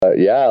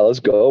Yeah, let's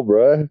go,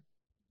 bruh.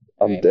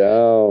 All I'm right,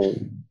 bro.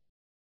 down.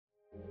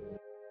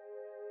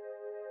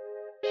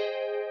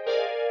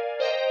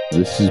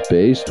 This is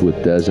Based with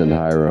Des and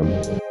Hiram.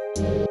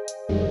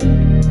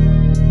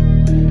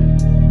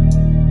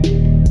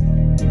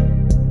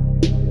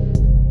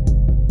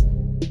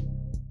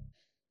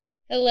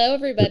 Hello,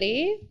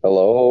 everybody.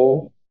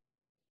 Hello,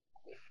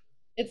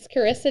 It's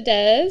Carissa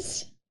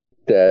Des,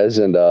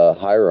 Des and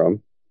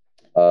Hiram.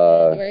 and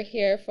Uh, we're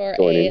here for a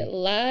Joining.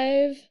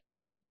 live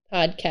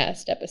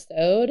podcast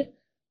episode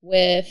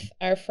with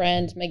our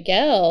friend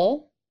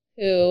Miguel,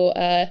 who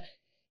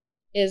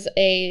is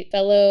a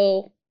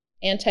fellow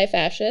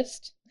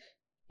anti-fascist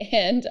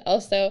and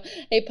also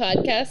a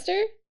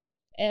podcaster.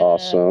 And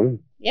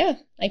Awesome. yeah,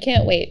 I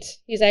can't wait.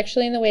 He's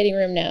actually in the waiting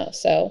room now,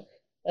 so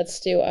let's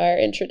do our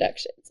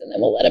introductions and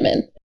then we'll let him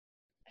in.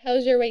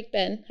 How's your week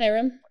been,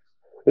 Hiram?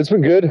 It's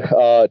been good.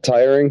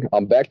 Tiring.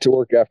 I'm back to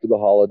work after the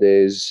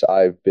holidays.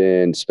 I've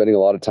been spending a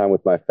lot of time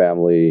with my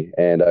family,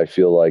 and I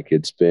feel like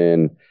it's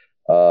been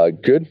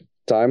good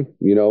time,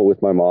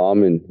 with my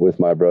mom and with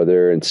my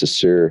brother and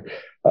sister.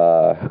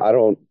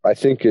 I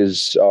think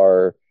as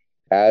our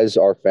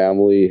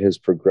family has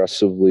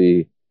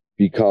progressively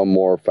become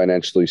more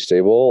financially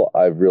stable,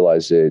 I've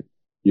realized that,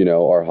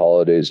 our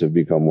holidays have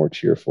become more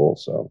cheerful.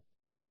 So,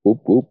 whoop,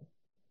 whoop.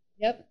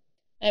 Yep.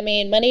 I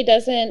mean, money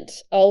doesn't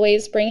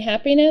always bring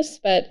happiness,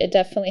 but it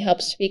definitely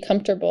helps to be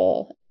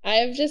comfortable.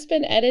 I've just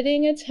been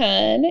editing a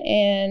ton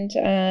and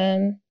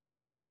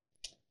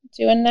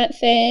doing that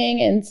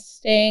thing and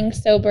staying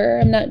sober.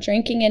 I'm not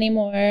drinking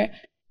anymore.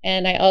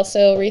 And I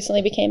also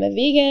recently became a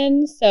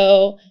vegan.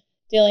 So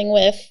dealing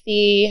with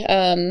the,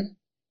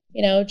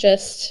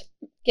 just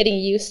getting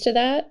used to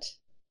that,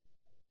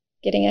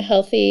 getting a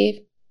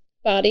healthy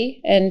body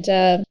and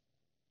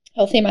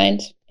healthy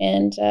mind.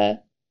 And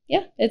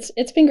yeah,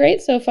 it's been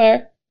great so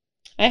far.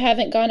 I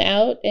haven't gone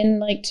out in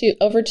like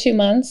over 2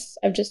 months.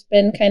 I've just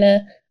been kind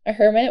of a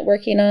hermit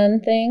working on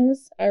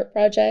things, art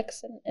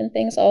projects and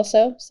things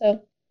also.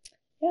 So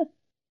yeah.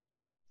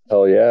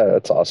 Hell yeah,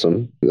 that's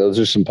awesome. Those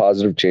are some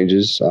positive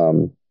changes.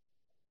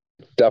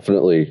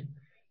 Definitely,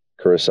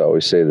 Carissa, I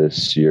always say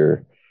this,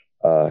 you're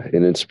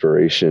an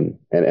inspiration.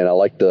 And I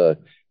like the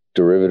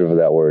derivative of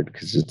that word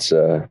because it's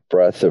a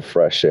breath of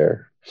fresh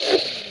air.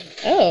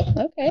 Oh,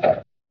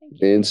 okay.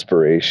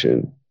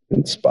 Inspiration,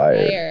 inspire.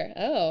 Inspire.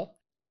 Oh,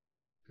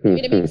 I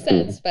mean, it makes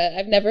sense, but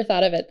I've never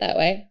thought of it that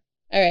way.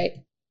 All right,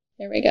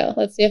 here we go.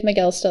 Let's see if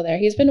Miguel's still there.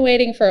 He's been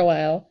waiting for a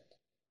while.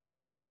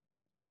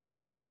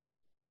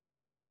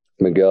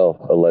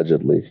 Miguel,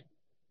 allegedly.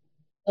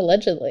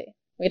 Allegedly.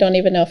 We don't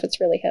even know if it's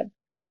really him.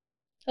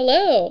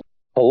 Hello.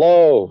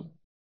 Hello.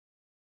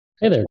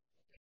 Hey there.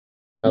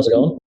 How's it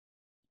going?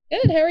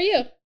 Good. How are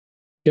you?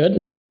 Good.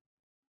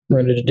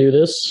 Ready to do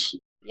this?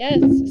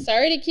 Yes.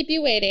 Sorry to keep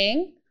you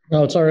waiting.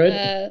 Oh, it's all right.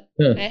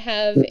 Yeah. I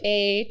have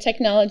a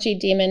technology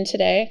demon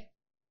today,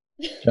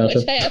 Gotcha.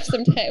 which I have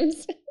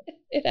sometimes.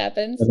 It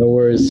happens. No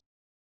worries.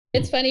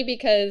 It's funny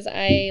because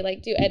I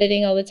do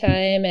editing all the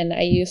time and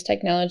I use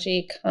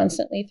technology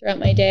constantly throughout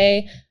my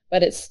day,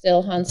 but it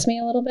still haunts me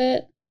a little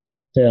bit.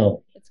 Yeah.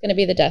 It's going to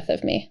be the death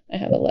of me. I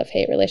have a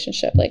love-hate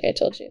relationship, like I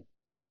told you.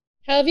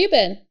 How have you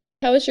been?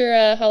 How was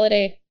your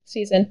holiday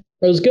season?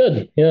 It was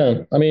good.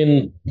 Yeah. I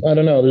mean, I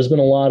don't know. There's been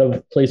a lot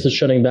of places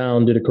shutting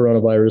down due to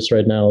coronavirus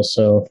right now.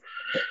 So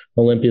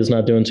Olympia's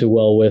not doing too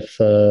well with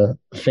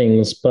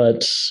things.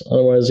 But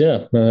otherwise,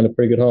 yeah, I had a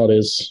pretty good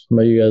holidays. How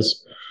about you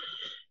guys?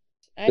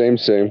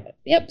 Same.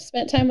 Yep.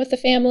 Spent time with the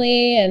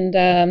family and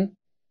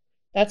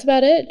that's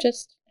about it.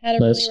 Just had a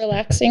Nice. really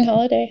relaxing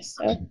holiday.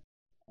 So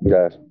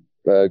Yeah.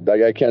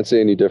 I can't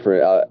say any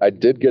different. I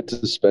did get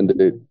to spend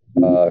it.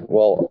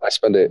 I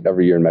spend it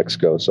every year in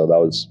Mexico, so that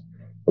was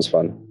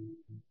fun.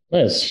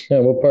 Nice. Yeah.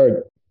 What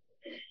part?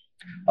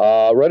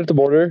 Right at the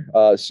border,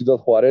 Ciudad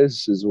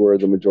Juarez is where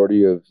the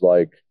majority of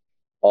like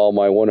all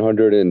my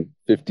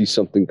 150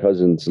 something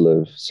cousins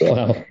live. So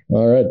Wow.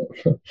 All right.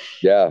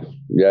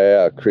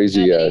 yeah,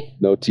 crazy. how many?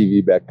 No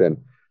TV back then,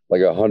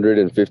 like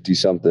 150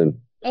 something.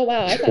 Oh,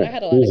 wow. I thought I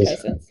had a lot of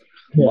Jesus. cousins.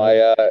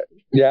 Yeah.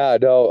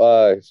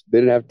 They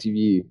didn't have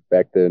TV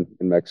back then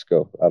in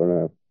Mexico. I don't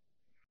know.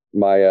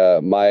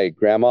 My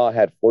grandma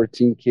had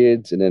 14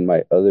 kids, and then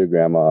my other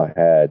grandma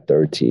had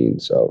 13.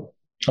 So.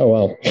 Oh,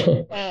 wow.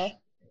 Wow.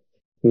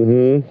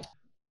 Mm-hmm.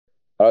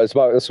 That's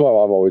what my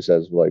mom always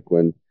says. Like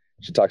when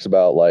she talks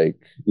about like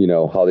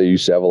how they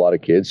used to have a lot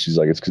of kids, she's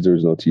like, it's because there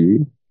was no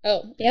TV.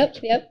 Oh, yep.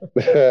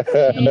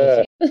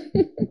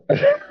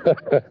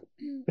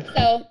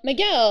 So,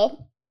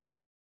 Miguel,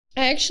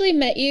 I actually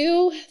met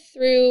you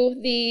through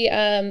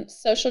the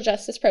social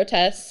justice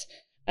protests.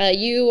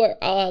 You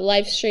are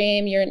live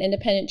stream. You're an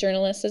independent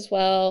journalist as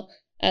well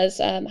as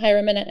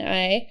Hiram and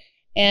I.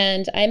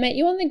 And I met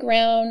you on the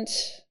ground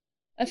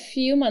a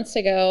few months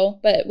ago,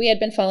 but we had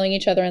been following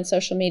each other on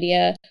social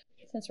media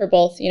since we're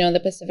both, in the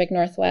Pacific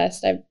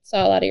Northwest. I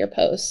saw a lot of your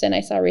posts, and I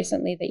saw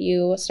recently that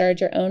you started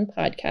your own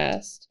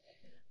podcast,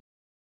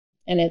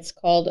 and it's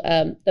called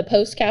The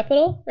Post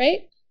Capital,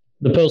 right?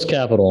 The Post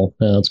Capital.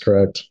 Yeah, that's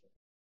correct.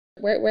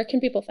 Where can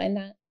people find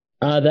that?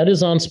 That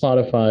is on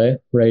Spotify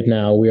right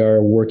now. We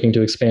are working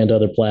to expand to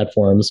other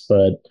platforms,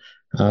 but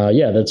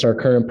yeah, that's our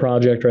current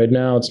project right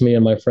now. It's me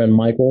and my friend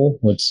Michael.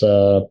 It's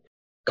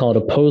called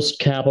a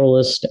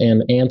post-capitalist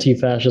and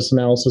anti-fascist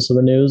analysis of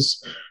the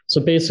news.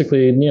 So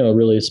basically,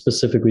 really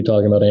specifically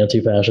talking about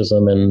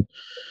anti-fascism and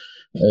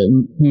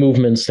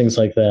movements, things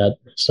like that.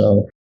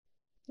 So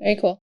Very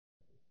cool.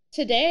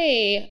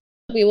 Today,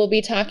 we will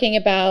be talking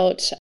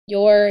about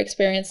your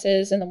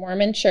experiences in the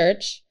Mormon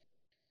church.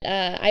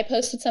 I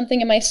posted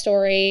something in my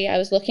story. I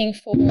was looking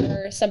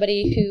for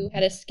somebody who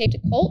had escaped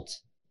a cult,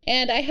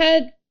 and I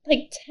had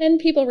like 10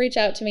 people reach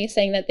out to me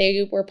saying that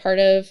they were part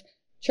of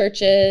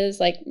churches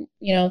like,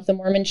 the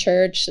Mormon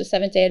church, the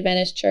Seventh-day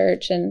Adventist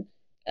church, and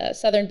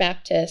Southern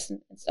Baptist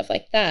and stuff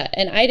like that.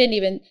 And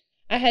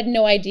I had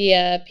no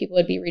idea people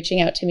would be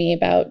reaching out to me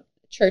about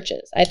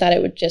churches. I thought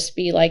it would just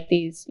be like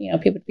these,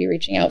 people would be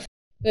reaching out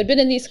who had been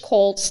in these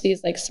cults,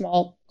 these like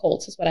small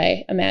cults is what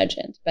I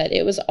imagined. But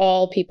it was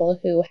all people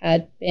who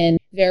had been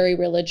very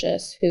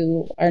religious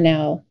who are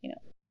now,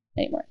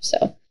 anymore.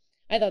 So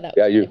I thought that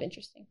was kind of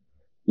interesting.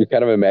 You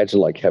kind of imagine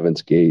like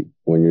Heaven's Gate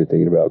when you're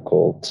thinking about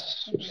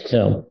cults.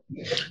 Yeah.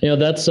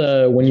 That's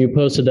when you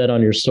posted that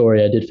on your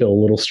story, I did feel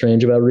a little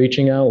strange about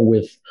reaching out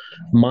with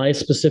my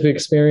specific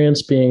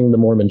experience being the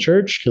Mormon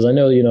church, because I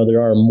know,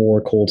 there are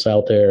more cults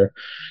out there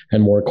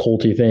and more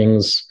culty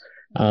things.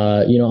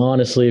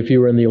 Honestly, if you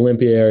were in the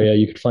Olympia area,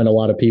 you could find a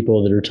lot of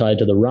people that are tied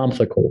to the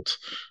Ramtha cult.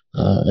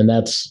 And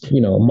that's,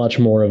 much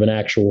more of an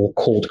actual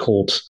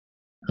cult.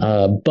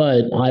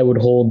 But I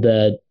would hold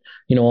that,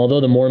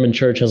 although the Mormon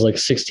church has like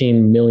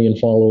 16 million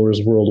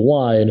followers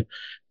worldwide,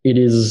 it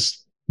is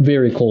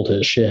very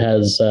cultish. It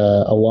has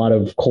a lot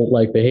of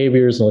cult-like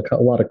behaviors and a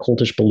lot of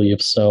cultish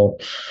beliefs. So,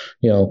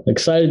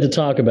 excited to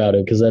talk about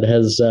it because that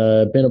has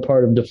been a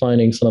part of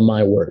defining some of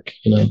my work,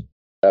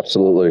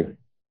 Absolutely.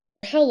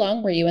 How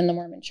long were you in the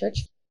Mormon church?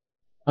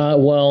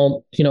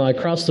 Well, I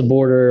crossed the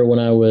border when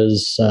I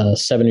was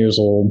 7 years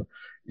old,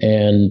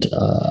 and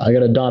I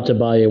got adopted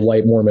by a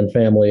white Mormon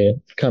family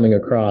coming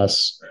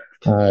across.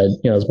 I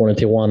was born in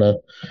Tijuana.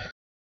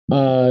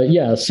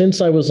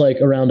 Since I was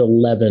like around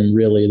 11,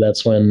 really,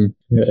 that's when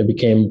I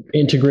became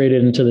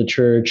integrated into the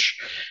church,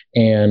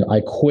 and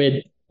I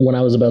quit when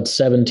I was about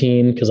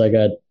 17 because I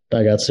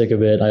got sick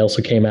of it. I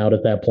also came out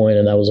at that point,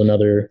 and that was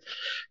another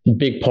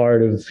big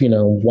part of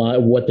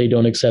what they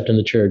don't accept in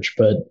the church.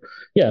 But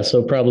yeah,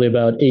 so probably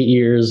about 8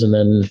 years, and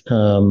then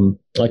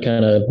I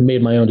kind of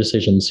made my own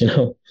decisions.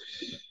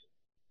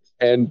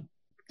 And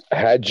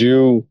had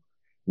you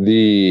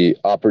the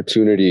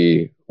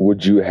opportunity,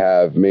 would you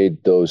have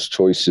made those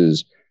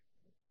choices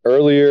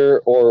earlier,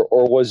 or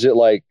was it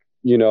like,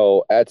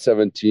 at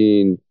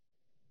 17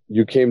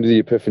 you came to the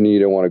epiphany you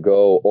didn't want to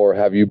go, or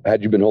had you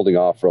been holding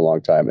off for a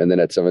long time and then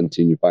at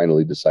 17 you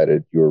finally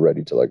decided you were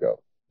ready to let go?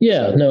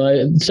 Yeah,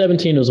 no,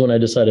 17 was when I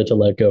decided to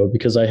let go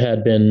because I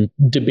had been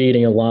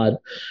debating a lot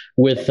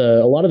with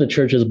a lot of the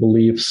church's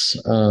beliefs.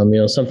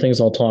 Some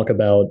things I'll talk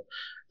about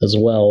as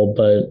well,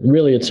 but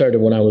really it started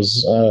when I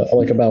was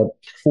like about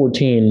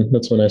 14.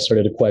 That's when I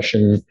started to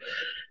question.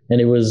 And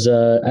it was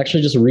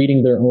actually just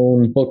reading their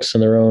own books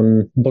and their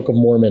own Book of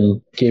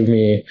Mormon gave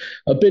me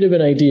a bit of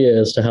an idea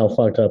as to how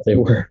fucked up they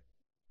were.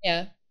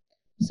 Yeah.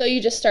 So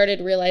you just started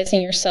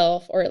realizing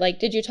yourself, or like,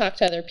 did you talk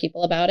to other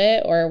people about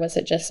it, or was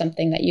it just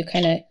something that you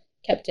kind of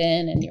kept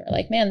in and you were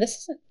like, man,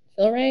 this doesn't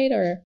feel right?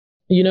 Or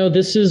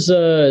this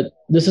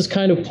is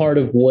kind of part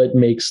of what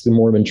makes the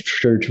Mormon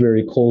church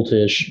very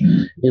cultish,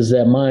 is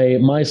that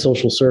my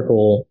social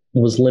circle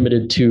was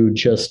limited to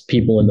just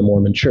people in the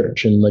Mormon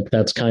church, and like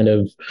that's kind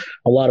of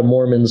a lot of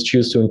Mormons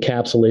choose to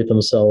encapsulate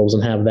themselves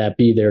and have that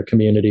be their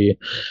community.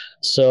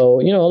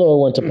 So, although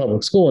I went to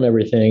public school and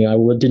everything, I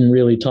didn't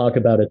really talk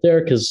about it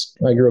there because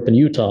I grew up in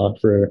Utah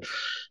for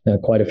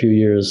quite a few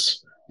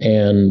years.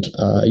 And,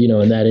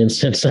 in that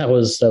instance, that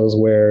was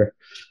where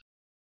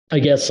I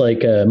guess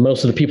like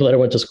most of the people that I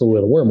went to school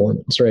with were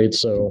Mormons, right?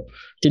 So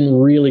didn't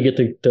really get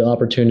the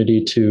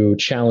opportunity to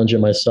challenge it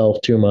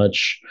myself too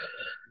much.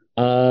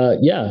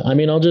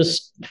 I'll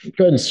just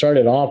go ahead and start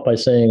it off by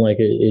saying like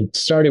it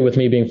started with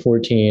me being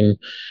 14,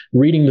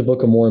 reading the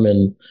Book of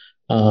Mormon.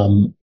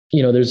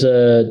 There's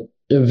a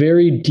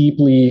very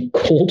deeply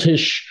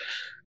cultish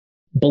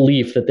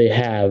belief that they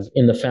have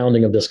in the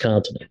founding of this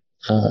continent.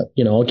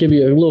 I'll give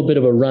you a little bit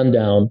of a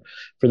rundown.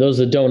 For those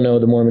that don't know,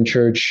 the Mormon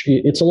Church,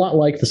 it's a lot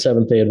like the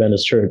Seventh-day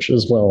Adventist Church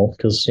as well,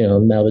 because,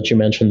 now that you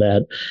mentioned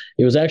that,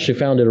 it was actually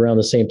founded around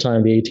the same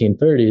time, the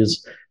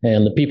 1830s,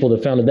 and the people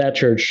that founded that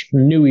church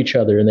knew each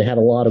other, and they had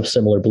a lot of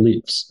similar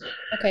beliefs.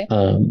 Okay.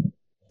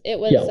 It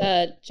was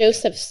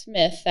Joseph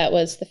Smith that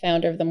was the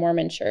founder of the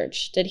Mormon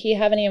Church. Did he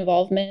have any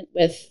involvement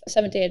with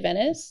Seventh-day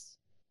Adventists?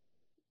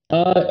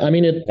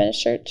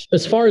 Adventist Church.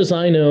 As far as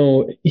I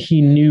know,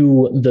 he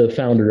knew the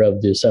founder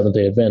of the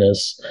Seventh-day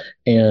Adventists,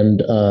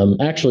 and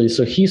actually,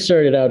 so he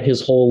started out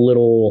his whole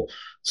little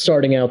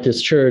starting out this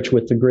church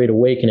with the Great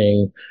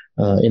Awakening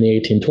in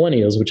the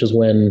 1820s, which is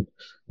when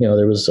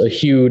there was a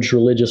huge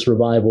religious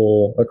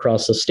revival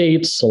across the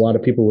states. A lot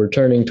of people were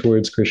turning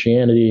towards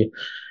Christianity.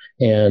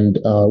 And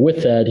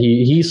with that,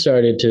 he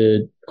started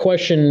to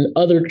question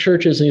other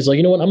churches, and he's like,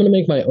 you know what, I'm going to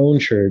make my own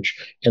church.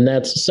 And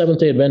that's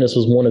Seventh-day Adventist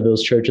was one of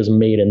those churches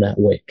made in that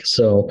wake.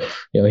 So,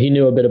 he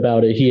knew a bit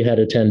about it. He had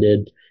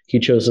attended. He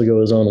chose to go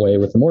his own way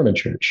with the Mormon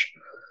Church.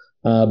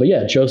 But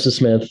yeah, Joseph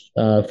Smith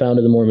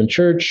founded the Mormon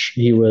Church.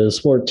 He was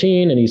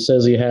 14, and he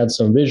says he had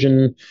some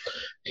vision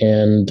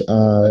and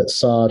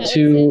saw that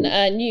two. Was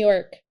in New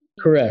York.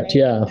 Correct. Right?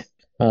 Yeah.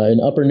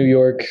 In Upper New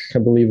York, I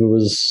believe it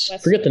was,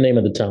 West. Forget the name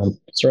of the town.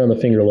 It's around the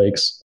Finger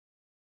Lakes.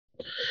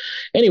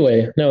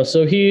 Anyway, no,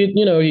 so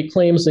he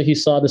claims that he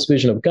saw this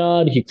vision of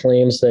God. He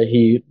claims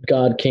that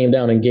God came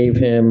down and gave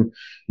him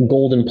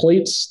golden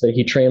plates that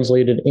he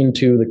translated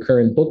into the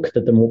current book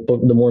that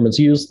the Mormons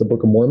use, the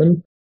Book of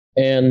Mormon.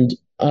 And,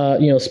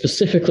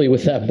 specifically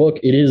with that book,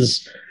 it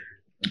is,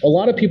 a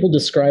lot of people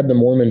describe the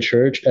Mormon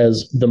Church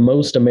as the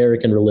most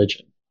American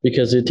religion,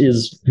 because it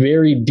is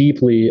very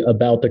deeply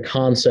about the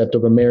concept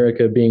of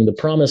America being the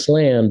promised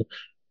land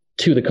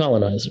to the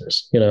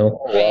colonizers,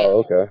 Oh,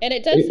 wow, okay. And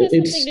it does have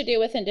something to do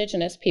with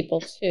indigenous people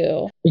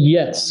too.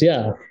 Yes,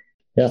 yeah.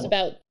 It's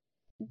about,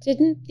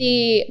 didn't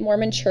the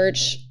Mormon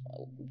Church,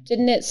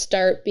 didn't it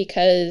start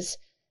because,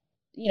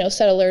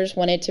 settlers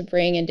wanted to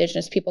bring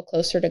indigenous people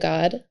closer to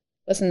God?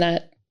 Wasn't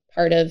that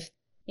part of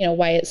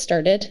why it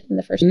started in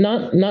the first place?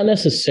 Not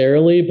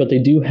necessarily, but they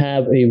do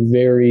have a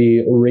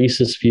very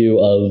racist view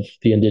of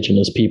the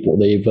indigenous people.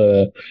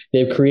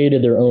 They've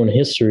created their own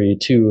history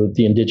to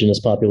the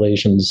indigenous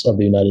populations of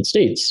the United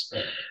States.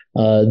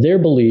 Their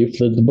belief,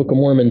 that the Book of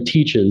Mormon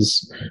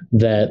teaches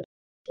that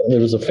there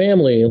was a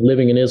family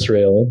living in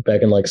Israel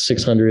back in like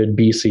 600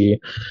 BC,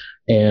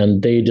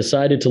 and they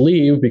decided to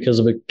leave because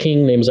of a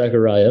king named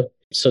Zechariah.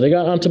 So they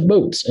got onto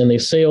boats and they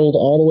sailed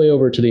all the way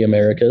over to the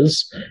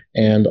Americas.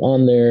 And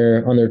on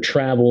their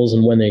travels,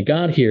 and when they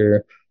got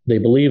here, they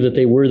believe that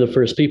they were the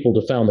first people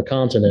to found the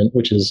continent,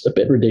 which is a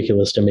bit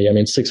ridiculous to me. I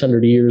mean,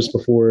 600 years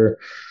before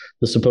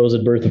the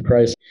supposed birth of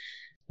Christ.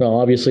 Well,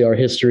 obviously our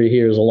history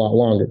here is a lot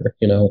longer,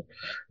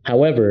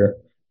 However,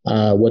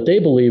 what they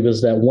believe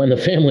is that when the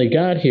family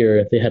got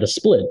here, they had a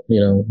split,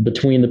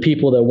 between the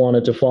people that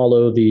wanted to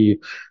follow the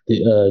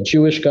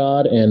Jewish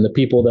God and the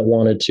people that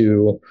wanted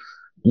to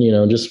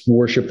just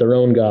worship their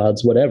own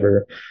gods,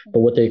 whatever. But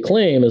what they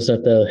claim is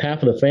that the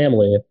half of the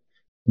family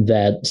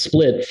that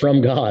split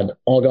from God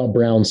all got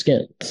brown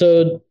skin.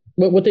 So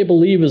what they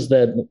believe is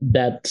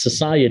that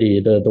society,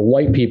 the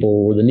white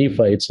people were the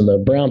Nephites and the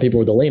brown people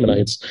were the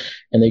Lamanites,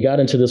 and they got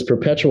into this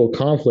perpetual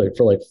conflict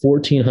for like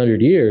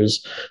 1,400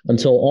 years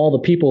until all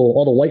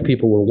the white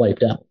people were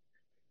wiped out,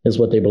 is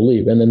what they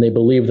believe. And then they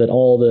believe that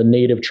all the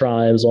native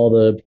tribes, all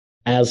the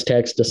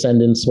Aztecs,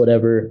 descendants,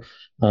 whatever,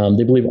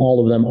 they believe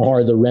all of them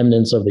are the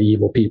remnants of the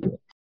evil people.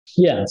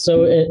 Yeah.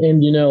 So,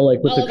 and like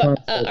with all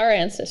of our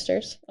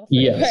ancestors.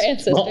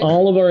 Yes.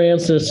 All of our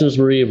ancestors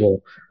were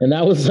evil. And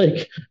that was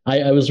like,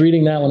 I was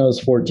reading that when I was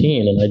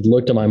 14, and I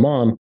looked at my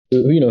mom,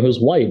 who's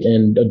white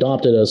and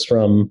adopted us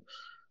from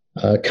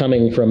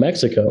coming from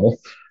Mexico,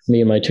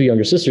 me and my two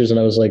younger sisters. And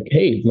I was like,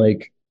 hey,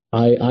 like,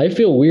 I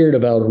feel weird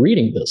about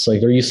reading this.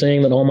 Like, are you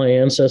saying that all my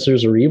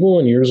ancestors are evil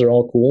and yours are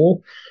all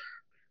cool?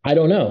 I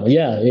don't know.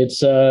 Yeah.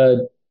 It's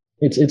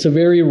a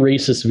very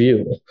racist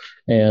view.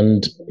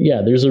 And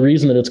yeah, there's a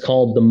reason that it's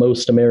called the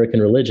most American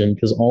religion,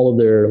 because all of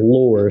their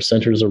lore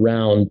centers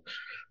around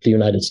the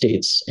United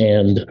States.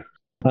 And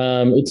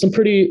it's some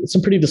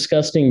pretty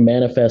disgusting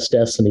manifest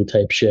destiny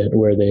type shit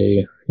where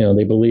they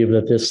believe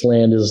that this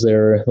land is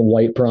their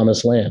white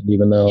promised land,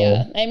 even though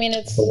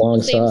it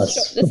belongs to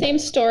us. The same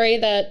story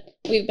that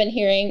we've been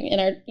hearing in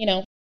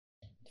our,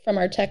 from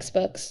our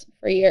textbooks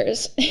for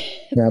years.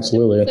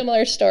 Absolutely.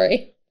 Similar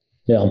story.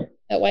 Yeah.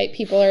 That white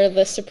people are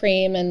the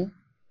supreme, and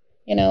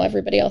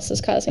everybody else is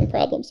causing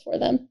problems for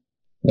them.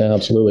 Yeah,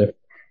 absolutely.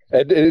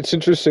 And it's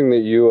interesting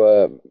that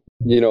you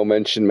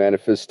mentioned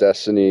manifest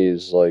destiny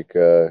is like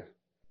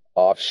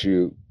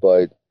offshoot,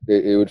 but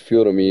it would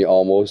feel to me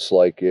almost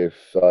like if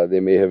they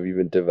may have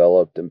even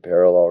developed in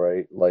parallel,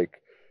 right?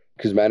 Like,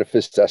 because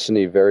manifest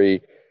destiny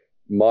very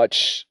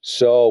much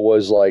so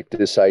was like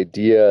this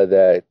idea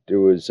that there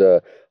was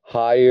a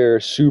higher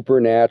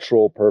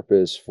supernatural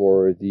purpose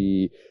for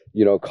the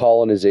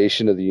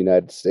colonization of the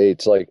United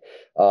States. Like,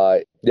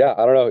 I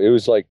don't know. It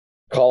was like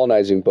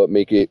colonizing, but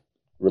make it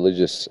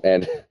religious.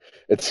 And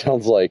it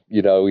sounds like,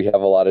 we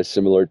have a lot of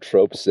similar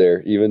tropes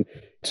there, even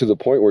to the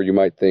point where you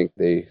might think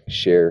they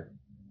share,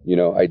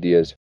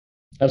 ideas.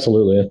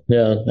 Absolutely.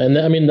 Yeah. And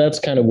I mean, that's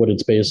kind of what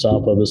it's based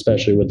off of,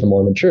 especially with the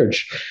Mormon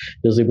Church,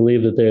 is they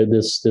believe that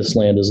this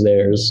land is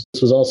theirs.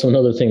 This was also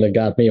another thing that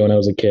got me when I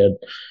was a kid.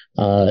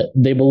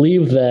 They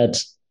believe that,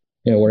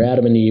 where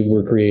Adam and Eve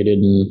were created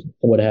and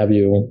what have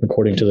you,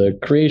 according to the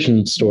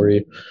creation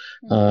story,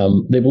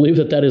 they believe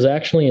that is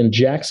actually in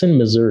Jackson,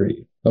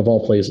 Missouri, of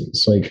all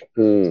places, like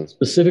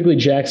specifically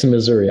Jackson,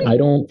 Missouri. I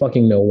don't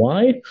fucking know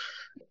why.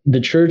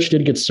 The church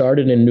did get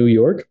started in New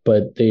York,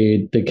 but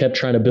they kept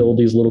trying to build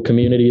these little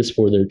communities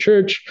for their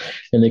church,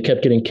 and they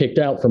kept getting kicked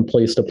out from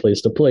place to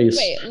place to place.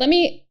 Wait, let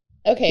me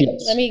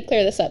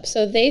clear this up.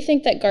 So they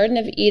think that Garden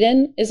of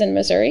Eden is in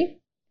Missouri?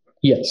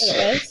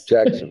 Yes.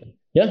 Jackson.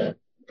 Yeah,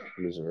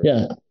 Missouri.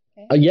 yeah.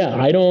 Okay. Yeah,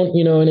 I don't,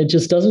 and it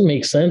just doesn't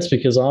make sense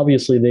because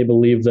obviously they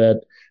believe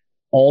that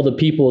all the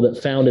people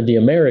that founded the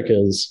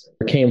Americas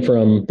came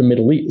from the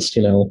Middle East,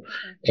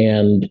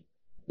 and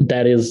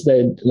that is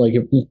that like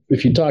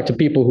if you talk to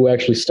people who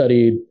actually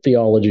study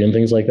theology and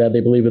things like that,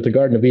 they believe if the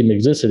Garden of Eden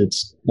existed,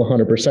 it's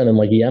 100% in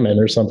like Yemen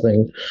or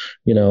something,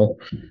 you know.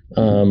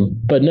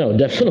 But no,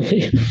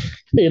 definitely,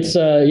 it's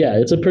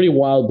a pretty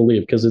wild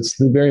belief because it's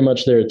very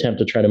much their attempt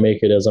to try to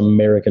make it as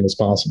American as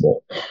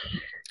possible.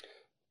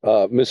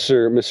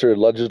 Mr.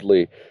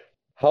 Allegedly,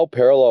 how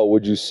parallel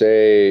would you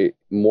say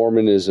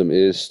Mormonism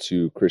is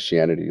to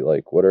Christianity?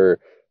 Like, what are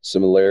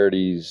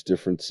similarities,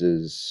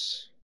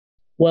 differences?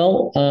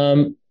 Well,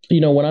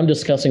 when I'm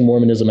discussing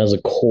Mormonism as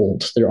a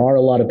cult, there are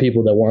a lot of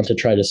people that want to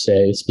try to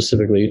say,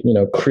 specifically,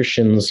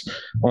 Christians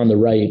on the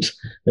right,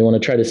 they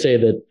want to try to say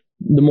that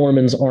the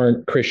Mormons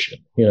aren't Christian,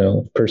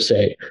 per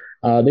se.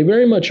 They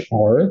very much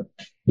are.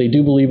 They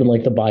do believe in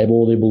like the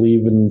Bible. They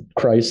believe in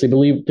Christ. They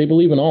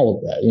believe in all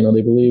of that.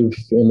 They believe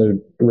in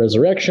the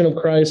resurrection of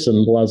Christ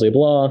and blah blah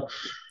blah.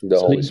 The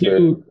So Holy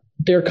Spirit.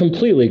 they're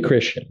completely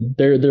Christian.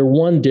 Their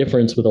one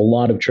difference with a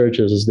lot of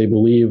churches is they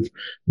believe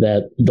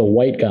that the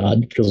white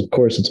God, because of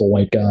course it's a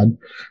white God,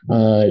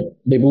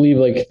 they believe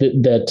like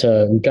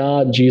that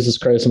God, Jesus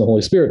Christ, and the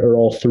Holy Spirit are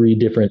all three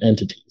different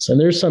entities. And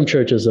there's some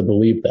churches that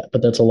believe that,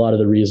 but that's a lot of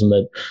the reason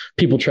that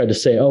people try to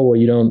say, oh, well,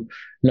 you're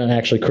not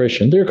actually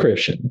Christian. They're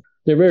Christian.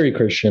 They're very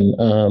Christian,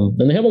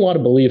 and they have a lot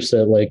of beliefs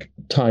that like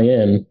tie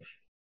in.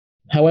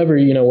 However,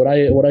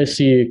 what I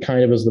see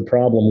kind of as the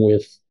problem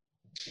with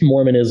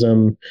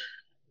Mormonism,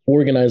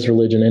 organized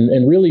religion,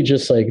 and really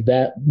just like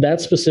that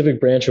specific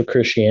branch of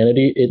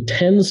Christianity, it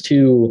tends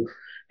to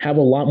have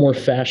a lot more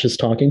fascist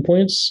talking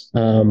points.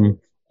 I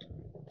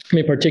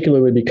mean,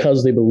 particularly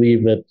because they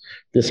believe that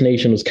this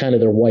nation was kind of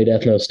their white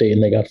ethno state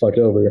and they got fucked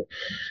over.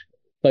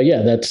 But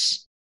yeah,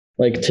 that's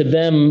like to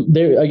them.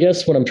 I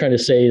guess what I'm trying to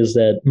say is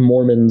that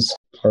Mormons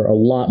are a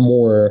lot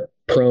more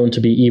prone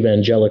to be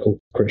evangelical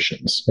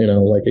Christians,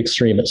 like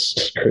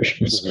extremist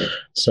Christians. Mhm.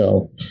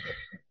 So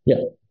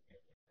yeah.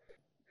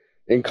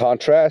 In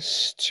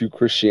contrast to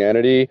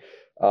Christianity,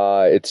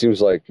 it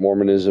seems like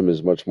Mormonism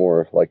is much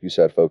more, like you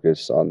said,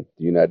 focused on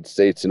the United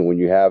States. And when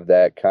you have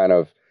that kind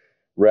of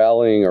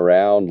rallying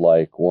around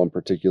like one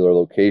particular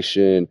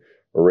location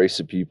or race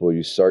of people,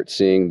 you start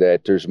seeing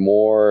that there's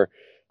more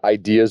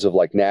ideas of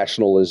like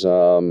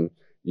nationalism,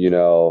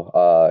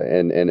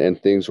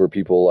 and things where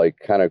people like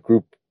kind of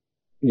group,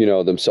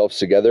 themselves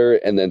together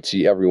and then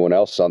see everyone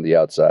else on the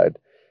outside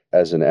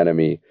as an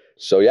enemy.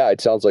 So yeah, it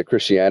sounds like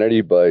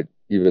Christianity, but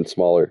even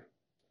smaller.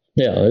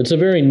 Yeah, it's a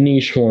very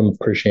niche form of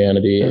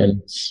Christianity,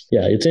 and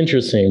it's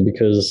interesting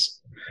because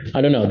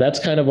I don't know. That's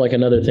kind of like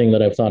another thing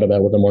that I've thought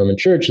about with the Mormon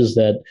Church is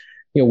that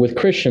with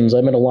Christians,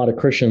 I met a lot of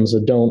Christians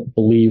that don't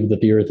believe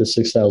that the Earth is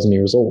 6,000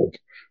 years old.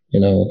 They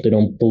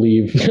don't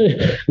believe.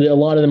 A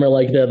lot of them are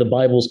like, the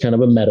Bible's kind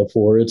of a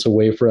metaphor. It's a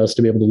way for us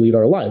to be able to lead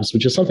our lives,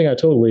 which is something I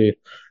totally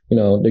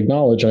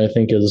acknowledge and I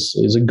think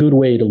is a good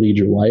way to lead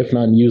your life,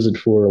 not use it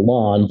for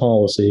law and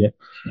policy.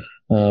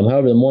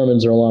 However, the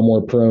Mormons are a lot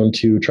more prone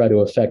to try to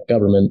affect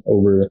government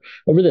over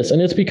this,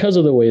 and it's because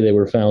of the way they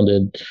were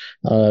founded.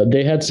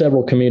 They had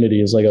several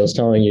communities, like I was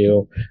telling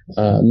you,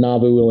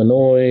 Nauvoo,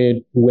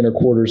 Illinois, Winter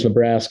Quarters,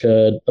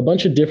 Nebraska, a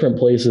bunch of different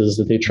places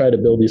that they tried to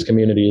build these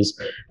communities,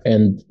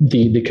 and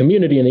the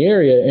community in the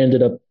area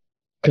ended up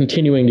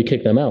continuing to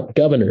kick them out.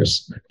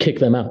 Governors kick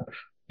them out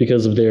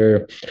because of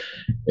their,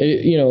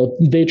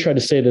 they try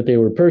to say that they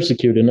were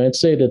persecuted. And I'd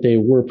say that they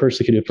were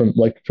persecuted from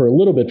like for a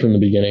little bit from the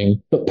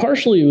beginning, but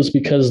partially it was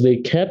because they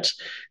kept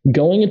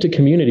going into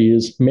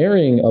communities,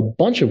 marrying a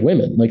bunch of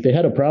women. Like they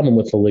had a problem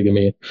with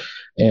polygamy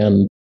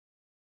and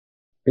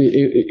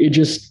it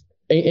just,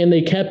 and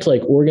they kept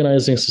like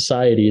organizing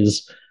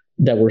societies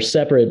that were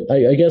separate.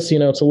 I guess,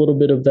 it's a little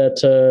bit of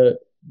that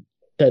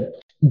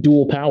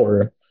dual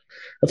power.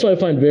 That's what I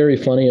find very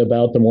funny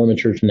about the Mormon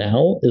church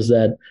now is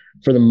that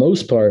for the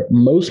most part,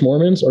 most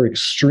Mormons are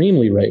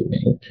extremely right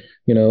wing.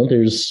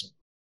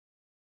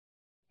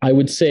 I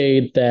would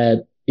say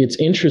that it's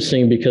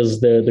interesting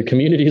because the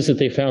communities that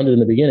they founded in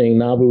the beginning,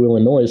 Nauvoo,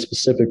 Illinois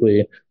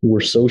specifically,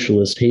 were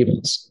socialist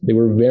havens. They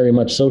were very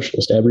much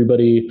socialist.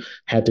 Everybody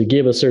had to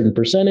give a certain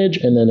percentage,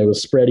 and then it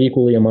was spread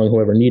equally among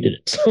whoever needed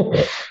it. So,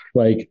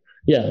 like,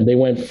 yeah, they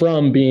went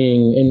from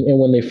being, and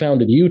when they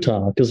founded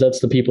Utah, because that's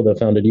the people that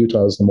founded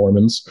Utah as the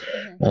Mormons,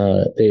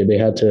 they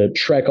had to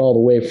trek all the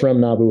way from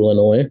Nauvoo,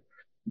 Illinois,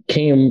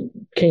 came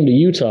to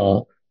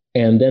Utah,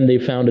 and then they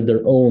founded their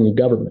own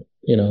government.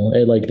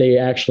 And like they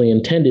actually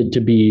intended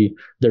to be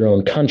their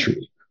own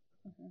country,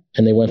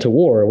 and they went to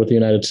war with the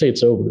United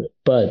States over it.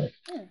 But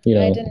I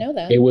didn't know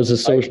that. It was a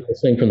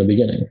socialist thing from the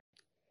beginning.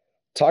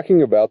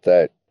 Talking about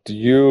that, do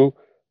you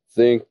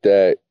think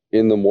that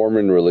in the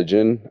Mormon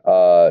religion,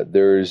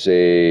 there's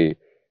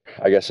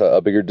I guess,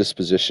 a bigger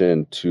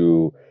disposition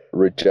to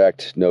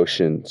reject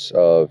notions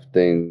of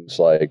things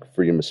like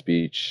freedom of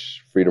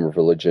speech, freedom of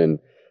religion,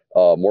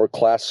 more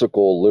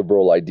classical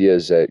liberal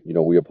ideas that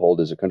we uphold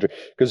as a country,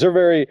 because they're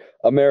very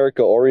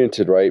America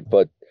oriented, right?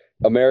 But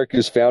America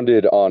is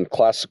founded on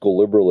classical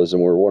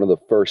liberalism. We're one of the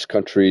first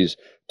countries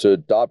to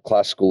adopt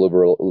classical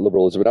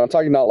liberalism. And I'm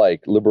talking not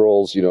like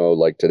liberals,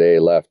 like today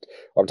left.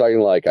 I'm talking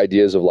like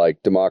ideas of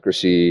like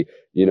democracy,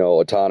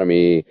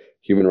 autonomy,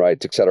 human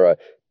rights, etc.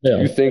 Do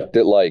Yeah. you think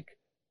that like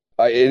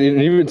it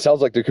even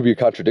sounds like there could be a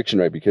contradiction,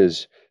 right?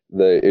 Because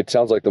it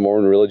sounds like the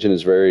Mormon religion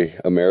is very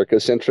America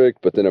centric,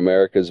 but then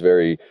America is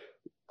very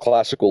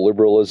classical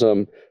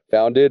liberalism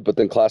founded, but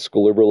then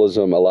classical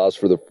liberalism allows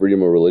for the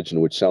freedom of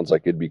religion, which sounds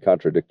like it'd be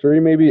contradictory.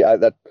 Maybe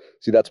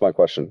that's my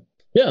question.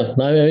 Yeah,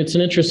 I mean, it's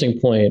an interesting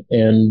point,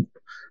 and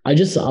I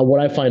just what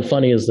I find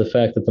funny is the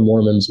fact that the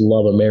Mormons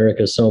love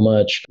America so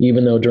much,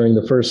 even though during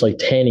the first like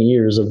 10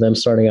 years of them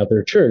starting out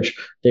their church,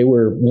 they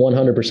were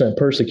 100%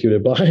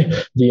 persecuted by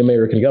the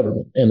American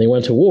government, and they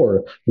went to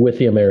war with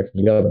the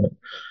American government.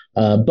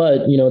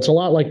 But it's a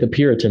lot like the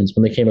Puritans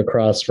when they came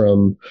across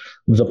from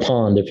the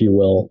pond, if you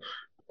will.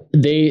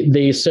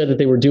 They said that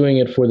they were doing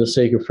it for the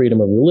sake of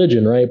freedom of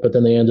religion, right? But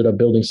then they ended up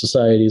building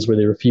societies where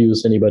they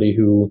refused anybody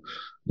who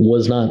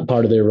was not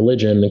part of their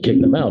religion and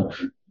kicked them out.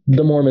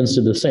 The Mormons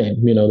did the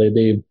same.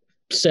 They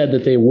said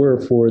that they were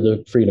for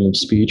the freedom of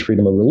speech,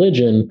 freedom of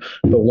religion,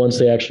 but once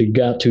they actually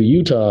got to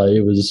Utah,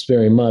 it was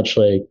very much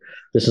like,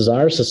 this is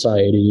our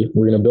society.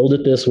 We're going to build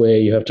it this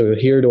way. You have to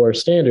adhere to our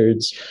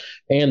standards.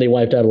 And they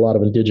wiped out a lot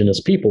of indigenous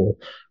people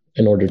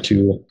in order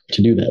to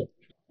do that.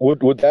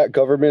 Would that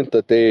government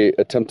that they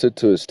attempted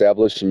to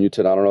establish in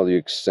Utah, I don't know the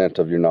extent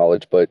of your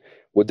knowledge, but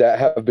would that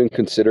have been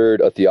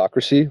considered a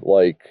theocracy,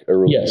 like a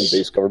religion-based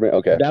Yes. government?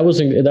 Okay. That was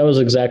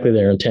exactly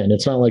their intent.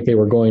 It's not like they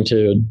were going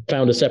to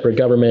found a separate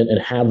government and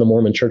have the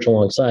Mormon Church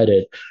alongside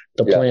it.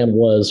 The plan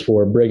was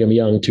for Brigham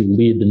Young to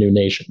lead the new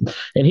nation,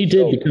 and he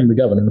did become the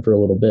governor for a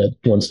little bit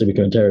once they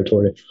became a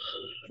territory.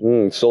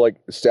 So, like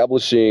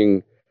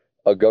establishing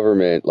a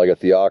government, like a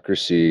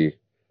theocracy,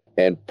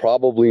 and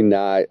probably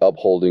not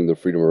upholding the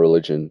freedom of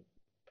religion.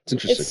 It's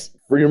interesting.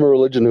 Freedom of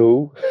religion,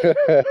 who?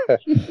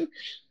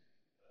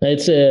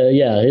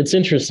 It's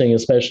interesting,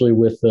 especially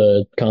with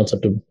the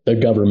concept of the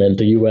government,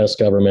 the U.S.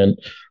 government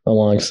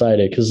alongside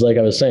it. Because like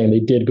I was saying, they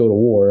did go to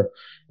war.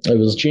 It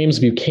was James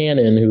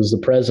Buchanan, who was the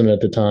president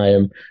at the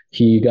time.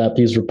 He got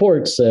these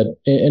reports and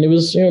it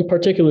was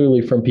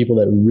particularly from people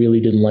that really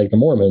didn't like the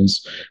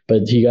Mormons,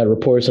 but he got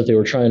reports that they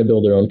were trying to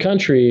build their own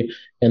country.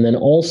 And then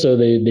also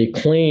they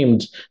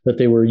claimed that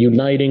they were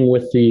uniting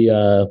with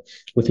the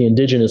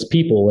indigenous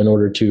people in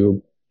order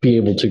to be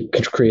able to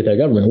create that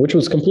government, which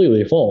was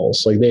completely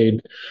false. Like, they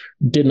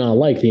did not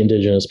like the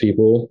indigenous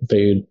people.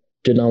 They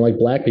did not like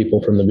black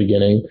people from the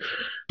beginning,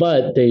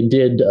 but they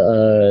did.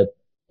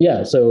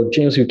 So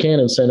James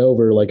Buchanan sent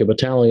over like a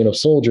battalion of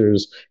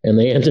soldiers, and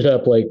they ended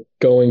up like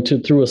going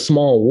through a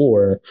small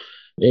war.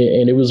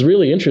 And it was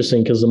really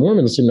interesting because the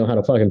Mormons didn't know how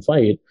to fucking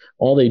fight.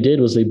 All they did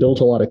was they built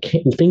a lot of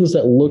things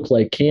that looked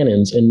like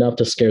cannons, enough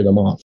to scare them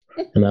off.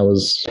 And that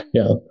was,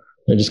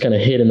 they just kind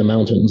of hid in the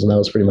mountains, and that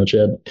was pretty much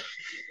it.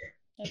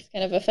 That's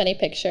kind of a funny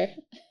picture.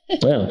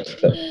 Yeah.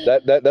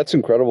 That's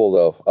incredible,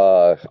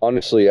 though.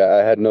 Honestly,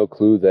 I had no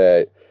clue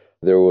that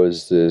there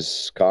was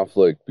this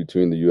conflict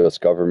between the U.S.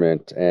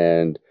 government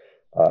and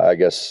I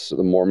guess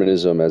the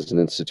Mormonism as an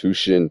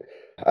institution.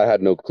 I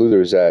had no clue there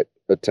was that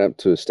attempt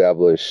to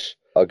establish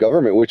a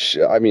government, which,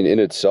 I mean, in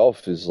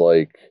itself is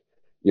like,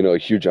 a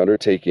huge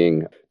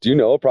undertaking. Do you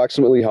know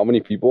approximately how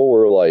many people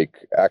were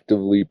like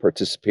actively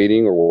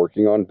participating or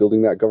working on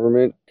building that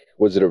government?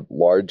 Was it a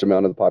large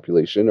amount of the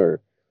population,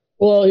 or?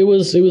 Well, it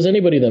was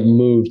anybody that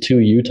moved to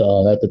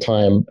Utah at the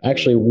time.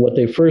 Actually, what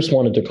they first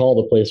wanted to call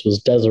the place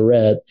was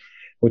Deseret,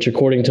 which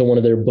according to one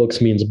of their books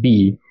means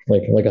bee,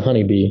 like a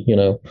honeybee,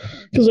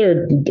 because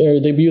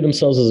they view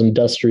themselves as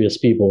industrious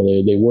people.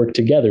 They work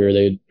together,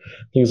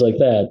 things like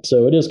that.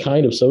 So it is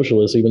kind of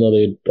socialist, even though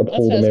they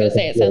uphold. That's what I was going to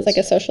say. It sounds like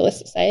a socialist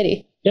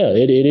society. Yeah,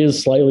 it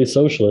is slightly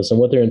socialist, and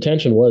what their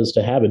intention was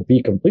to have it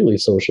be completely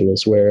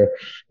socialist, where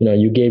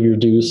you gave your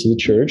dues to the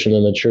church, and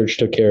then the church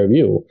took care of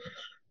you.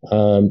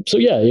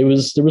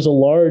 There was a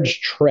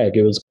large trek.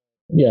 I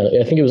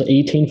think it was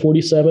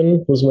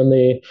 1847 was when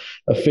they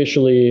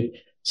officially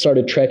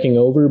started trekking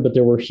over, but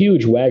there were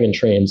huge wagon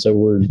trains that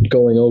were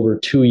going over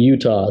to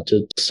Utah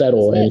to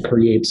settle and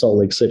create Salt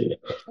Lake City.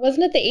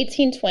 Wasn't it the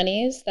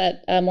 1820s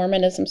that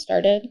Mormonism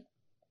started?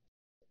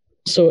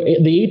 So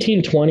the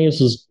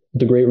 1820s was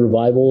the Great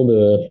Revival,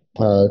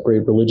 the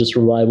Great Religious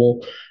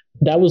Revival.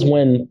 That was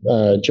when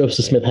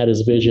Joseph Smith had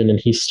his vision and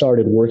he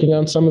started working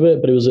on some of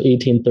it, but it was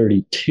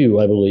 1832,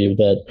 I believe,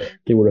 that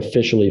they were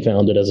officially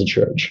founded as a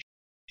church.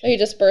 So he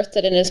just birthed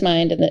it in his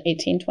mind in the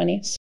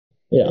 1820s.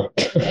 Yeah.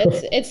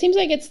 It seems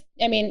like it's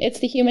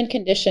the human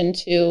condition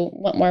to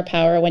want more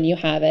power when you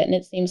have it. And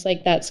it seems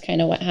like that's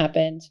kind of what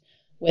happened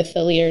with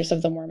the leaders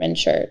of the Mormon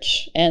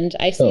church. And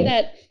I see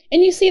that,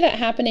 and you see that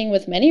happening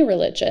with many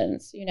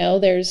religions.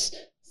 There's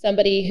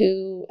somebody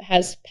who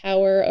has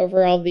power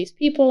over all these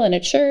people in a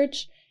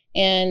church,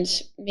 and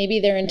maybe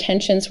their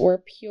intentions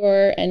were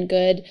pure and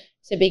good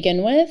to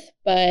begin with.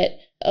 But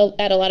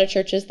at a lot of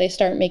churches, they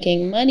start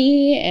making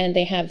money and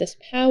they have this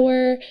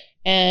power.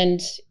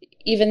 And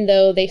even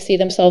though they see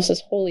themselves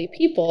as holy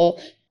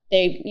people,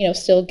 they,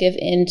 still give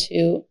in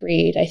to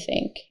greed, I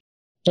think.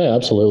 Yeah,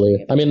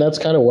 absolutely. I mean, that's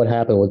kind of what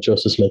happened with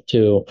Joseph Smith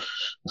too.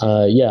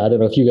 Yeah, I don't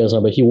know if you guys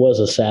know, but he was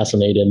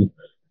assassinated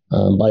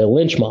by a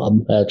lynch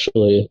mob,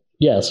 actually.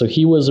 Yeah, so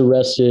he was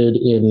arrested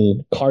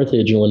in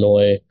Carthage,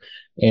 Illinois,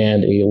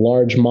 and a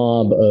large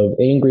mob of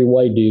angry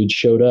white dudes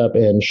showed up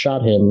and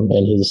shot him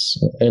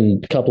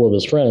and a couple of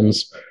his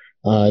friends.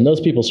 And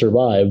those people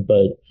survived,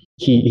 but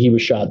he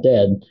was shot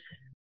dead.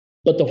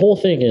 But the whole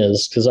thing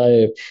is, because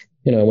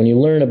when you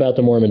learn about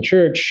the Mormon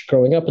church,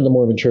 growing up in the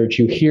Mormon church,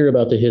 you hear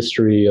about the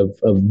history of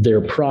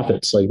their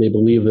prophets. Like they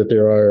believe that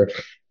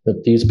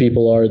these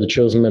people are the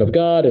chosen men of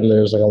God, and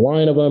there's like a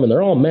line of them, and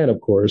they're all men,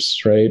 of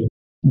course, right?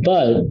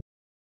 But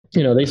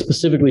they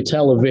specifically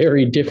tell a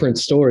very different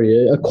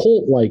story, a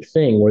cult-like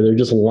thing where they're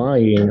just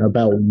lying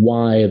about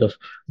why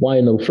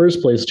in the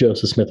first place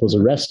Joseph Smith was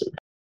arrested.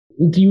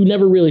 You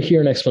never really hear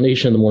an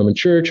explanation in the Mormon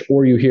church,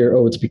 or you hear,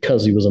 oh, it's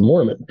because he was a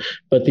Mormon.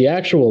 But the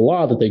actual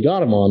law that they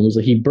got him on was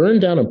that he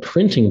burned down a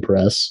printing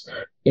press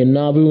in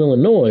Nauvoo,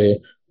 Illinois,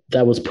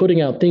 that was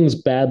putting out things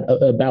bad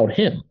about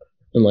him.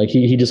 And like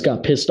he just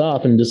got pissed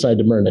off and decided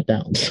to burn it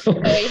down. So,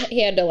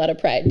 he had a lot of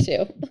pride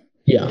too.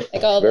 Yeah.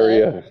 Like all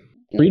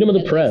freedom of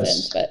the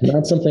press. But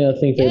not something I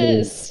think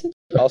yes.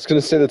 I was going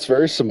to say that's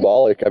very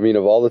symbolic. I mean,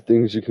 of all the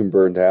things you can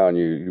burn down,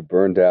 you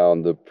burn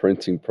down the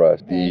printing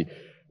press, the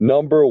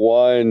number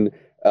one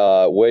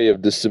way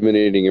of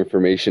disseminating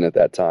information at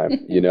that time.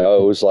 It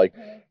was like,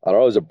 I don't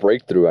know, it was a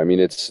breakthrough. I mean,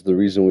 it's the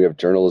reason we have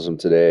journalism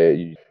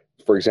today.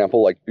 For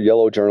example, like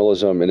yellow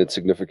journalism and its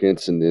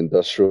significance in the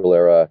industrial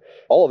era,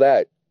 all of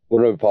that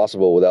wouldn't have been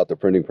possible without the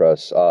printing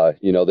press.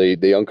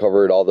 They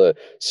uncovered all the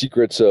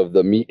secrets of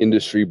the meat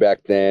industry back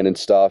then and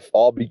stuff,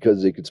 all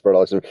because they could spread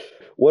all this information.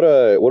 What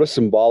a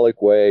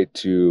symbolic way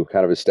to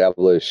kind of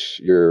establish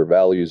your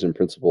values and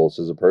principles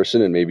as a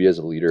person and maybe as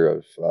a leader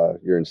of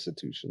your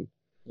institution.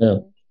 Yeah.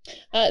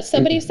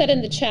 Somebody said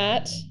in the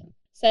chat,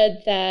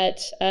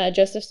 that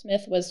Joseph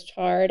Smith was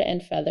tarred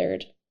and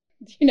feathered.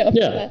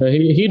 Yeah,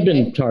 he'd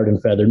been tarred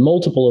and feathered.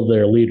 Multiple of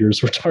their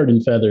leaders were tarred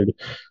and feathered.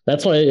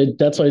 That's why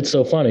it's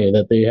so funny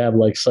that they have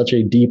like such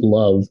a deep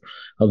love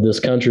of this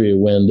country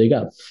when they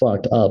got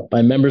fucked up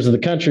by members of the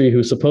country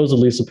who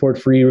supposedly support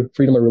freedom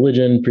of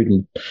religion,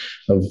 freedom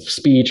of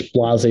speech,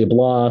 blah, blah,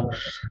 blah.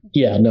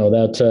 Yeah, no,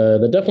 that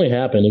definitely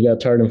happened. He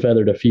got tarred and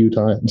feathered a few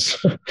times.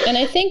 And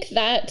I think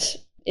that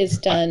is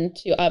done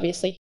to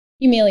obviously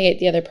humiliate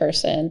the other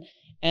person.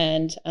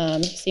 And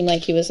he seemed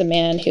like he was a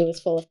man who was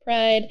full of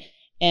pride.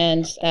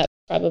 And that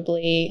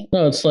probably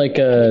it's like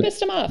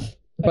pissed him off.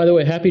 By the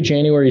way, happy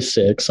January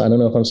 6th. I don't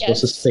know if I'm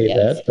supposed to say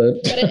that,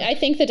 but I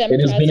think the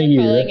Democrats are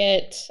calling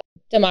it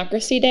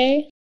Democracy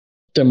Day.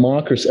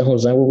 Democracy. Oh,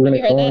 is that what we're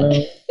going to call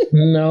it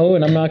now? No,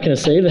 and I'm not going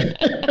to say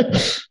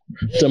that.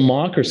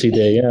 Democracy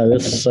Day. Yeah,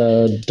 this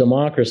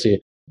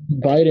democracy.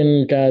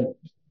 Biden got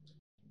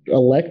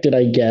elected,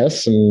 I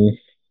guess, and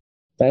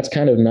that's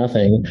kind of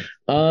nothing.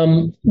 I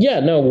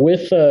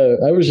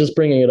was just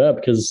bringing it up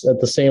because at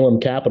the Salem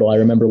Capitol, I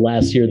remember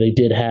last year they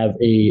did have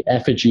a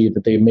effigy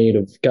that they made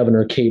of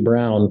Governor Kate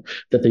Brown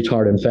that they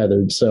tarred and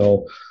feathered.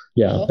 So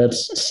yeah,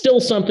 that's still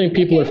something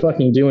people are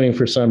fucking doing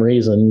for some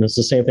reason. It's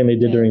the same thing they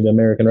did during the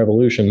American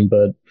Revolution,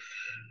 but it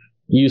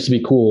used to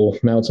be cool.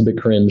 Now it's a bit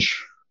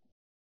cringe.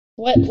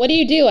 What do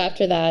you do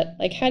after that?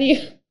 Like, how do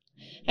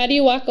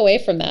you walk away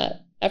from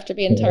that after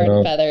being tarred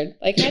and feathered?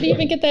 Like, how do you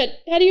even get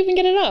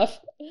it off?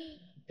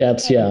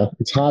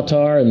 It's hot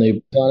tar and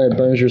it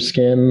burns your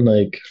skin.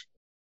 Like,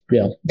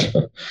 yeah.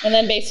 And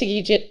then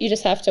basically you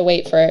just have to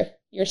wait for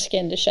your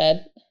skin to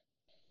shed.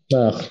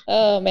 Ugh.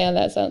 Oh man,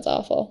 that sounds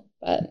awful.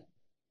 But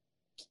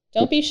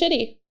don't be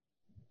shitty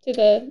to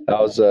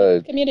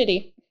the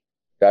community.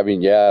 I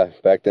mean, yeah,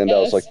 back then that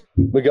was like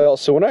Miguel.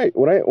 So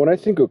when I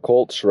think of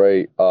cults,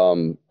 right?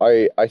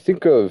 I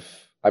think of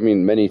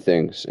many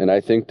things, and I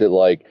think that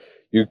like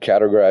you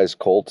categorize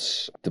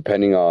cults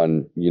depending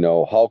on,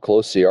 how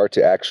close they are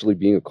to actually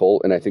being a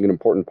cult. And I think an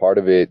important part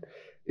of it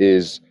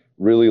is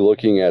really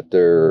looking at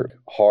their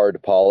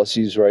hard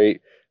policies,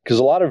 right? Because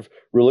a lot of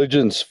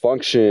religions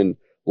function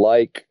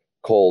like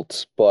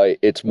cults, but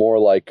it's more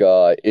like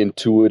a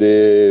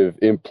intuitive,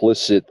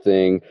 implicit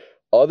thing.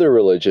 Other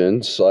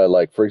religions,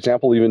 like, for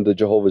example, even the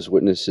Jehovah's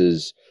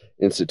Witnesses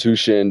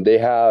institution, they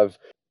have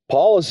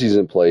policies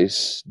in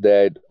place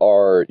that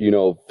are,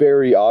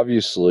 very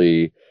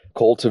obviously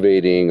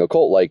cultivating a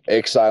cult, like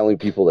exiling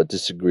people that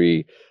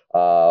disagree,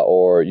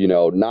 or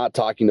not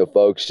talking to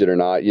folks that are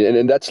not,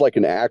 and that's like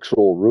an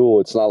actual rule.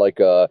 It's not like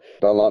not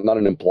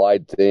an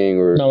implied thing,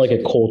 or not like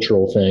a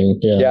cultural thing.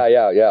 Yeah.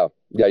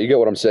 You get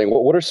what I'm saying.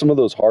 What are some of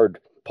those hard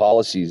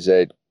policies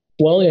that?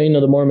 Well, yeah,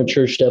 the Mormon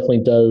Church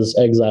definitely does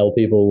exile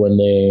people when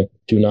they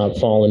do not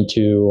fall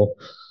into,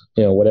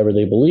 whatever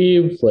they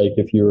believe. Like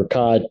if you're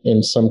caught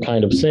in some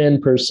kind of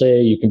sin per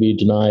se, you can be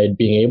denied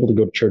being able to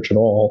go to church at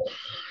all.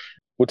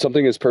 Would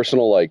something as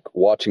personal like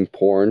watching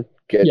porn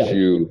get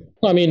you?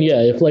 I mean,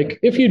 yeah,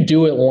 if you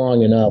do it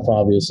long enough,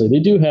 obviously they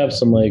do have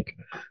some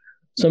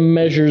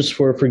measures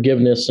for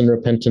forgiveness and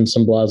repentance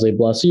and blah, blah,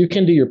 blah. So you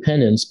can do your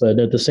penance, but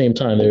at the same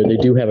time, they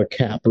do have a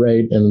cap,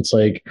 right? And it's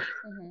like,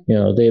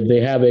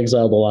 They have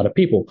exiled a lot of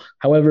people.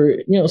 However,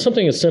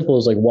 something as simple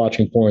as like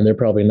watching porn, they're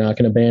probably not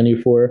going to ban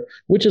you for,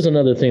 which is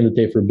another thing that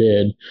they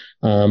forbid.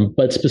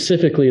 But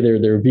specifically,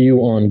 their view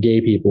on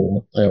gay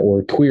people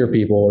or queer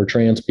people or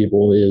trans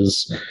people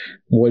is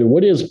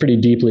what is pretty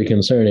deeply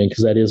concerning,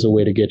 because that is a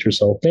way to get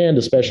yourself banned,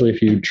 especially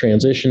if you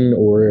transition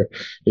or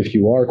if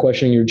you are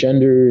questioning your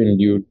gender and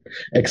you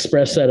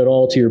express that at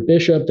all to your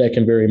bishop. That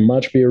can very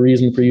much be a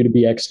reason for you to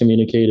be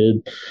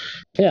excommunicated.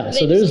 Yeah, They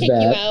so just there's kick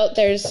that. You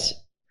out.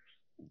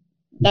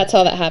 That's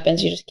how that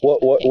happens. You just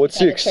what's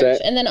the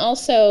extent? And then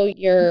also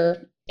you're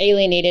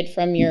alienated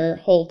from your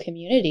whole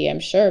community, I'm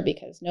sure,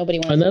 because nobody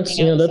wants and that's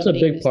to hang out with that's a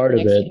somebody big who's part been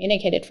of it.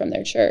 excommunicated from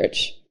their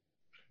church.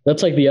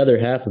 That's like the other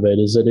half of it,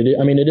 is that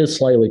it is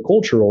slightly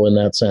cultural in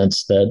that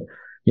sense that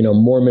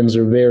Mormons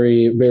are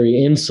very,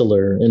 very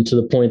insular, and to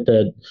the point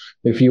that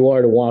if you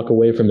are to walk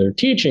away from their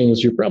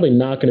teachings, you're probably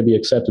not going to be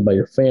accepted by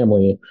your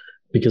family,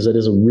 because it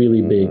is a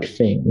really big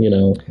thing.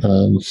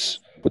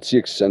 What's the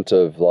extent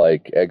of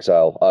like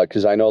exile?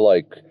 Because I know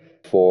like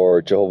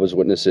for Jehovah's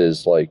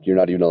Witnesses, like you're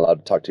not even allowed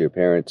to talk to your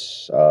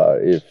parents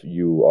if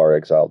you are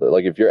exiled.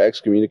 Like if you're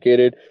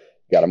excommunicated,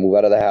 you got to move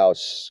out of the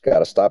house, got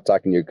to stop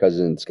talking to your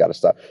cousins, got to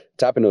stop.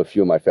 It's happened to a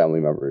few of my family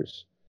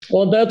members.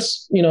 Well,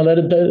 that's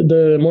that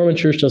the Mormon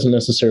Church doesn't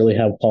necessarily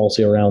have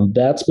policy around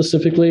that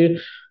specifically.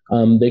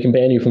 They can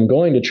ban you from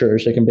going to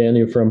church. They can ban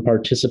you from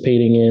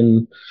participating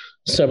in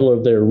several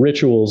of their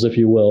rituals, if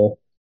you will.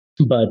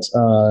 But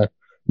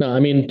no, I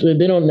mean,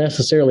 they don't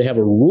necessarily have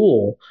a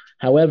rule.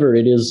 However,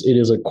 it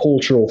is a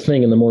cultural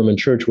thing in the Mormon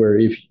Church where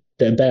if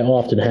that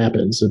often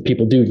happens, that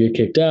people do get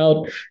kicked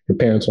out, your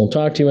parents won't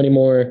talk to you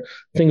anymore,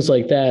 things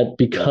like that,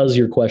 because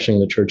you're questioning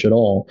the church at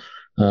all.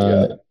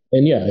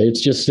 And yeah, it's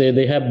just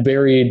they have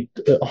very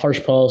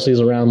harsh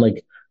policies around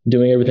like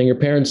doing everything your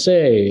parents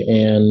say.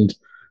 And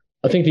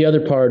I think the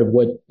other part of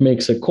what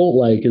makes a cult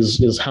like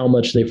is how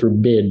much they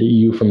forbid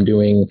you from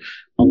doing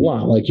a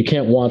lot. Like you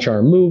can't watch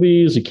our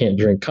movies, you can't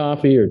drink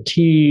coffee or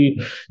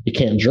tea, you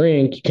can't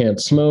drink, you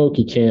can't smoke,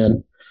 you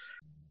can't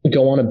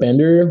go on a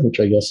bender, which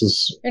I guess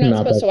is you're not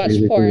supposed to watch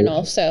porn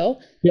also.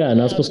 Yeah,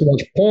 not supposed to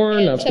watch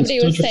porn. Not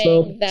somebody was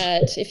saying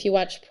that if you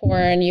watch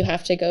porn, you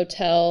have to go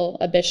tell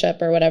a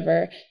bishop or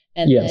whatever.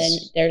 And then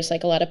there's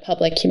like a lot of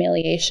public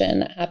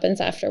humiliation that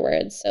happens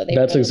afterwards. So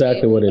that's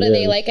exactly what it is.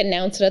 They like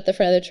announce it at the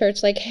front of the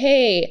church, like,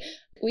 "Hey,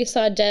 we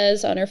saw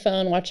Des on her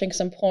phone watching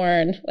some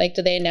porn." Like,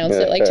 do they announce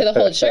it like to the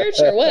whole church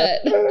or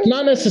what?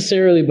 Not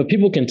necessarily, but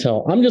people can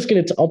tell.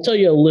 I'll tell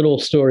you a little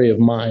story of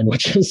mine,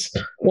 which is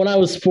when I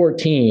was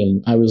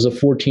 14, I was a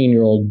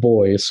 14-year-old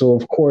boy. So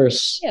of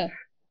course,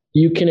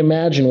 you can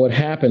imagine what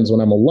happens when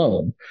I'm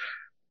alone.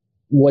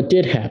 What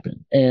did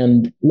happen?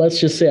 And let's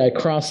just say I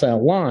crossed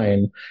that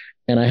line.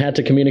 And I had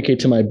to communicate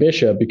to my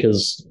bishop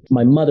because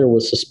my mother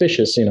was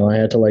suspicious. I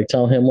had to like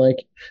tell him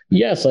like,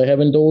 yes, I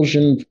have indulged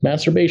in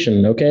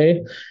masturbation.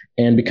 Okay.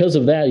 And because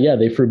of that,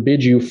 they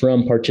forbid you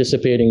from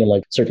participating in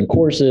like certain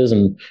courses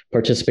and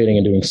participating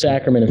in doing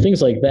sacrament and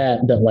things like that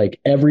like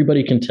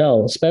everybody can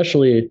tell,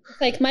 especially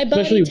like my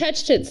body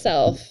touched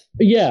itself.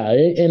 Yeah.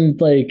 And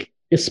like,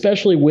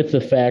 especially with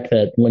the fact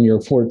that when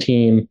you're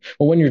 14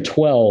 or when you're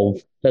 12,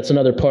 that's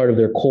another part of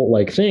their cult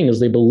like thing, is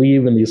they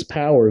believe in these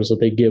powers that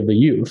they give the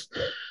youth.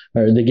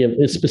 Or they give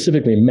it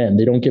specifically men.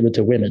 They don't give it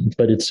to women,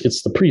 but it's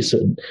the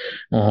priesthood.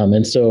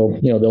 And so,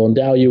 they'll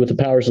endow you with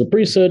the powers of the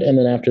priesthood. And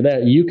then after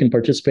that, you can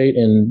participate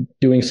in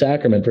doing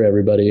sacrament for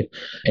everybody.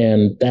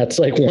 And that's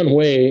like one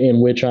way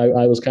in which I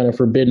was kind of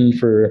forbidden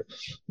for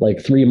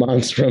like 3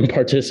 months from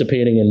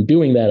participating in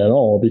doing that at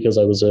all, because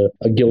I was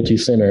a guilty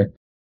sinner.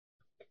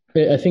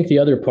 I think the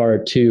other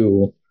part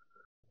too,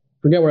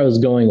 forget where I was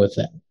going with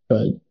that,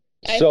 but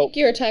I think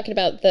you were talking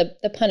about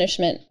the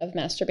punishment of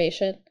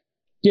masturbation.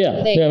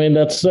 Yeah, I mean,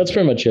 that's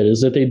pretty much it,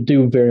 is that they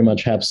do very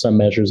much have some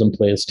measures in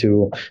place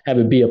to have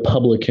it be a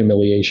public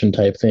humiliation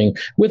type thing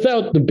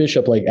without the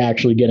bishop like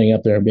actually getting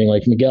up there and being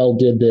like, Miguel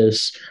did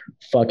this,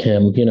 fuck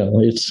him.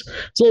 It's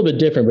a little bit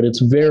different, but it's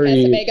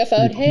very... That's a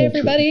megaphone. Hey,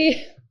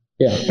 everybody.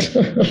 Yeah.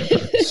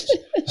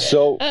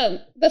 So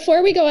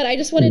before we go on, I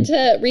just wanted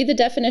to read the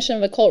definition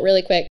of a cult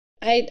really quick.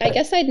 I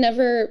guess I'd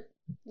never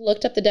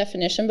looked up the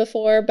definition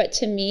before, but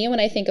to me, when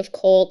I think of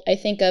cult, I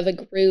think of a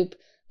group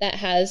that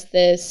has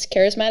this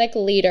charismatic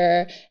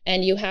leader,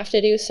 and you have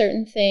to do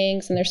certain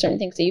things, and there's certain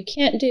things that you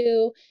can't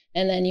do.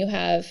 And then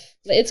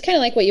it's kind of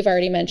like what you've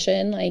already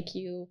mentioned, like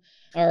you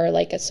are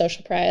like a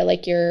social pariah,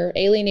 like you're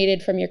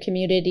alienated from your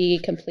community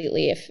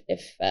completely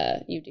if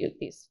you do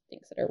these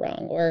things that are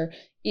wrong, or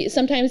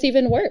sometimes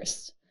even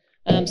worse.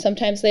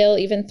 Sometimes they'll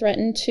even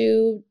threaten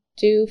to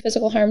do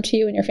physical harm to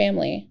you and your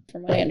family,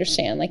 from what I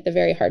understand, like the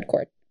very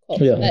hardcore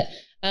cults. Yeah.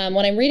 But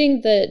when I'm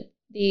reading the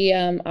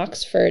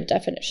Oxford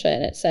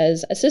definition, it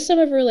says a system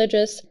of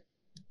religious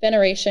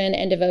veneration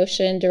and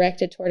devotion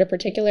directed toward a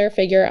particular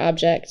figure or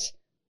object,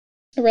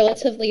 a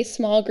relatively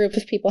small group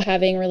of people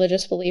having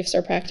religious beliefs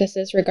or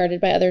practices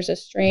regarded by others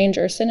as strange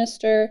or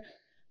sinister.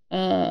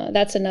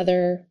 That's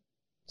another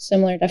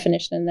similar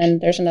definition. And then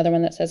there's another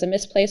one that says a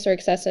misplaced or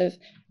excessive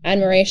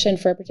admiration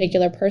for a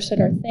particular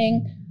person or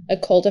thing, a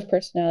cult of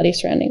personality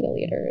surrounding the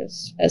leader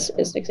is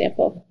an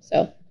example.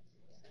 So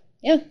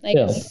yeah, I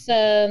guess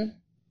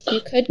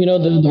you could.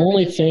 The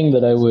only thing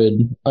that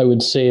I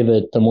would say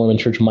that the Mormon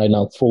Church might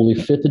not fully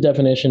fit the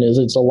definition is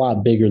it's a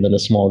lot bigger than a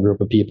small group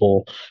of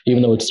people,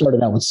 even though it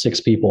started out with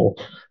 6 people.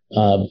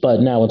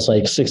 But now it's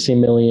like 60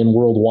 million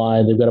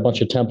worldwide. They've got a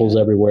bunch of temples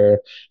everywhere.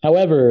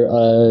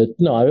 However,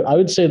 no, I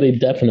would say they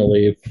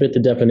definitely fit the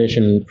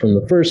definition from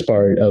the first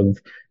part of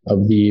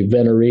the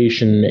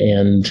veneration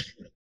and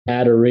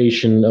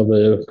adoration of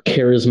a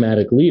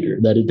charismatic leader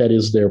that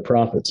is their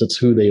prophets. It's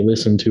who they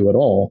listen to at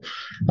all,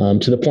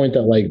 to the point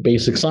that like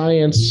basic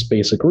science,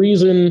 basic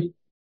reason,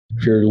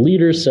 if your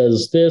leader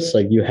says this,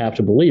 like you have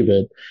to believe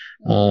it.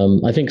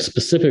 I think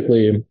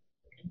specifically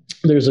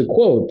there's a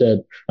quote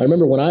that I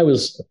remember when I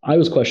was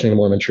questioning the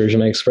Mormon Church,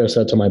 and I expressed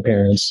that to my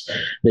parents.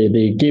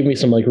 They gave me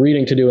some like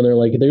reading to do, and they're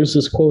like, "There's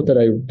this quote that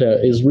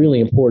is really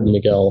important,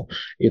 Miguel.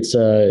 It's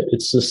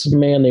this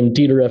man named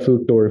Dieter F.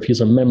 Uchtdorf.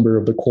 He's a member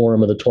of the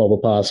Quorum of the 12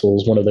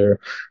 Apostles, one of their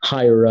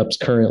higher ups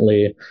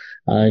currently.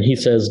 And he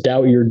says,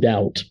 'Doubt your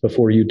doubt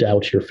before you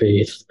doubt your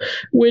faith,'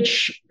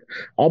 which."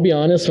 I'll be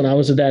honest, when I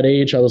was at that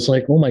age, I was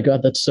like, oh my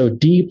God, that's so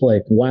deep.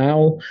 Like,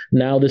 wow,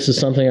 now this is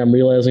something I'm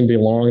realizing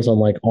belongs on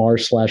like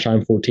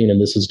r/I'm 14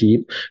 and this is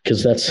deep.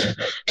 Because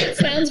it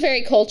sounds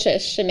very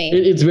cultish to me.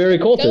 It's very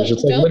cultish.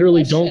 It's like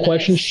literally don't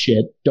question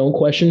shit. Don't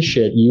question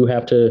shit. You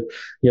have to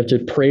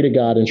pray to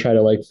God and try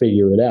to like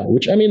figure it out,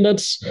 which I mean,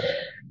 that's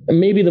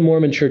maybe the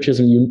Mormon Church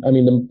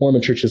the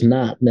Mormon Church is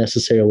not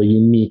necessarily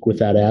unique with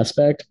that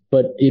aspect,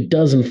 but it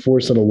does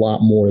enforce it a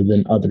lot more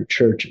than other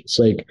churches.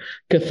 Like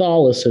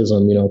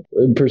Catholicism,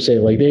 per se,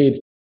 like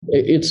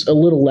it's a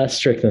little less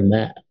strict than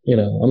that,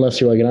 unless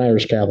you're like an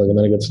Irish Catholic, and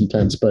then it gets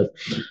intense. But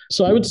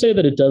so I would say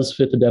that it does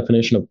fit the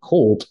definition of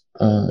cult,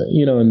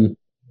 and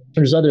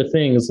there's other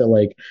things that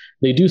like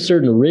they do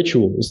certain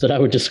rituals that I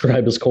would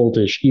describe as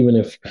cultish, even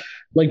if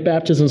like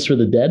baptisms for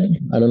the dead.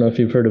 I don't know if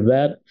you've heard of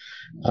that.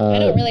 I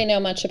don't really know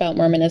much about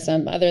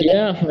Mormonism other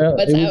than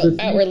what's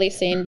outwardly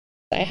seen.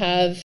 I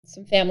have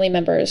some family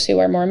members who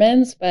are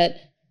Mormons, but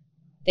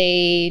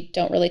they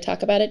don't really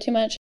talk about it too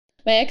much.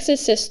 My ex's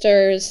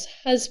sister's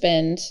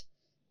husband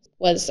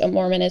was a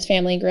Mormon. His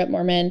family grew up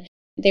Mormon.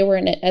 They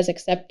weren't as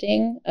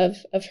accepting of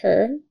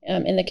her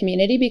in the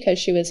community because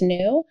she was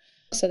new.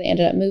 So they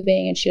ended up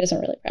moving, and she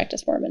doesn't really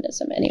practice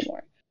Mormonism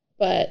anymore.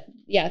 But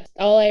yeah,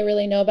 all I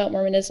really know about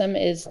Mormonism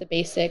is the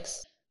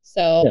basics.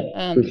 So,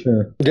 for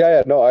sure.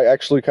 Yeah. No, I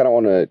actually kind of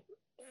want to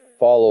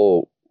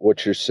follow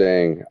what you're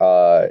saying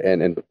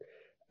and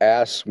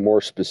ask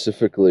more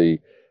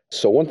specifically.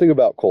 So one thing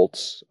about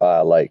cults,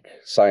 like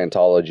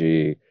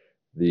Scientology,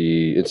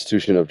 the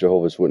Institution of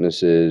Jehovah's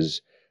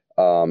Witnesses,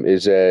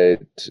 is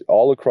that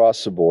all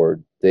across the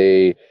board,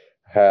 they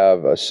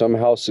have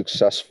somehow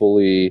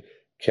successfully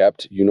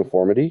kept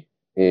uniformity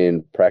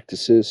in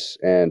practices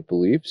and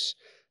beliefs.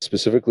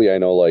 Specifically, I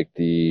know like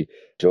the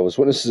Jehovah's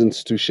Witnesses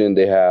Institution,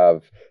 they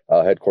have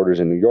headquarters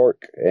in New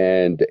York,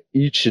 and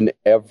each and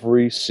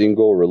every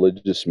single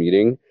religious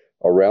meeting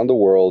around the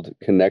world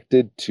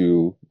connected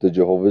to the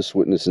Jehovah's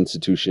Witness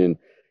Institution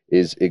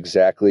is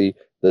exactly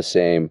the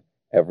same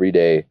every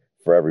day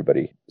for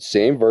everybody.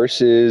 Same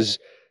verses,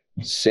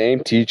 same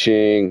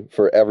teaching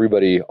for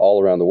everybody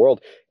all around the world.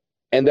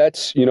 And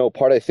that's,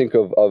 part I think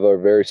of a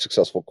very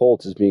successful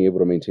cult is being able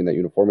to maintain that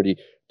uniformity.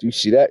 Do you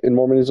see that in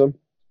Mormonism?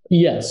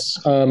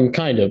 Yes,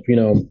 kind of.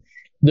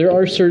 There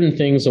are certain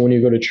things that when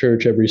you go to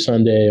church every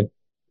Sunday,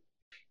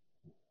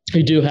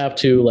 you do have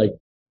to like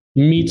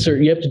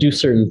you have to do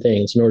certain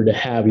things in order to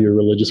have your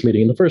religious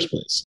meeting in the first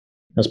place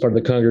as part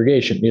of the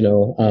congregation.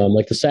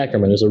 Like the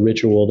sacrament is a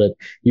ritual that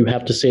you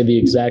have to say the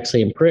exact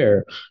same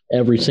prayer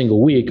every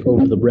single week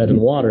over the bread and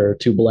water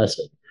to bless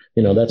it.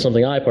 That's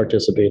something I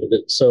participated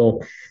in.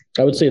 So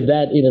I would say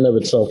that in and of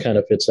itself kind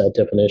of fits that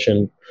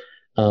definition.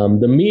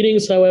 The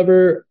meetings,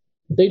 however,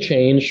 they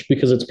change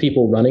because it's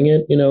people running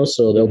it,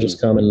 so they'll just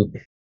come and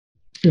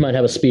you might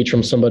have a speech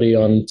from somebody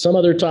on some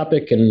other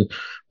topic and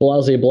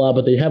blah, blah, blah,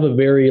 but they have a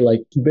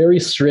very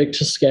strict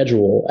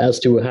schedule as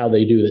to how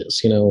they do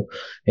this,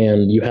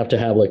 and you have to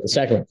have like the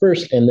sacrament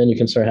first, and then you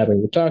can start having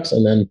your talks.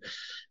 And then,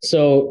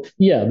 so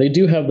yeah, they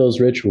do have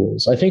those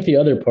rituals. I think the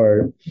other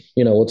part,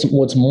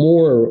 what's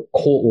more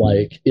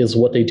cult-like is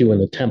what they do in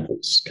the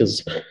temples.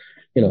 Because,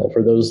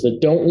 for those that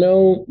don't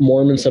know,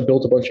 Mormons have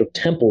built a bunch of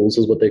temples,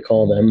 is what they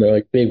call them. They're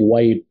like big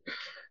white,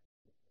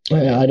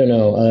 I don't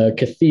know,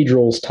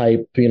 cathedrals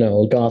type,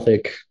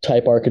 Gothic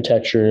type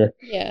architecture.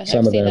 Yeah,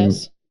 some of them.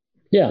 Those.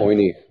 Yeah,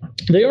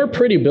 they are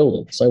pretty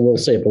buildings, I will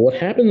say. But what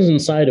happens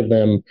inside of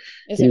them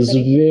is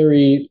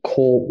very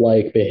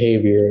cult-like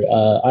behavior.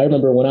 I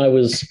remember when I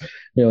was,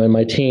 in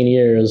my teen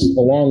years,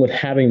 along with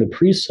having the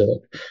priesthood,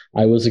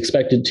 I was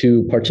expected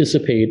to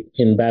participate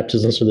in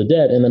baptisms for the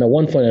dead. And then at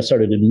one point, I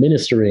started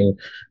administering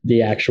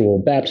the actual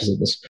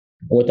baptisms.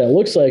 And what that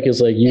looks like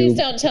is like Please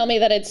don't tell me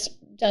that it's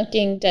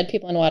dunking dead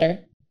people in water.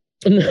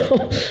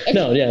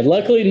 No, yeah.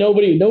 Luckily,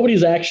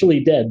 nobody's actually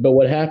dead. But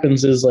what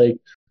happens is like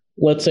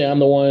let's say I'm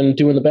the one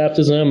doing the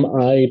baptism.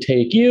 I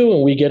take you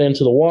and we get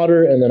into the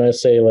water. And then I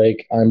say,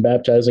 like, I'm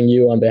baptizing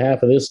you on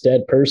behalf of this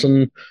dead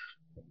person.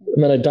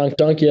 And then I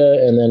dunk you,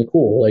 and then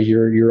cool, like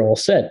you're all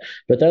set.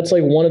 But that's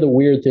like one of the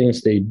weird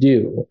things they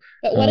do.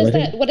 But what is I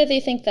think, that? What do they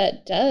think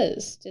that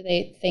does? Do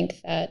they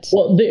think that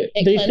well, it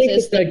they think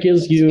cleanses that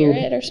gives the you,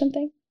 spirit or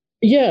something?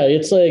 yeah,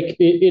 it's like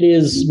it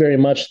is very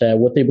much that.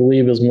 What they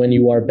believe is when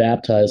you are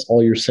baptized,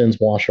 all your sins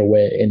wash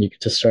away and you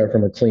get to start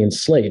from a clean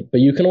slate.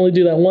 But you can only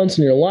do that once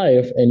in your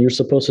life, and you're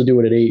supposed to do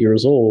it at 8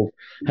 years old.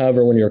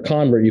 However, when you're a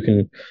convert, you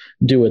can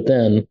do it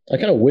then. I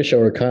kind of wish I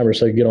were a convert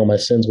so I could get all my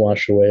sins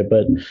washed away.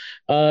 But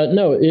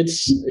no,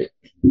 it's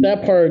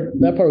that part.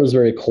 That part was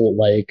very cult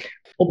like.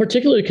 Well,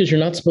 particularly because you're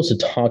not supposed to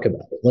talk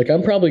about it. Like,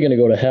 I'm probably going to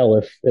go to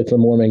hell if the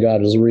Mormon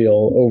God is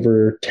real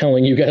over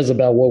telling you guys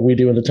about what we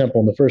do in the temple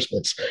in the first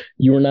place.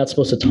 You are not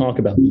supposed to talk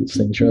about these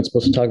things. You're not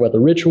supposed to talk about the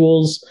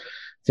rituals,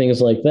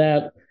 things like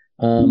that.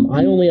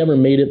 I only ever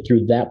made it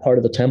through that part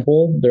of the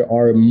temple. There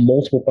are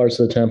multiple parts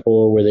of the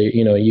temple where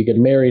you get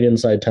married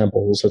inside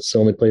temples. That's the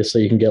only place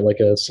that you can get like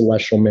a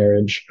celestial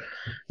marriage.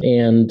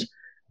 And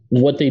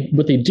what they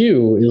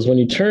do is when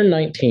you turn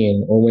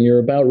 19 or when you're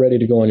about ready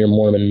to go on your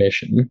Mormon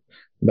mission,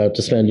 about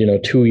to spend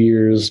 2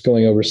 years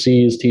going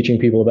overseas teaching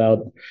people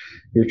about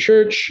your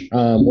church.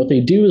 What they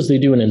do is they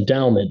do an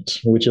endowment,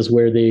 which is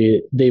where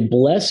they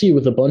bless you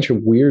with a bunch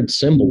of weird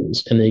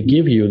symbols and they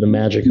give you the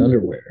magic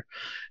underwear.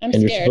 I'm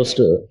And scared.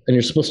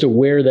 you're supposed to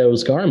wear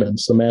those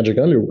garments, the magic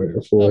underwear,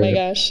 Oh for my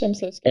gosh, I'm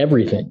so scared.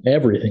 everything.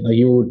 Like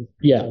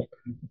yeah.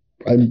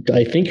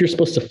 I think you're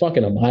supposed to fuck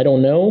in them. I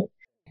don't know,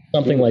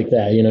 something like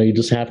that. You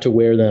just have to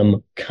wear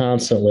them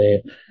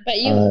constantly. But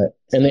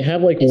And they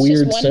have like it's just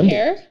weird one symbols.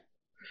 pair?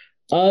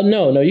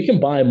 No, you can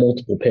buy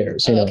multiple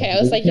pairs. Oh, okay, I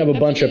was like, you have a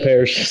bunch of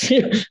pairs.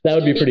 That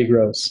would be pretty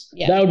gross.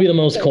 Yeah. That would be the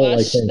most So cult-like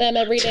wash thing. them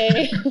every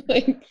day.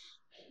 Like,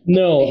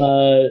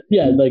 No,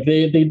 yeah, like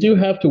they do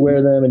have to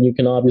wear them, and you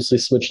can obviously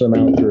switch them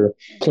out for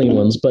clean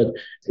ones. But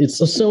it's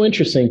so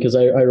interesting because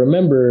I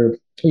remember,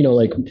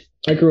 like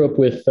I grew up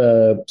with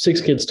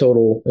 6 kids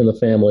total in the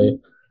family.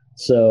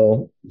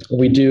 So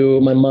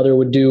my mother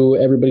would do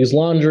everybody's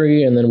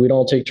laundry and then we'd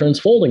all take turns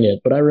folding it.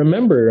 But I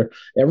remember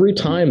every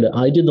time that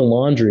I did the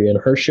laundry and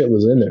her shit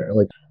was in there,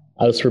 like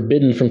I was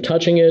forbidden from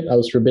touching it. I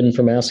was forbidden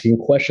from asking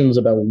questions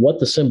about what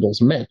the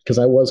symbols meant because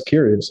I was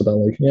curious about,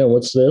 like,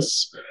 what's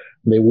this?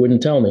 They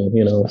wouldn't tell me,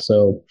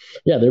 So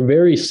yeah, they're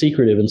very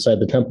secretive inside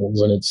the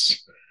temples, and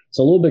it's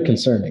a little bit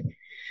concerning.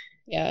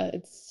 yeah,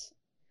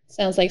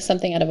 sounds like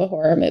something out of a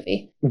horror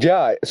movie.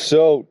 Yeah,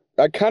 so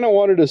I kind of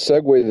wanted to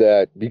segue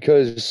that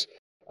because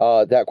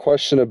that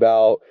question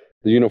about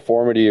the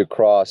uniformity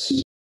across,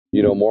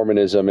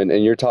 Mormonism,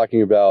 and you're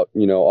talking about,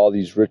 all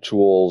these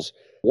rituals.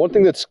 One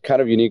thing that's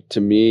kind of unique to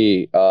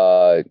me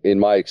in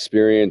my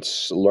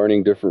experience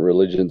learning different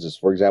religions is,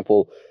 for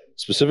example,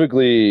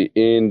 specifically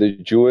in the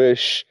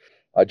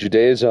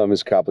Judaism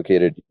is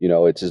complicated.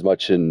 It's as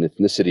much an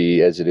ethnicity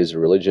as it is a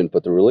religion,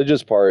 but the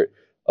religious part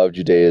of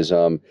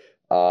Judaism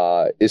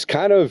is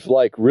kind of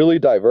like really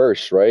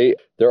diverse, right?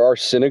 There are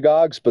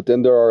synagogues, but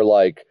then there are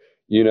like,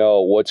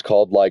 what's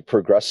called like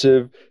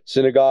progressive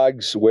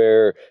synagogues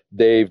where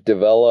they've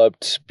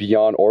developed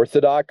beyond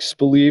orthodox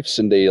beliefs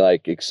and they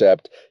like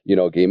accept,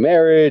 gay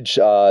marriage.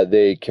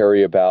 They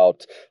carry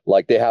about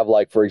like they have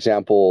like, for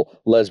example,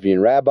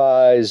 lesbian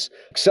rabbis,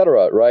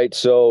 etc. Right?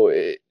 So,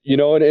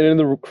 and in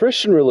the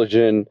Christian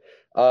religion,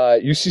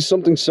 you see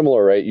something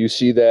similar, right? You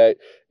see that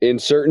in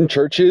certain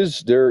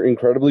churches, they're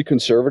incredibly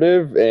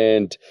conservative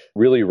and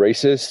really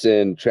racist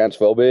and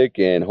transphobic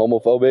and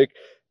homophobic.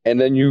 And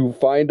then you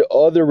find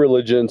other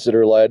religions that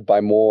are led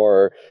by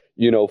more,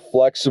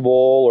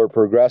 flexible or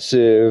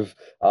progressive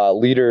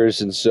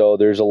leaders. And so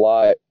there's a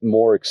lot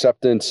more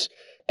acceptance.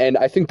 And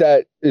I think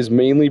that is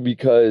mainly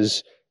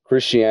because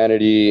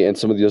Christianity and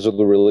some of these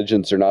other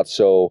religions are not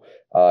so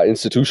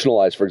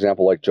institutionalized. For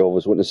example, like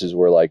Jehovah's Witnesses,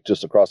 where like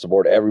just across the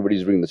board,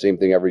 everybody's reading the same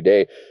thing every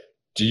day.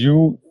 Do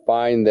you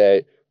find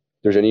that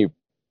there's any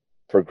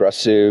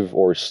progressive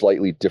or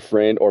slightly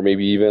different, or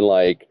maybe even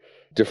like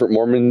different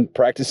Mormon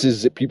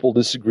practices that people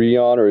disagree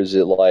on? Or is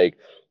it like,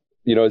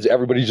 is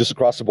everybody just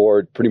across the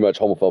board pretty much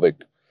homophobic?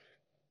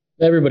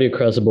 Everybody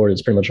across the board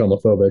is pretty much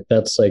homophobic.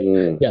 That's like,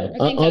 yeah,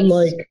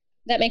 unlike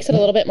that makes it a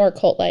little bit more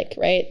cult-like,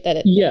 right?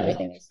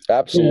 Everything is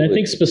absolutely. Yeah, I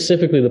think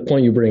specifically the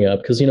point you bring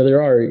up, because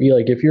there are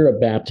like if you're a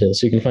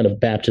Baptist, you can find a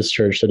Baptist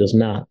church that is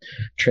not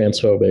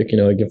transphobic.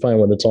 You can find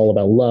one that's all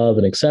about love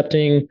and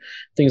accepting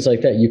things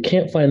like that. You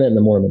can't find that in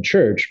the Mormon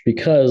Church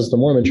because the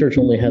Mormon Church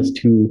only has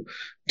two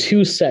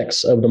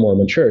sects of the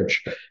Mormon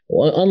Church.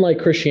 Unlike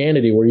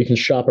Christianity, where you can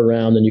shop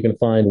around and you can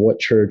find what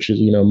church is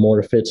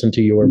more fits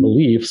into your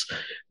beliefs.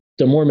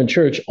 The Mormon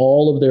Church,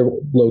 all of their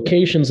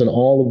locations and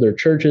all of their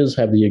churches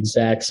have the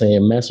exact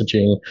same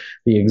messaging,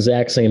 the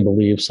exact same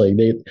beliefs. Like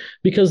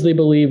because they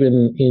believe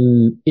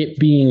in it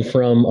being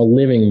from a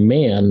living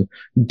man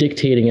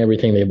dictating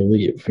everything they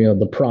believe.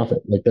 The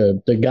prophet, like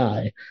the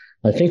guy.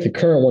 I think the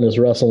current one is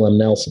Russell M.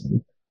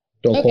 Nelson.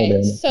 Don't quote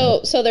me.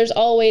 So there's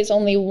always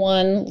only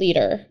one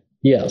leader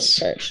Yes.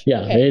 church.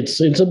 Yeah. Okay.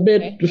 It's a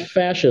bit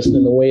fascist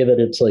in the way that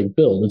it's like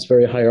built. It's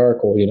very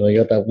hierarchical. You know, you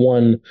got that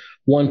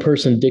one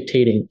person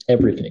dictating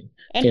everything.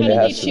 And how It do they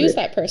has to choose be.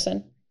 that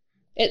person?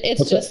 It's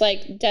What's just that?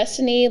 like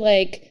destiny,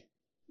 like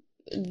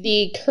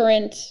the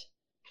current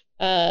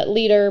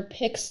leader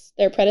picks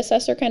their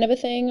predecessor kind of a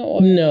thing,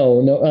 or No.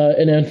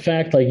 And in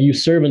fact, like you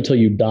serve until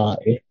you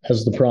die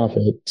as the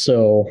prophet.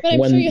 So but I'm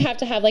sure you when have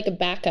to have like a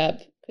backup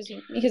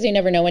because you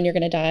never know when you're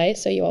going to die,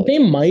 so you always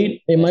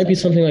it might be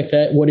something like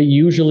that. What it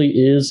usually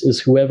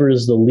is whoever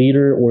is the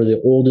leader or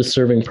the oldest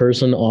serving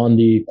person on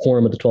the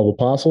quorum of the 12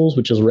 apostles,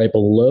 which is right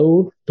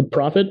below the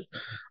prophet.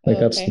 Like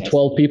that's the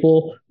 12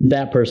 people.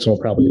 That person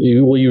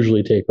will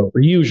usually take over.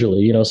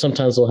 Usually, you know,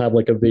 sometimes they'll have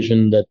like a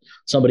vision that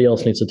somebody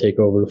else needs to take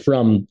over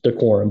from the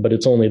quorum, but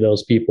it's only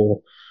those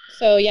people.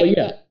 So But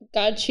yeah,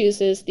 God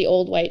chooses the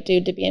old white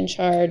dude to be in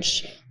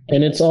charge,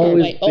 and it's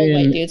always old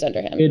white dudes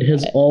under him. It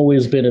has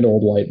always been an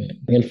old white man.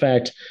 In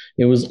fact,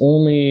 it was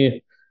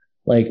only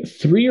like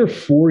 3 or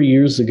 4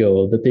 years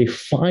ago that they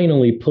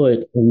finally put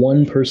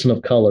one person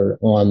of color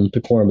on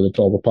the quorum of the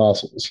 12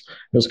 apostles.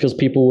 It was because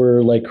people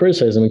were like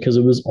criticizing because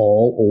it was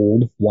all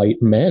old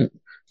white men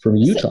from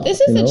Utah.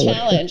 This is a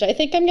challenge. I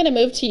think I'm going to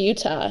move to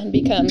Utah and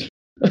become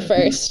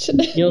first.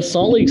 You know,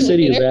 Salt Lake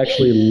City is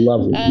actually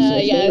lovely.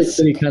 Yes, Salt Lake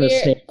City kind of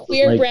stands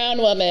queer like, brown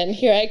woman.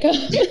 Here I come.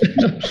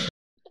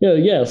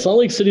 Yeah. Salt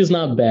Lake City is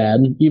not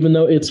bad, even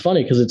though it's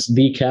funny because it's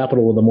the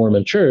capital of the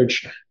Mormon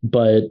Church,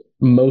 but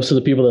most of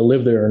the people that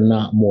live there are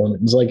not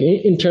Mormons. Like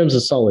in terms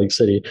of Salt Lake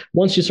City,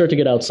 once you start to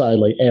get outside,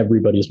 like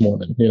everybody's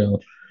Mormon, you know.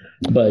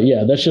 But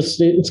yeah,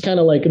 it's kind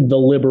of like the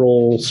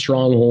liberal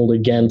stronghold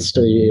against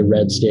a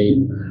red state.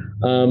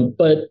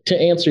 But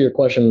to answer your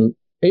question,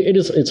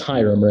 it's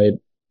Hiram, right?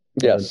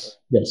 Yes.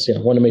 Yes. Yeah.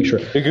 I want to make sure.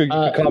 You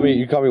call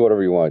me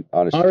whatever you want,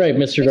 honestly. All right,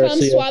 Mr.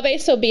 Garcia.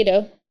 Suave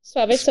Sobito.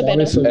 Suave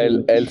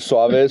Sobero. El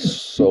Suave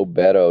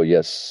Sobero,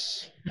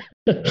 yes.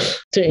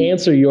 To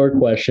answer your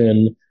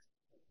question,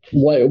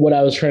 what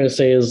I was trying to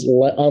say is,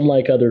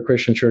 unlike other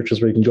Christian churches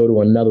where you can go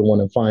to another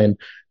one and find,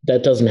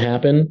 that doesn't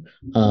happen.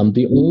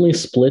 The only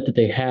split that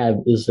they have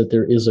is that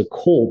there is a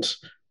cult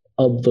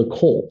of the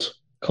cult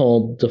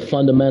called the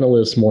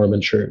Fundamentalist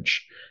Mormon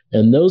Church.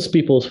 And those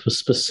people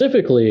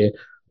specifically,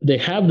 they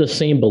have the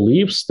same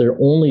beliefs. Their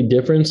only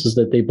difference is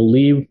that they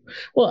believe,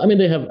 well, I mean,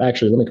 they have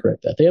actually, let me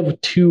correct that. They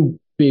have two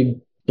big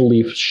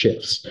belief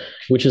shifts,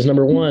 which is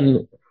number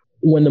one,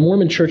 when the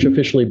Mormon Church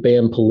officially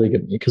banned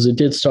polygamy, because it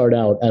did start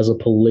out as a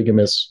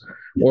polygamous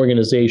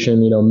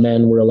organization, you know,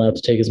 men were allowed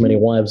to take as many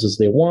wives as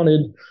they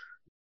wanted.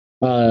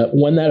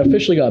 When that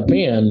officially got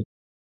banned,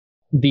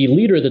 the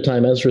leader at the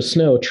time, Ezra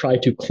Snow,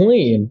 tried to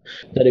claim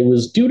that it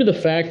was due to the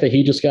fact that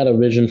he just got a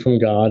vision from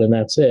God and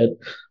that's it.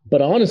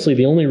 But honestly,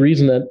 the only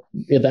reason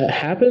that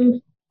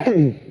happened,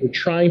 we're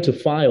trying to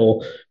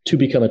file to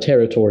become a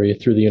territory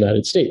through the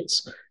United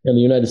States. And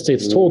the United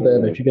States told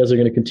them, if you guys are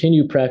going to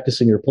continue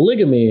practicing your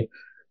polygamy,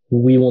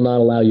 we will not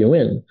allow you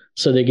in.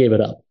 So they gave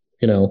it up.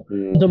 You know,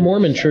 the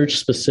Mormon Church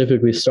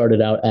specifically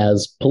started out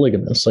as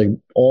polygamous. Like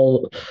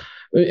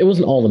it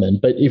wasn't all the men,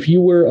 but if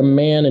you were a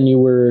man and you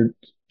were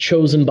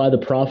chosen by the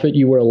prophet,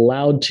 you were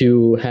allowed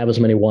to have as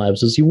many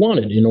wives as you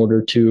wanted in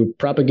order to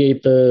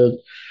propagate the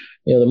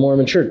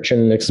Mormon Church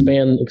and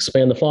expand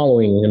the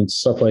following and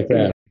stuff like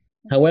that.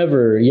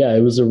 However, yeah,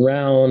 it was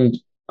around,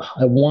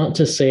 I want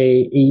to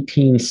say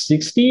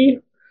 1860,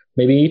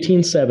 maybe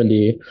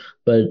 1870,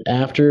 but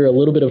after a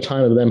little bit of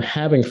time of them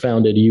having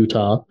founded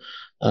Utah,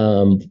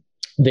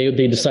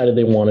 they decided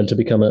they wanted to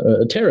become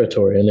a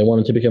territory and they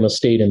wanted to become a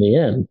state in the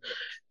end.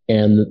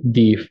 And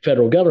the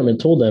federal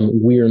government told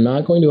them, we are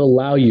not going to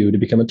allow you to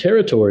become a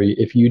territory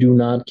if you do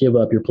not give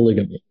up your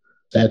polygamy.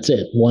 That's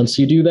it. Once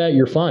you do that,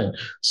 you're fine.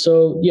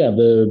 So yeah,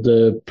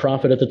 the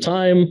prophet at the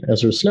time,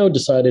 Ezra Snow,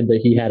 decided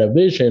that he had a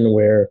vision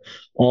where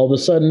all of a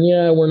sudden,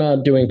 yeah, we're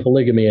not doing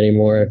polygamy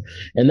anymore.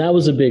 And that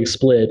was a big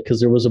split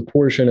because there was a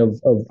portion of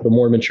the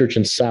Mormon Church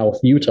in South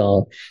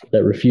Utah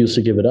that refused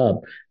to give it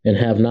up and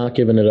have not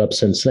given it up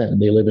since then.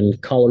 They live in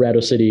Colorado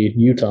City,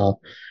 Utah,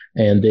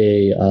 and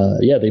they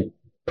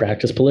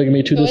practice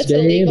polygamy to this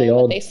day.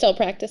 Illegal, they still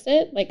practice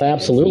it, like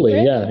absolutely,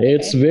 yeah. Okay.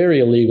 It's very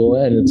illegal,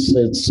 and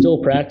it's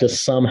still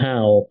practiced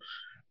somehow.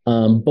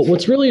 But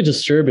what's really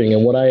disturbing,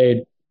 and what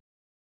I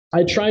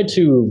tried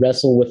to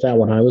wrestle with that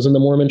when I was in the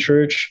Mormon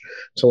Church,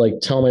 to like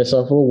tell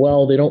myself, oh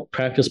well, they don't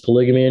practice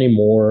polygamy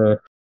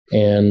anymore,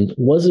 and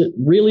was it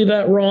really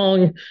that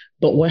wrong?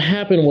 But what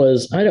happened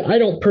was, I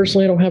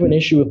don't have an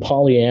issue with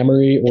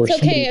polyamory or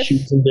somebody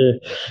choosing to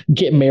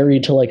get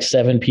married to like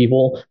 7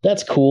 people.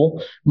 That's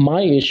cool.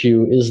 My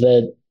issue is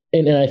that,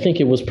 and I think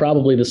it was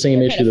probably the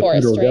same issue the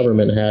federal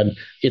government had.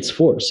 It's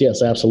force,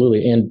 yes,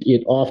 absolutely, and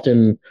it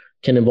often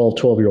can involve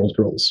 12-year-old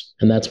girls,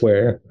 and that's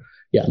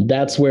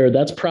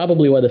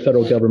probably why the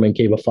federal government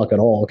gave a fuck at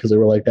all, because they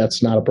were like,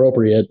 that's not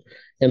appropriate.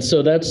 And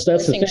so that's the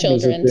thing.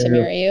 Children to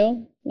marry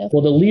you. No.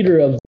 Well, the leader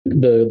of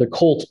the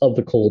cult,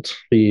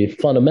 the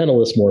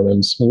fundamentalist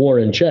Mormons,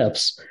 Warren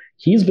Jeffs,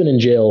 he's been in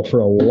jail for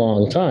a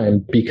long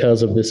time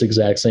because of this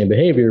exact same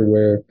behavior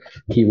where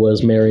he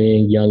was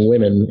marrying young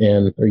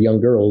women or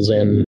young girls.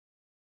 And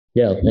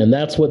Yeah, and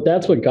that's what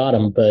got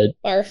him. But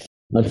Barf.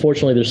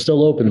 unfortunately, they're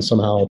still open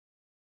somehow.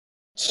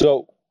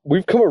 So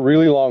we've come a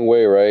really long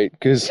way, right?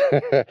 Because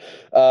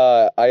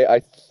I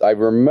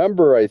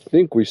remember I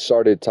think we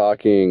started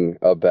talking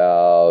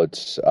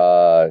about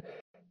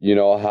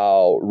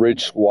how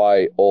rich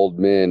white old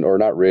men, or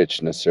not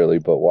rich necessarily,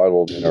 but white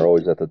old men are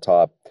always at the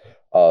top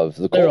of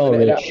the They're cult. all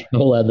And rich.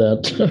 I'll add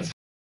that.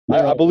 They're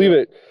I all believe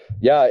it.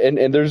 Yeah,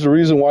 and there's a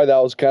reason why that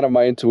was kind of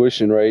my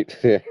intuition, right?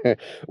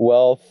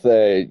 Wealth,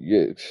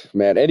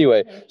 man.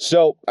 Anyway,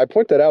 so I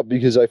point that out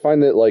because I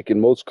find that, like, in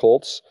most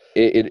cults,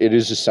 it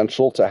is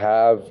essential to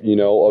have,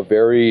 a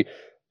very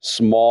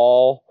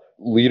small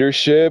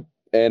leadership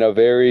and a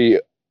very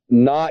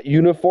not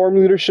uniform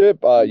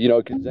leadership.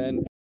 Because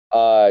then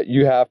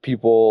you have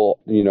people,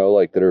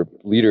 like, that are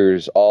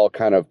leaders all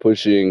kind of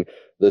pushing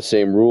the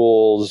same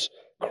rules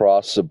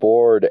across the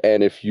board.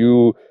 And if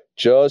you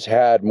just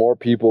had more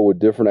people with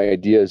different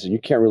ideas, and you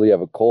can't really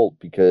have a cult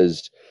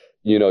because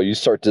you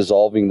start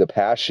dissolving the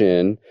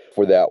passion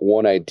for that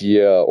one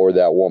idea or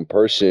that one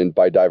person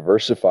by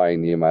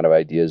diversifying the amount of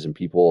ideas and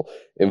people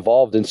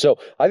involved. And so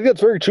I think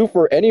that's very true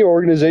for any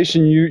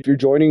organization. If you're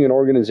joining an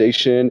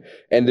organization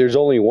and there's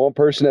only one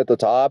person at the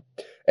top,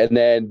 and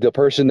then the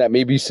person that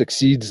maybe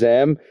succeeds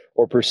them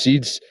or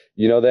precedes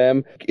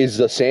them is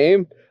the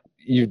same,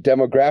 you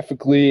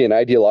demographically and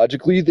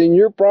ideologically, then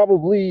you're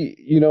probably,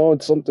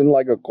 it's something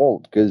like a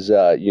cult, because,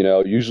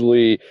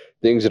 usually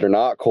things that are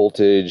not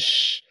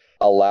cultish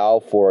allow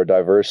for a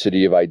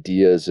diversity of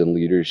ideas and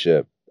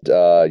leadership.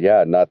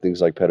 Yeah, not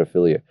things like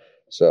pedophilia.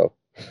 So,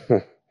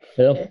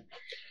 Yeah.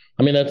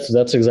 I mean,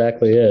 that's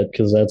exactly it,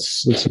 because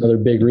that's another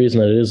big reason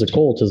that it is a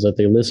cult, is that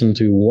they listen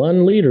to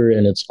one leader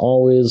and it's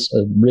always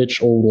a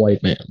rich old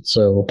white man.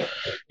 So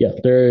yeah,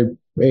 they're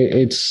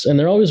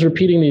always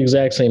repeating the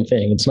exact same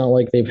thing. It's not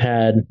like they've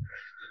had.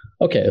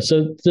 Okay,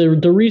 so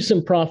the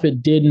recent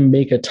prophet did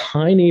make a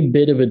tiny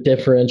bit of a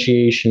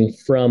differentiation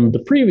from the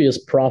previous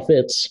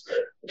prophets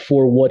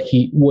for what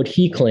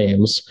he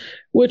claims,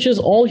 which is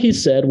all he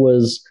said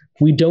was,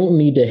 we don't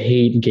need to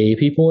hate gay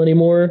people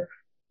anymore.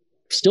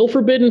 Still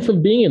forbidden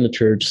from being in the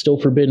church, still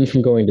forbidden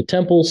from going to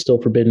temples, still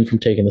forbidden from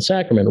taking the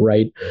sacrament,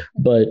 right?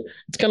 But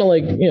it's kind of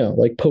like,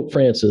 like Pope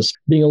Francis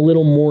being a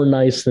little more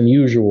nice than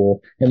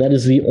usual. And that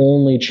is the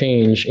only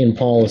change in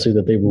policy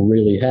that they've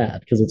really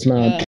had, because it's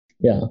not,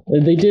 yeah,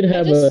 they did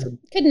have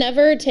could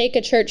never take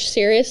a church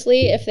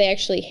seriously if they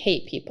actually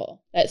hate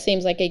people. That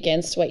seems like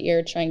against what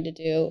you're trying to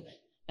do.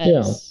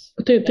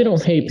 But they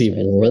don't hate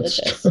people.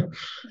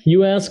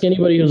 You ask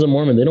anybody who's a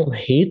Mormon, they don't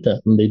hate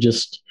them. They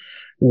just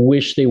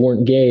wish they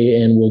weren't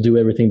gay and will do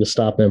everything to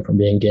stop them from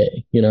being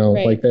gay.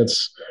 Right. Like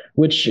that's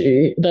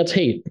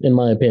hate, in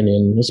my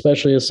opinion,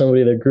 especially as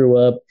somebody that grew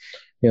up,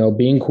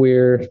 being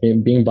queer,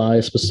 being bi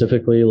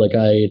specifically. Like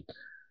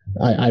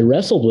I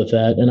wrestled with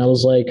that, and I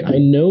was like, I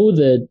know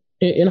that.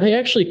 And I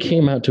actually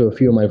came out to a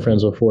few of my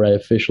friends before I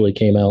officially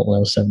came out when I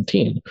was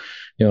 17.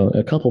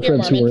 A couple Your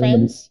friends Mormon who were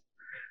friends?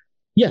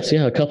 Yes,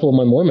 yeah, a couple of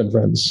my Mormon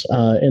friends,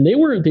 and they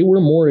were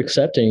more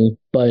accepting,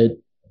 but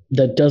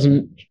that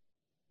doesn't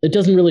it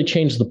doesn't really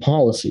change the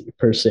policy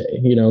per se,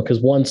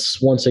 because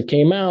once it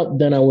came out,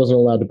 then I wasn't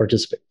allowed to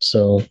participate.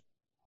 So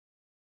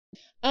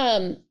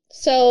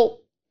so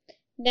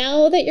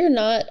now that you're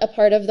not a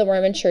part of the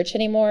Mormon church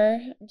anymore,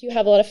 do you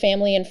have a lot of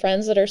family and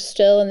friends that are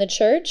still in the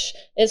church?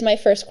 Is my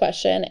first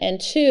question. And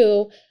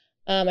two,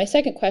 my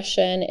second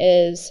question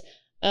is,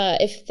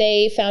 if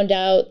they found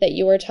out that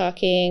you were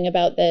talking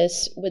about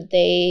this, would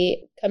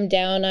they come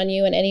down on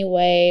you in any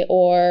way,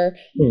 or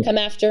come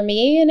after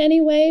me in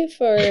any way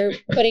for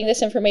putting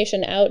this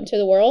information out into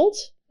the world?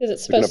 Because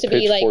it's supposed to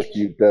be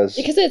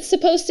because it's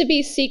supposed to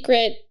be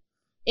secret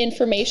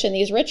information,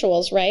 these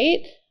rituals,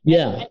 right?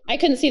 Yeah. I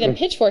couldn't see them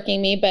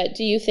pitchforking me, but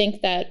do you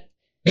think that,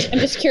 I'm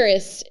just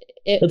curious.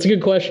 That's a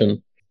good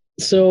question.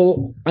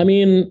 So, I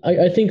mean,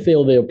 I think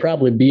they'll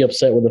probably be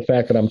upset with the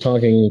fact that I'm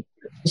talking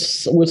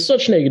with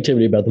such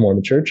negativity about the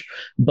Mormon church,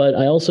 but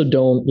I also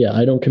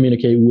I don't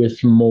communicate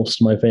with most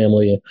of my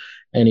family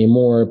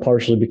anymore,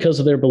 partially because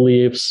of their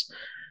beliefs,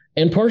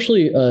 and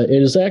partially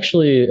it is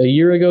actually a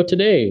year ago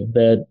today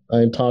that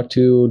I talked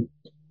to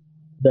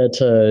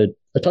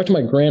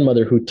my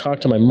grandmother, who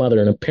talked to my mother,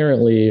 and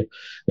apparently,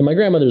 and my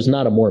grandmother is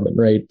not a Mormon,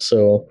 right?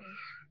 So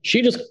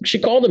she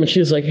called them and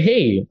she's like,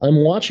 "Hey,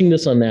 I'm watching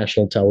this on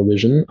national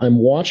television. I'm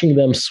watching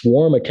them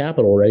swarm a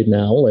Capitol right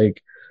now.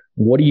 Like,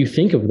 what do you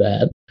think of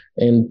that?"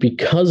 And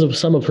because of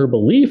some of her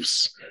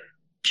beliefs,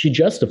 she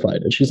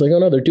justified it. She's like, "Oh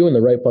no, they're doing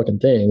the right fucking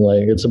thing.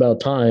 Like, it's about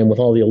time with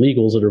all the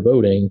illegals that are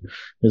voting,"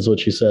 is what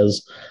she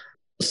says.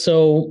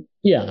 So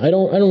yeah, I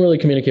don't really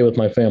communicate with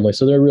my family,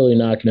 so they're really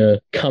not going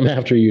to come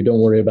after you.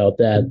 Don't worry about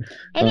that.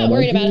 I'm not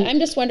worried about it. I'm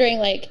just wondering,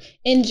 like,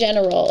 in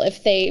general,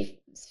 if they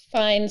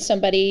find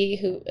somebody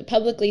who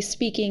publicly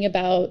speaking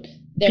about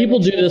people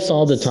rituals. Do this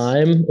all the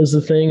time is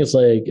the thing. It's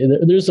like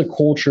there's a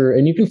culture,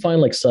 and you can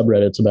find like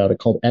subreddits about it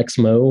called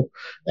Xmo,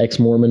 Ex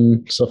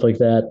Mormon, stuff like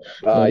that.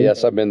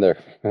 Yes, I've been there.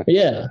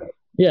 Yeah,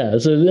 Yeah,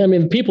 so I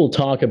mean, people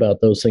talk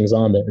about those things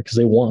on there because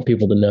they want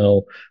people to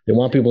know. They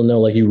want people to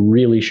know, like, you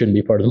really shouldn't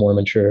be part of the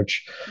Mormon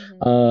Church.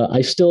 Mm-hmm.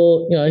 I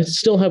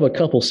still have a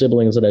couple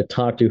siblings that I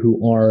talk to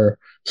who are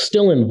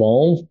still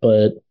involved,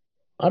 but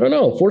I don't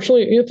know.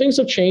 Fortunately, things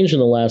have changed in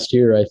the last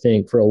year. I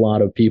think for a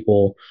lot of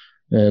people,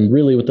 and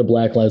really with the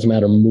Black Lives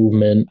Matter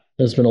movement,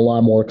 there's been a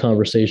lot more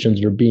conversations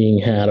that are being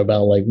had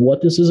about like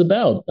what this is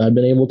about. I've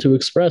been able to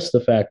express the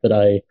fact that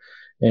I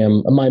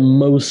am my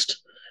most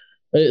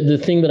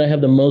the thing that I have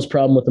the most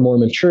problem with the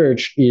Mormon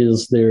Church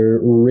is their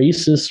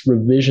racist,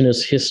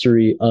 revisionist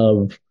history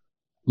of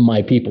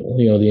my people,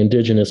 the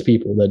indigenous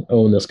people that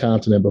own this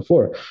continent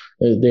before.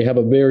 They have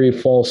a very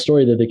false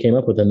story that they came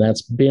up with, and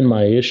that's been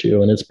my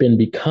issue. And it's been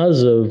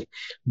because of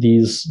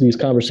these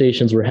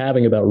conversations we're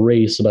having about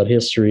race, about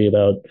history,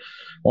 about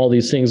all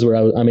these things where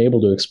I'm able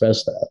to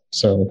express that.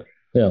 So,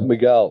 yeah.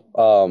 Miguel,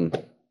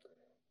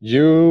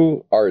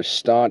 you are a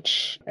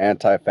staunch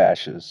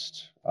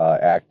anti-fascist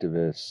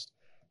activist.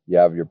 You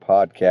have your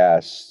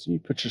podcasts. You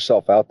put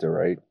yourself out there,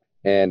 right?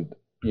 And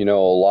a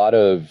lot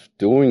of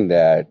doing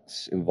that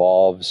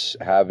involves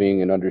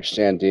having an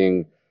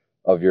understanding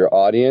of your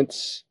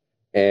audience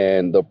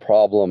and the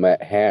problem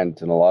at hand.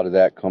 And a lot of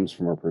that comes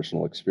from our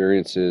personal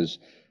experiences.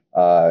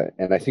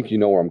 And I think you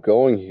know where I'm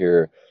going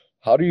here.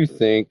 How do you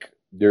think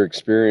your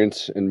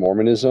experience in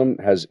Mormonism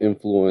has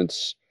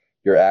influenced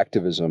your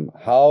activism?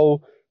 How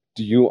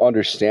do you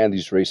understand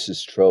these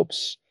racist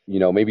tropes,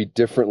 maybe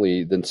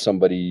differently than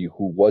somebody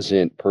who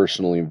wasn't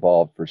personally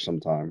involved for some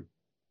time?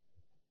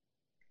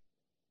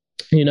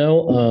 Yeah,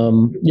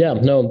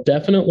 no,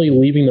 definitely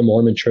leaving the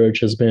Mormon Church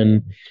has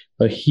been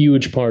a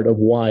huge part of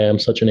why I'm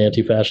such an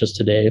anti-fascist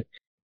today.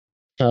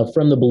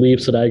 From the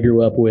beliefs that I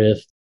grew up with,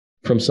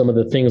 from some of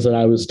the things that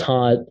I was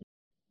taught,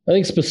 I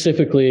think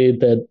specifically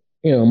that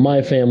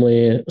my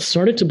family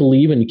started to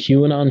believe in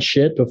QAnon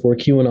shit before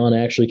QAnon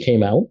actually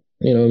came out.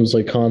 It was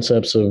like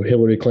concepts of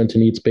Hillary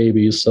Clinton eats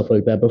babies, stuff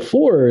like that,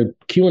 before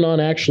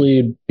QAnon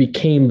actually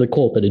became the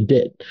cult that it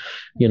did.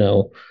 You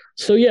know,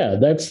 so yeah,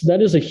 that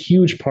is a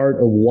huge part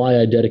of why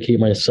I dedicate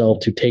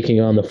myself to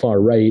taking on the far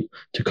right,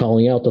 to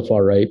calling out the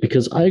far right,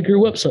 because I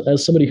grew up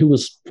as somebody who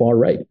was far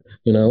right,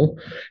 you know,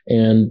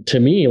 and to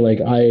me,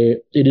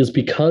 it is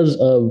because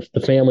of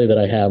the family that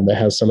I have that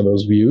has some of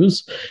those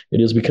views.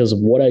 It is because of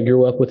what I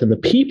grew up with and the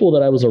people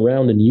that I was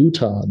around in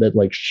Utah that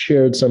like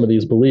shared some of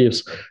these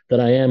beliefs that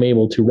I am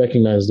able to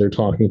recognize their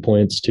talking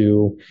points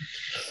to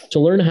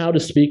learn how to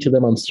speak to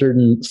them on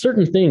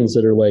certain things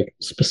that are like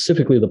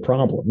specifically the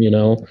problem, you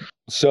know.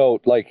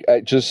 So, like,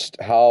 just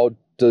how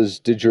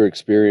did your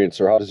experience,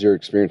 or how does your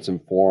experience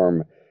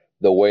inform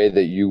the way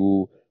that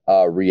you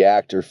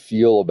react or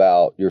feel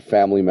about your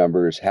family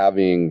members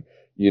having,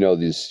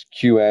 these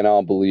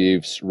QAnon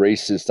beliefs,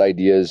 racist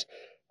ideas?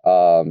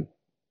 Um,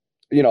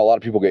 a lot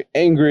of people get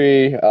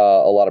angry.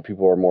 A lot of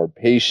people are more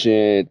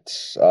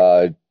patient.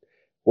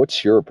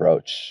 What's your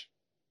approach?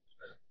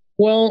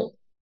 Well,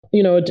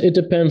 it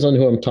depends on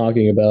who I'm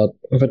talking about.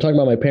 If I talk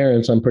about my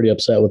parents, I'm pretty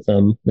upset with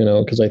them,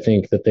 because I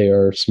think that they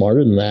are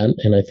smarter than that.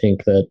 And I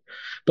think that,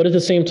 but at the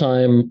same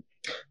time,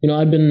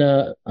 I've been,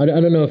 I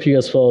don't know if you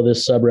guys follow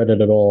this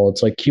subreddit at all.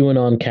 It's like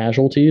QAnon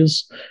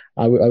casualties.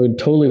 I would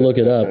totally look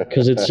it up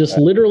because it's just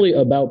literally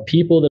about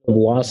people that have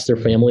lost their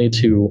family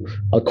to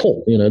a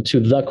cult, to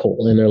the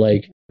cult. And they're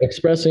like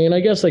expressing, and I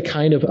guess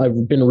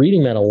I've been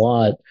reading that a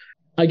lot.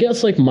 I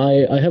guess I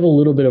have a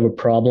little bit of a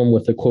problem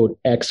with the quote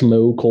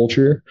ex-Mo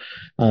culture,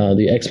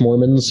 the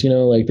ex-Mormons.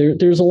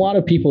 There's a lot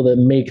of people that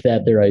make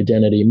that their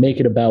identity, make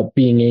it about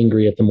being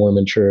angry at the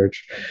Mormon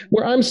Church.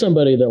 Where I'm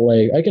somebody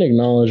that I can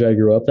acknowledge I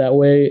grew up that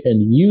way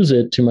and use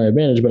it to my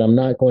advantage, but I'm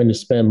not going to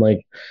spend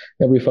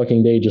every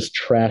fucking day just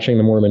trashing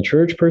the Mormon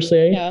Church per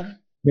se. Yeah.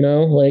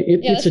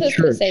 It's a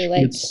church. Say,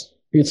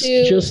 it's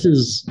just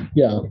as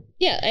yeah.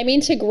 Yeah, I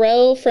mean, to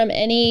grow from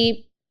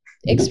any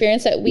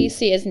experience that we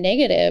see as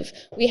negative,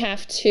 we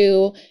have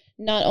to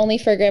not only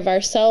forgive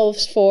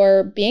ourselves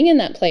for being in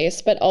that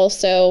place, but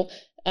also,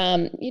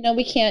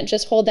 we can't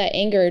just hold that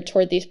anger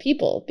toward these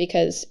people,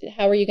 because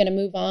how are you going to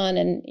move on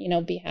and,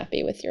 be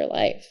happy with your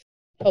life?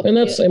 And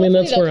that's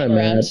where I'm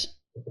at.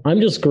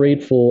 I'm just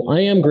grateful.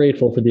 I am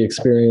grateful for the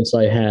experience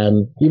I had,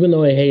 even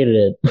though I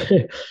hated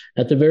it.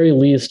 At the very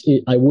least,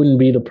 I wouldn't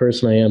be the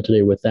person I am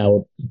today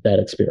without that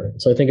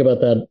experience. I think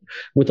about that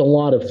with a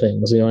lot of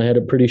things. I had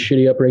a pretty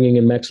shitty upbringing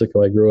in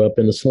Mexico. I grew up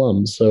in the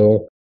slums.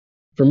 So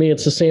for me,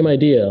 it's the same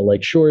idea.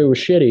 Sure, it was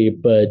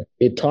shitty, but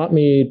it taught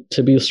me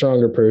to be a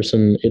stronger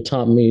person. It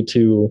taught me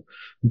to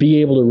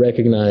be able to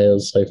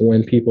recognize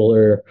when people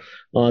are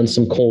on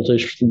some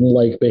cultish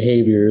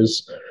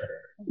behaviors.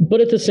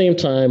 But at the same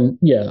time,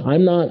 yeah,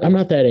 I'm not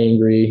that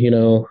angry.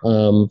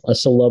 I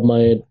still love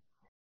my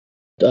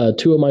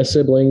two of my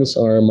siblings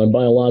are my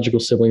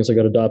biological siblings that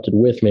got adopted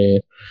with me,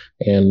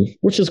 and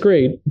which is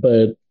great.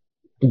 But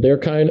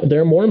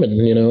they're Mormon,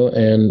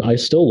 and I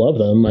still love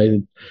them.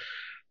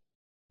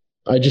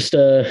 I just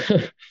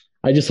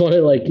I just want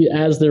to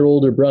as their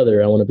older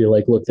brother, I want to be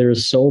look,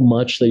 there's so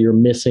much that you're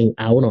missing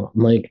out on.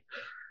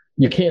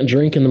 you can't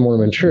drink in the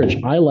Mormon church.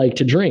 I like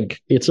to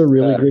drink. It's a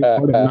really great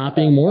part of not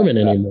being Mormon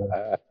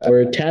anymore.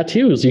 Or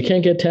tattoos. You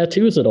can't get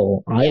tattoos at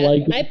all. I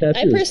like tattoos.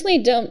 I personally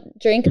don't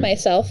drink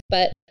myself,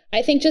 but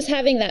I think just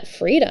having that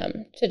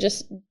freedom to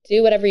just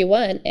do whatever you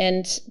want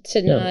and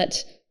to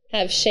not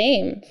have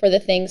shame for the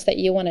things that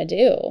you want to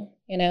do,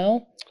 you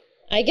know?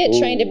 I get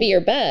trying to be your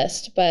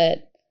best,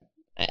 but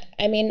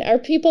I mean, are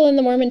people in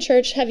the Mormon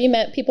church, have you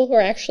met people who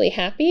are actually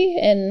happy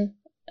in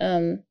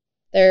that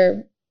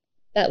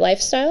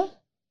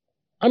lifestyle?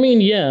 I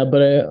mean, yeah,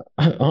 but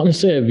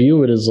honestly, I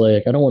view it as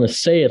like, I don't want to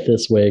say it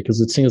this way because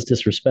it seems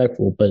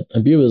disrespectful, but I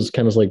view it as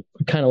kind of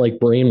like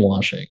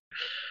brainwashing.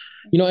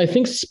 You know, I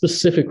think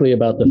specifically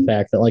about the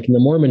fact that like in the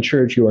Mormon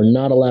church, you are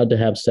not allowed to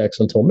have sex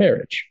until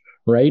marriage,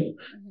 right?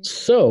 Mm-hmm.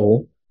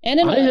 So and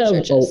in a lot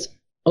of churches.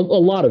 A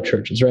lot of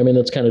churches, right? I mean,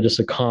 that's kind of just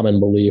a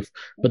common belief,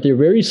 but they're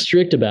very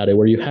strict about it,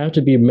 where you have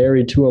to be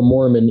married to a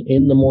Mormon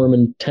in the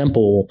Mormon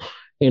temple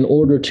in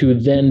order to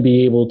then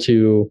be able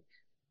to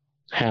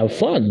have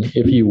fun,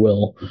 if you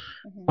will.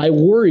 Mm-hmm.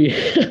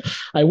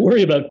 I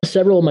worry about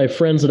several of my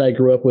friends that I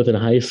grew up with in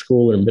high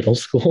school or middle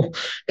school,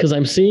 because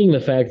I'm seeing the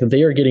fact that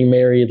they are getting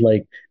married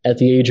like at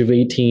the age of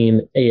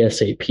 18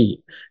 ASAP.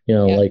 You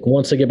know, like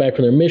once they get back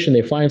from their mission,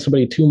 they find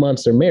somebody 2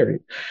 months, they're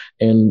married.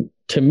 And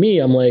to me,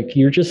 I'm like,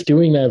 you're just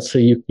doing that so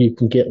you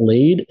can get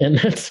laid. And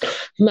that's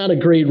not a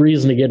great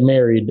reason to get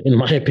married, in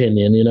my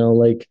opinion. You know,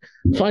 like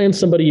find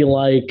somebody you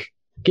like,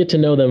 get to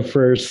know them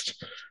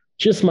first.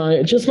 Just my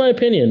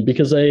opinion,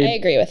 because I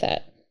agree with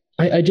that.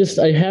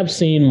 I have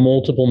seen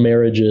multiple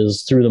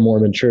marriages through the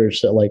Mormon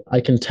church that like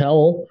I can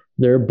tell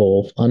they're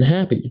both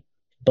unhappy,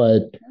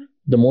 but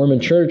the Mormon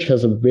church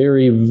has a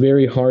very,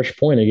 very harsh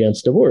point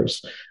against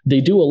divorce.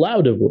 They do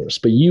allow divorce,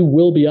 but you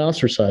will be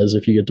ostracized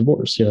if you get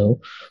divorced, you know?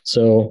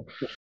 So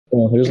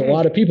there's a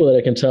lot of people that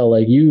I can tell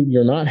like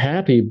you're not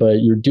happy,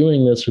 but you're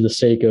doing this for the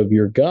sake of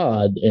your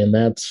God. And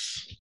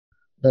that's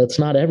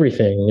not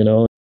everything, you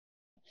know?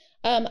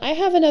 I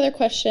have another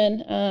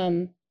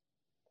question.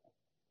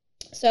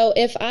 So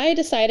if I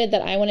decided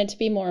that I wanted to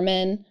be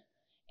Mormon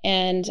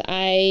and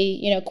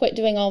I, quit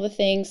doing all the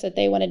things that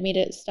they wanted me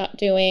to stop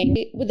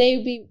doing, would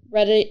they be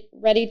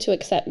ready to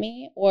accept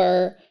me?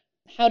 Or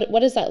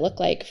what does that look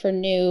like for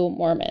new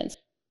Mormons?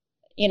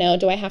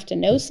 Do I have to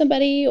know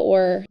somebody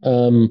or?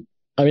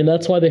 I mean,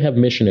 that's why they have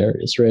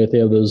missionaries, right? They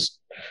have those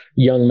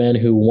young men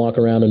who walk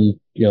around in,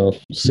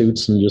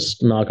 suits and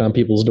just knock on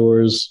people's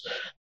doors.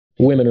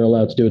 Women are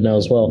allowed to do it now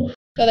as well.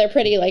 So they're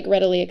pretty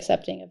readily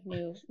accepting of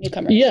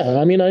newcomers. Yeah,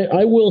 I mean,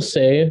 I will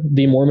say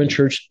the Mormon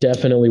church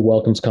definitely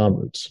welcomes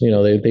converts.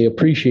 They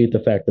appreciate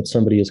the fact that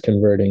somebody is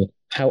converting.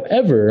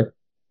 However,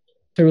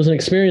 there was an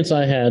experience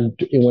I had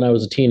when I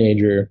was a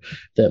teenager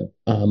that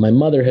my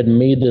mother had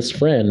made this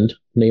friend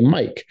named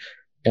Mike.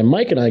 And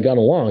Mike and I got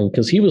along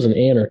because he was an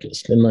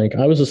anarchist and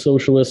I was a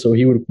socialist. So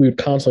we would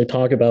constantly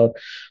talk about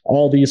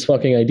all these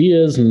fucking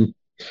ideas. And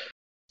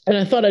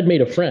I thought I'd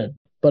made a friend.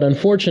 But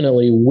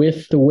unfortunately,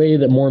 with the way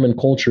that Mormon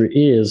culture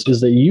is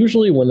that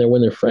usually when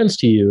they're friends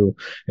to you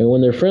and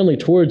when they're friendly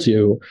towards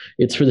you,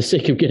 it's for the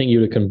sake of getting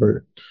you to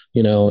convert,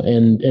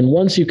 and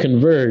once you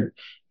convert,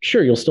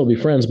 sure, you'll still be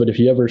friends. But if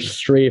you ever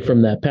stray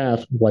from that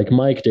path like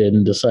Mike did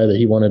and decide that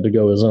he wanted to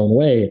go his own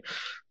way,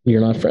 you're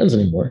not friends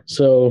anymore.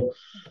 So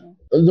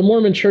the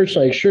Mormon church,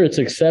 sure, it's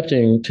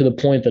accepting to the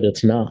point that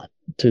it's not,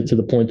 to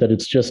the point that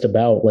it's just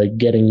about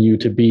getting you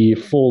to be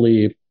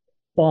fully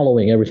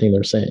following everything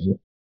they're saying.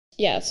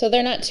 Yeah, so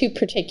they're not too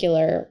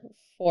particular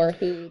for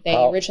who they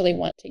originally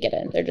want to get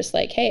in. They're just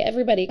like, hey,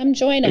 everybody, come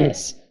join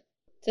us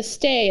to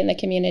stay in the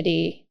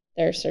community.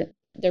 They're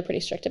pretty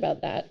strict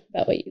about that,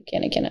 about what you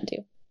can and cannot do.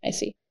 I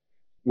see.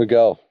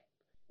 Miguel,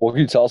 what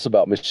can you tell us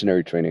about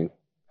missionary training?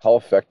 How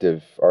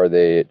effective are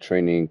they at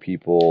training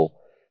people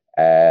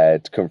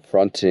at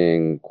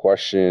confronting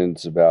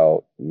questions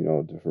about,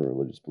 different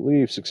religious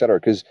beliefs, et cetera?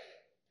 Because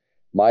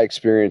my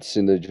experience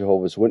in the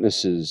Jehovah's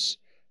Witnesses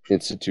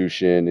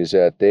institution is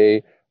that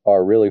they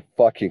are really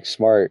fucking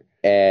smart,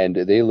 and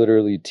they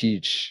literally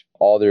teach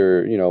all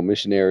their,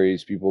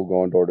 missionaries, people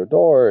going door to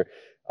door,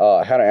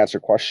 how to answer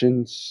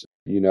questions,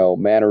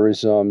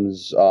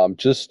 mannerisms,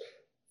 just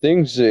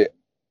things that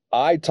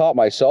I taught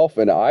myself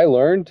and I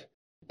learned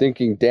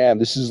thinking, damn,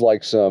 this is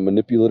some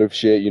manipulative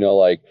shit,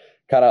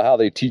 kind of how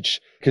they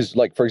teach. Because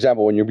for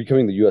example, when you're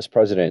becoming the US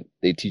president,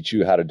 they teach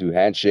you how to do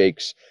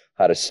handshakes,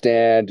 how to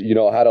stand,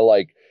 how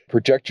to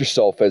project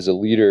yourself as a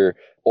leader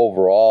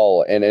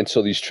overall. And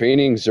so these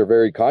trainings are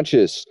very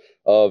conscious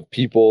of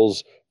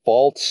people's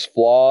faults,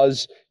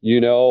 flaws,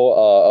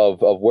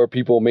 of where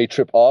people may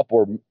trip up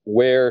or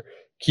where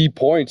key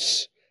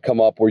points come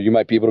up where you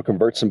might be able to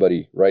convert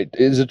somebody, right?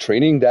 Is the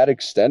training that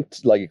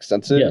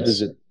extensive? Yes.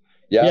 Is it?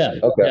 Yeah.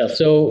 Okay. Yeah.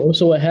 So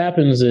what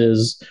happens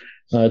is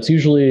it's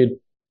usually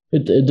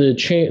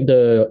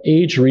the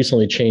age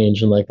recently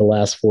changed in the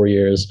last 4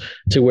 years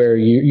to where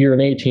you're an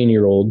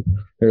 18-year-old,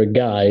 you're a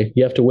guy,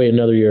 you have to wait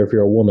another year if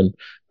you're a woman.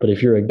 But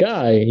if you're a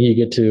guy, you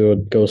get to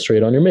go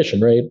straight on your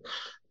mission, right?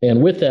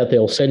 And with that,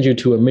 they'll send you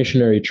to a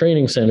missionary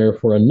training center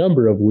for a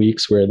number of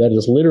weeks where that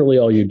is literally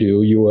all you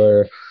do. You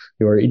are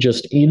You're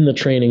just in the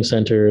training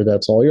center.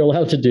 That's all you're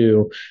allowed to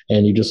do.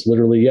 And you just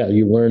literally,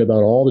 you learn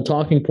about all the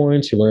talking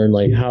points. You learn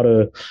like how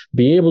to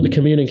be able to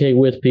communicate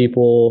with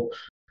people.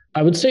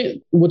 I would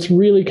say what's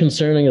really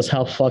concerning is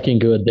how fucking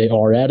good they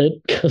are at it.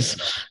 Because,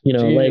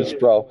 Genius,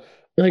 bro.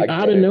 Like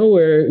out of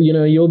nowhere,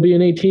 you'll be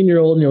an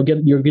 18-year-old and you'll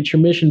get your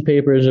mission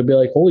papers and be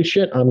like, holy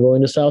shit, I'm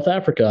going to South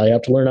Africa. I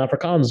have to learn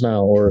Afrikaans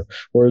now or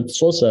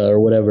Xhosa or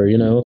whatever,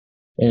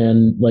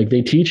 And like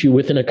they teach you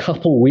within a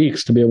couple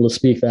weeks to be able to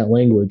speak that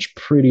language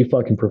pretty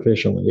fucking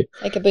proficiently.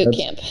 Like a boot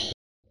camp.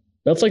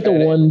 That's like the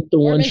one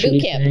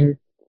shitty thing.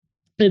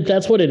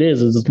 That's what it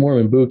is it's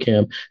Mormon boot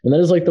camp. And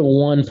that is like the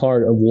one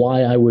part of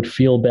why I would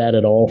feel bad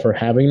at all for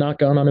having not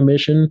gone on a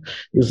mission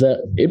is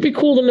that it'd be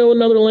cool to know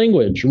another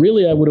language.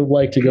 Really, I would have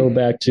liked to go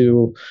back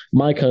to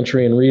my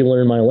country and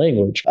relearn my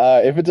language.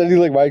 If it's anything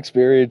like my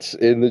experience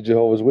in the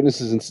Jehovah's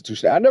Witnesses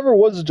institution, I never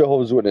was a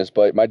Jehovah's Witness,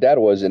 but my dad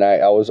was, and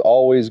I was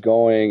always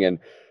going, and,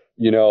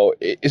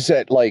 is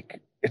that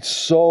like, it's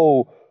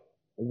so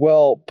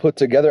well put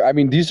together. I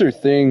mean, these are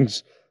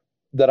things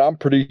that I'm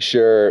pretty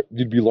sure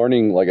you'd be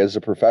learning like as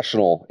a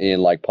professional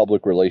in like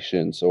public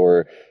relations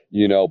or,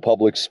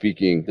 public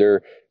speaking.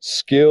 They're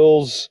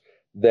skills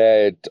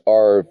that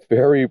are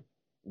very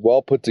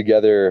well put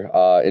together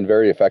and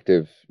very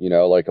effective,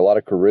 like a lot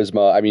of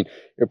charisma. I mean,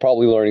 you're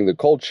probably learning the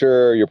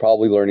culture, you're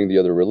probably learning the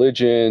other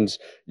religions,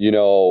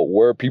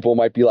 where people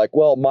might be like,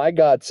 well, my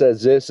God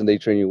says this, and they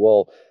train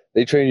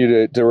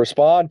you to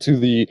respond to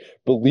the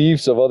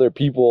beliefs of other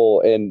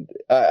people. And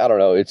I don't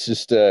know, it's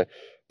just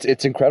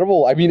it's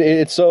incredible. I mean,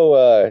 it's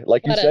so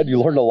like you said,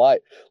 you learn a lot.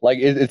 Like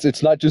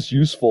it's not just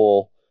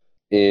useful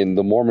in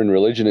the Mormon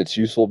religion; it's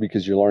useful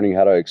because you're learning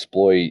how to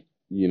exploit,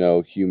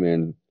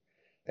 human.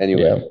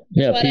 Anyway,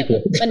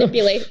 people.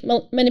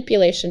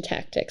 Manipulation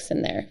tactics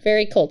in there.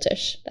 Very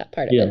cultish. That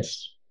part of it.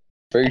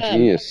 Very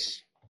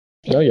genius.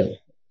 Oh yeah, you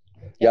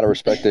gotta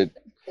respect it.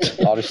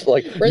 Honestly,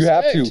 like you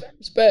have to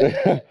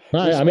respect.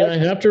 I mean, I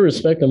have to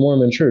respect the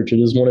Mormon Church. It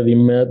is one of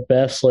the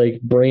best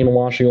like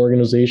brainwashing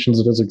organizations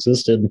that has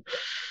existed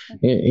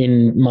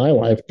in my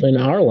life, in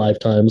our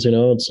lifetimes.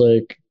 It's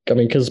like, I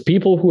mean, because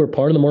people who are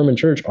part of the Mormon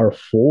Church are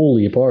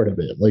fully part of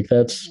it. Like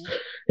that's,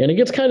 and it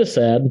gets kind of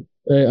sad.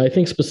 I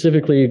think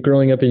specifically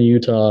growing up in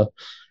Utah,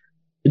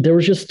 there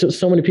was just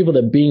so many people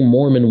that being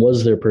Mormon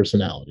was their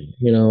personality,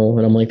 and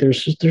I'm like,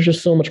 there's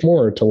just so much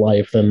more to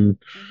life than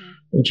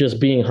just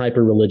being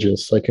hyper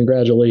religious. Like,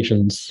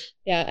 congratulations.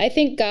 Yeah, I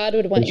think God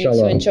would want you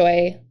to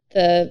enjoy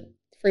the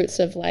fruits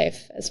of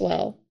life as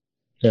well.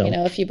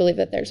 Yeah. If you believe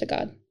that there's a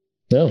God.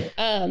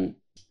 Yeah.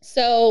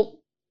 So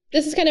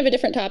this is kind of a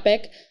different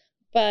topic,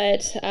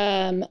 but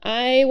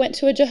I went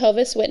to a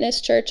Jehovah's Witness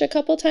church a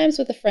couple times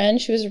with a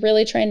friend. She was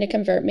really trying to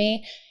convert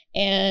me,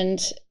 and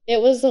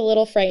it was a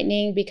little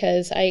frightening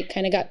because I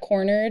kind of got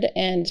cornered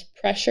and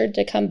pressured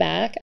to come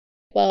back.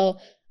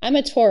 Well, I'm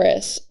a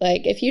Taurus.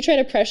 Like, if you try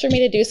to pressure me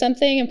to do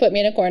something and put me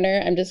in a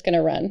corner, I'm just going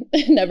to run,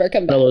 never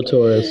come back. Fellow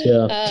Taurus,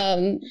 yeah.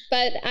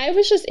 But I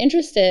was just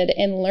interested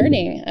in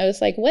learning. I was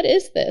like, what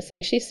is this?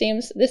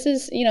 This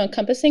is,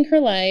 encompassing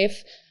her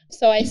life.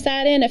 So I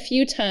sat in a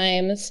few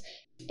times,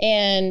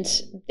 and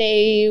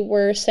they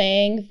were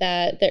saying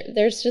that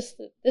there's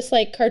just this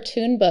like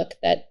cartoon book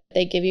that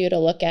they give you to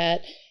look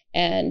at.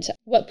 And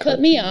what put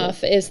me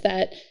off is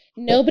that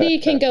nobody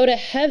can go to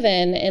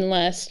heaven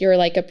unless you're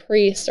like a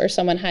priest or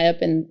someone high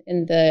up in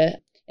the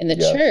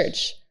yes.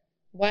 church.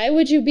 Why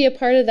would you be a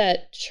part of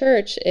that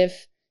church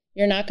if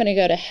you're not going to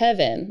go to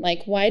heaven?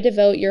 Like, why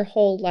devote your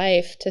whole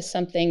life to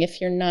something if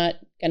you're not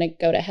going to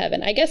go to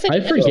heaven? I guess I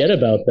forget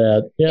about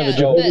that. Yeah, the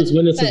Jehovah's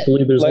Witnesses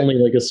believe there's only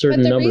like a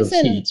certain number of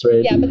seats,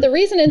 right? Yeah, but the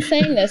reason in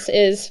saying this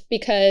is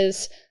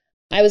because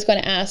I was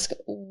going to ask,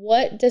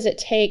 what does it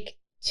take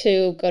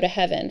to go to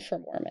heaven for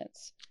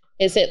Mormons?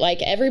 Is it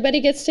like everybody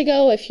gets to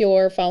go if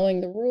you're following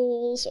the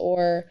rules,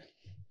 or?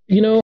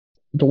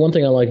 The one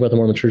thing I like about the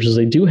Mormon Church is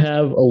they do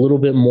have a little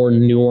bit more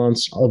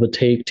nuance of a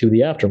take to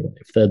the afterlife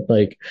that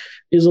like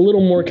is a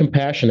little more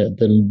compassionate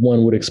than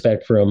one would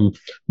expect from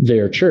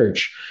their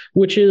church,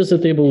 which is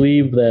that they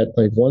believe that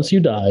like once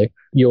you die,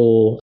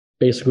 you'll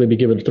basically be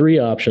given 3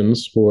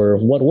 options for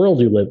what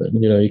world you live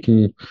in. You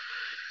can.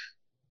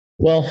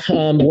 Well,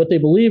 what they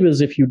believe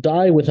is if you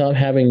die without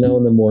having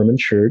known the Mormon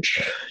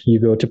Church, you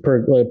go to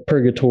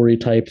purgatory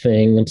type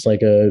thing. It's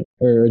like a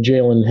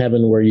jail in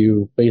heaven where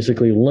you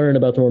basically learn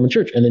about the Mormon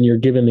Church, and then you're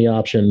given the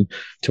option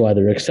to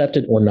either accept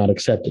it or not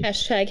accept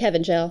it. #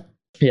 heaven jail.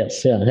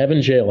 Yes, yeah,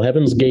 heaven jail,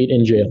 heaven's gate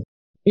in jail.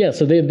 Yeah,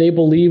 so they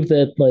believe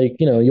that like,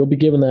 you'll be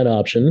given that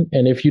option,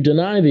 and if you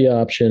deny the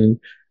option,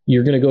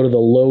 you're going to go to the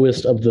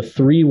lowest of the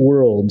 3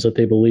 worlds that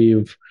they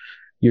believe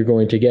you're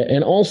going to get.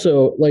 And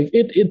also, like,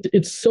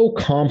 it's so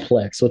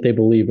complex what they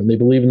believe in. They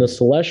believe in the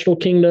celestial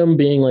kingdom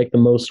being like the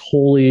most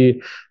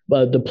holy,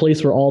 the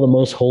place where all the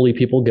most holy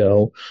people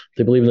go.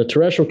 They believe in the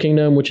terrestrial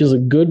kingdom, which is a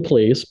good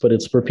place, but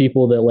it's for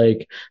people that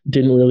like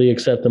didn't really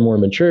accept the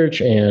Mormon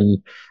Church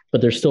and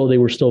but they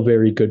were still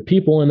very good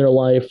people in their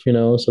life,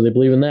 so they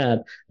believe in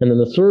that. And then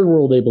the third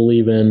world they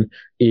believe in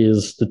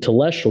is the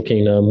celestial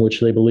kingdom, which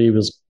they believe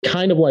is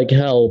kind of like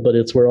hell, but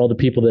it's where all the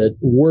people that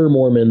were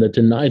Mormon that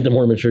denied the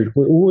Mormon church,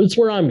 it's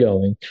where I'm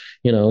going,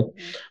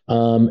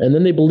 and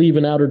then they believe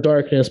in outer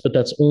darkness, but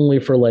that's only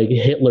for like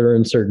Hitler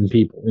and certain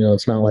people.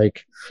 It's not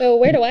like So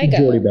where do I go?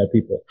 majority bad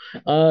people.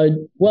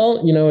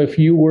 Well, if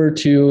you were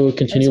to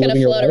continue I'm just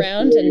living gonna float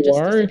around and just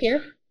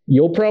disappear.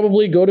 You'll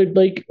probably go to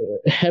like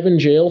heaven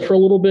jail for a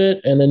little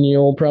bit, and then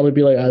you'll probably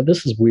be like,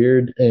 this is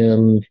weird,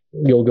 and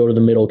you'll go to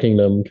the middle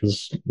kingdom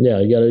because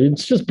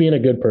it's just being a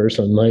good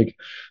person. Like,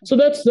 so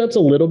that's a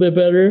little bit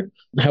better.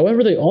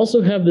 However, they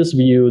also have this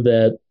view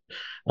that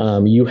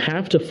you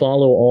have to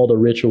follow all the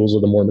rituals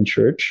of the Mormon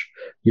church.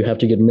 You have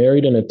to get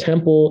married in a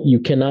temple. You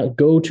cannot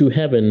go to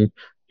heaven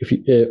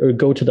or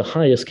go to the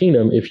highest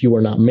kingdom if you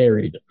are not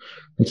married.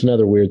 That's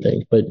another weird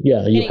thing. But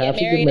yeah, you have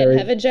to get married in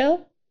heaven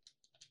jail.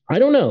 I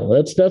don't know.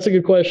 That's a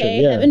good question.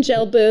 Hey, yeah. Heaven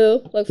jail,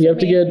 boo. You have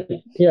to go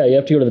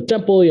to the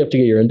temple. You have to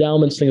get your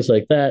endowments, things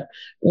like that.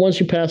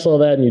 Once you pass all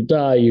that and you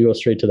die, you go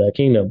straight to that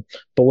kingdom.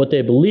 But what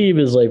they believe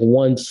is like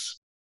once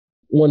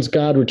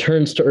God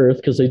returns to earth,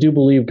 because they do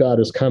believe God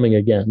is coming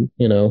again,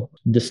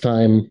 this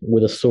time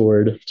with a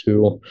sword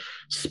to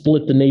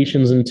split the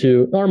nations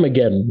into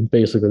Armageddon,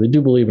 basically. They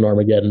do believe in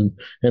Armageddon.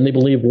 And they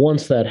believe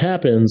once that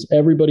happens,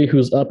 everybody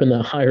who's up in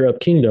that higher up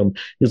kingdom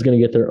is going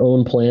to get their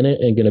own planet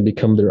and going to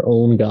become their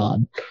own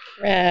God.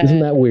 Rad. Isn't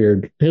that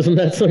weird? Isn't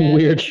that some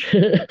weird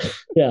shit?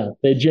 Yeah,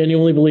 they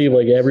genuinely believe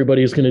like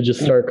everybody's going to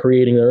just start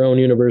creating their own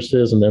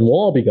universes and then we'll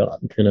all be God,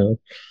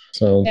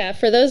 So yeah,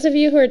 for those of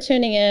you who are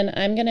tuning in,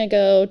 I'm going to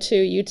go to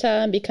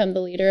Utah and become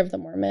the leader of the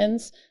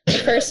Mormons. The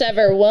first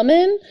ever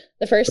woman,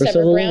 the first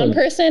ever brown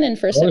person, and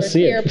first ever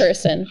queer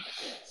person.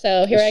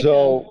 So here I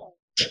come.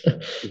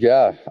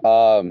 Yeah.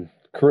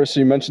 Carissa,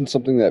 you mentioned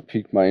something that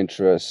piqued my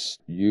interest.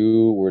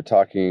 You were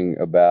talking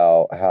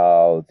about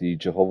how the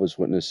Jehovah's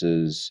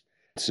Witnesses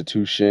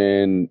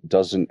institution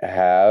doesn't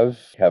have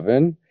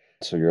heaven.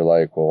 So you're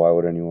like, well, why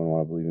would anyone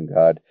want to believe in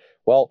God?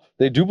 Well,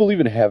 they do believe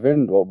in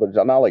heaven,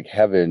 but not like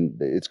heaven.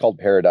 It's called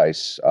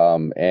paradise,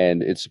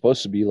 and it's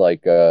supposed to be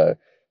like,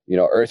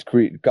 Earth.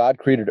 God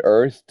created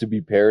Earth to be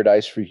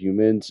paradise for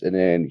humans, and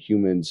then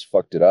humans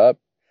fucked it up,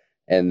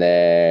 and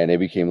then it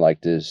became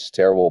like this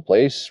terrible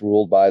place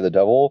ruled by the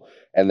devil.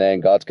 And then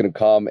God's gonna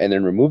come and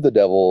then remove the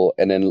devil,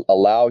 and then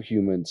allow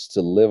humans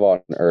to live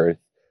on Earth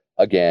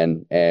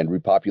again and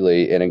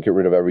repopulate, and then get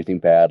rid of everything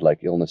bad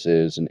like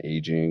illnesses and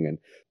aging. And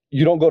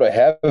you don't go to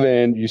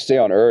heaven, you stay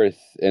on Earth,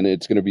 and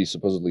it's going to be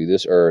supposedly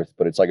this Earth,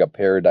 but it's like a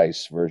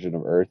paradise version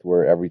of Earth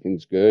where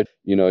everything's good.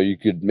 You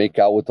could make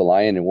out with the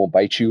lion and won't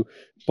bite you.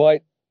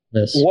 But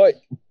what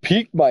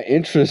piqued my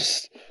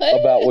interest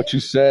about what you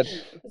said.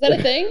 Is that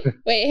a thing?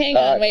 Wait, hang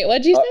on. Wait,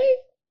 what'd you say?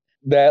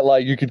 That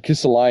like you could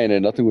kiss a lion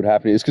and nothing would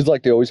happen. It's because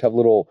like they always have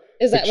little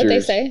Is that what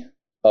they say?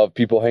 Of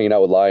people hanging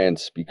out with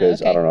lions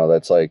because I don't know,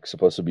 that's like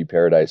supposed to be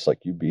paradise, like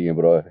you being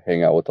able to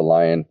hang out with the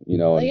lion,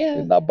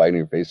 and not biting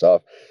your face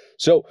off.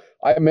 So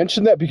I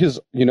mentioned that because,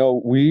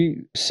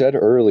 we said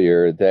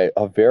earlier that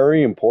a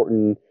very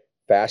important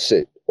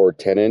facet or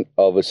tenet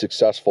of a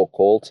successful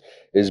cult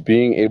is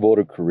being able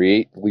to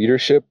create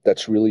leadership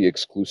that's really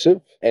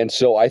exclusive. And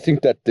so I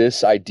think that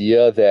this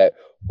idea that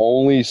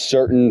only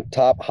certain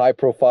top high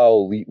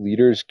profile elite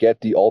leaders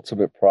get the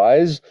ultimate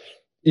prize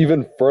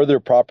even further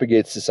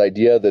propagates this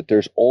idea that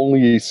there's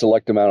only a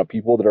select amount of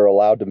people that are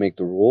allowed to make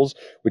the rules,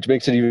 which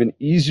makes it even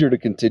easier to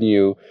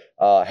continue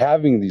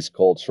having these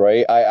cults,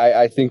 right?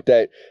 I think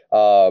that,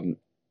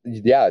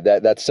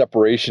 that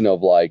separation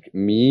of like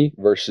me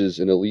versus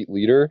an elite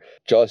leader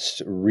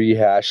just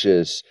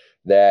rehashes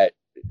that,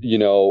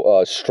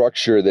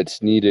 structure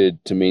that's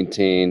needed to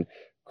maintain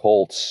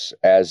cults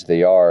as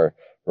they are,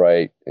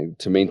 right? And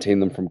to maintain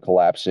them from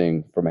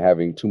collapsing, from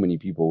having too many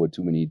people with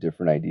too many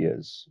different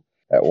ideas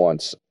at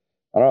once.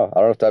 I don't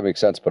know if that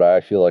makes sense, but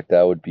I feel like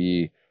that would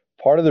be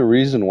part of the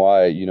reason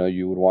why,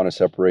 you would want to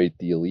separate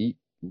the elite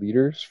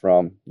leaders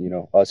from,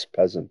 us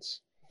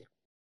peasants.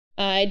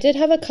 I did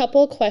have a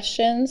couple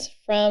questions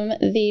from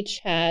the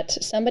chat.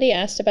 Somebody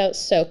asked about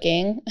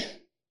soaking.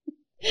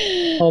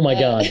 Oh my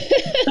God.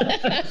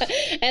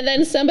 And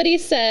then somebody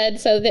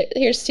said,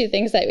 here's two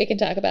things that we can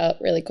talk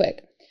about really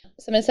quick.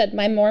 Someone said,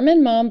 my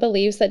Mormon mom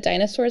believes that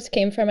dinosaurs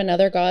came from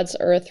another god's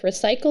earth,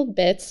 recycled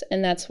bits,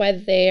 and that's why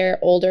they're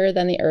older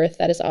than the earth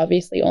that is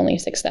obviously only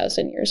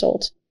 6,000 years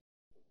old.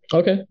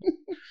 Okay.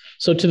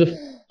 So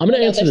I'm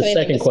going to answer the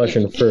second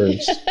question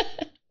first.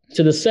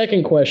 To the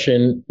second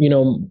question,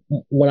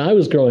 when I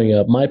was growing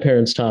up, my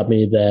parents taught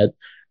me that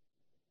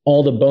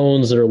all the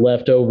bones that are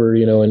left over,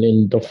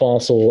 in the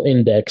fossil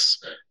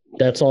index,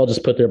 that's all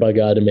just put there by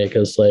God to make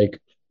us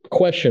like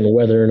question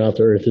whether or not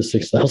the earth is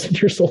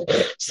 6,000 years old.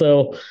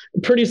 So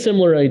pretty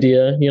similar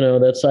idea.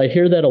 I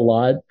hear that a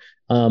lot.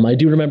 I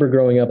do remember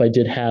growing up, I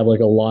did have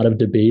like a lot of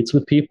debates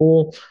with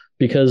people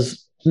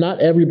because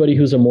not everybody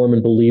who's a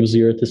Mormon believes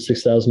the earth is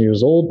 6,000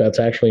 years old. That's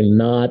actually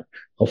not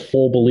a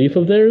full belief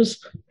of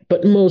theirs,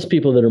 but most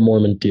people that are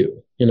Mormon do,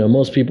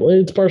 most people,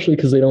 it's partially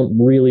because they don't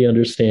really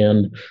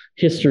understand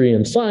history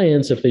and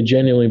science if they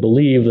genuinely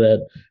believe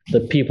that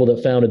the people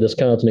that founded this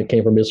continent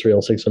came from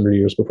Israel 600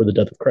 years before the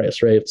death of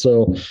Christ, right?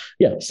 So,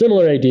 yeah,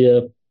 similar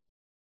idea.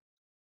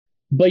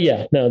 But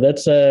yeah, no,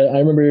 that's, I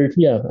remember,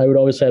 yeah, I would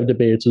always have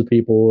debates with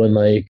people, and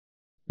like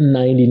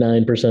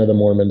 99% of the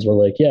Mormons were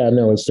like, yeah,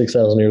 no, it's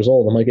 6,000 years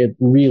old. I'm like, it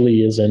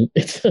really isn't.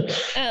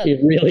 It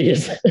really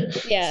isn't.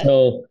 Yeah.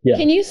 So, yeah.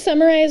 Can you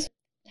summarize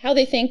how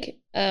they think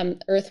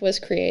Earth was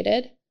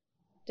created?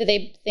 Do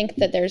they think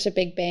that there's a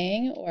Big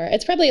Bang, or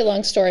it's probably a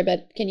long story,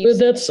 but can you?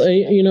 That's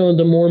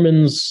the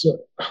Mormons,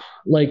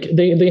 like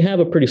they have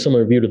a pretty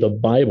similar view to the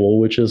Bible,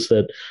 which is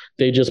that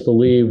they just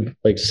believe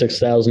like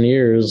 6,000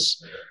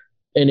 years,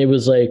 and it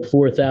was like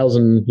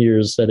 4,000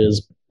 years, that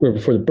is,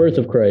 before the birth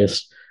of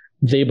Christ.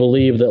 They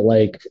believe that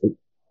like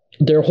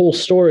their whole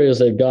story is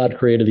that God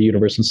created the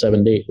universe in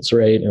 7 days,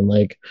 right? And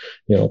like,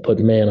 put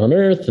man on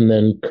earth, and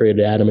then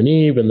created Adam and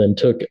Eve, and then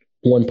took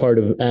one part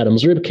of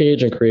Adam's rib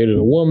cage and created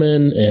a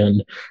woman.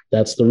 And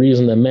that's the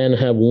reason that men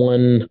have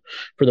one,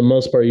 for the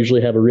most part, usually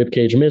have a rib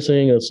cage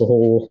missing. That's the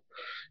whole,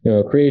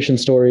 creation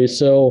story.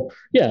 So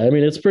yeah, I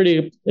mean, it's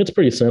pretty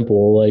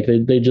simple. Like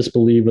they just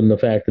believe in the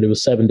fact that it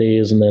was 7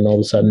 days, and then all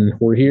of a sudden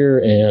we're here,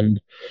 and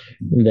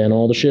then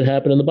all the shit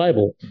happened in the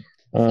Bible.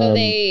 So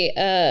they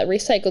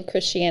recycled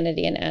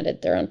Christianity and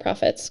added their own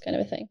prophets, kind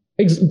of a thing.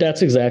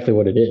 That's exactly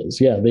what it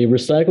is. Yeah, they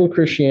recycled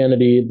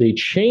Christianity. They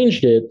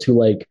changed it to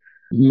like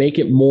make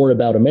it more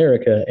about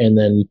America, and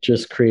then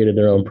just created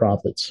their own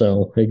prophets.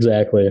 So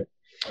exactly.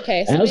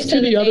 Okay. So as to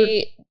the other,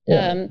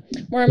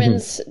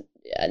 Mormons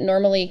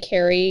normally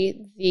carry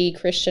the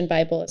Christian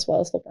Bible as well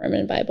as the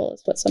Mormon Bible,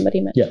 is what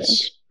somebody mentioned.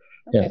 Yes.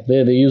 Okay.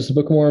 Yeah. They use the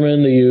Book of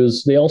Mormon.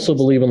 They also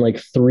believe in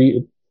like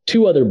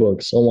two other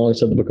books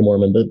alongside the Book of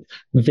Mormon that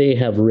they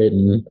have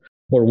written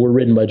or were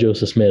written by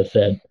Joseph Smith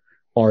that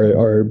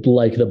are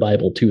like the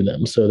Bible to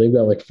them. So they've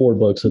got like 4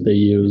 books that they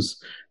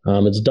use.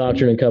 It's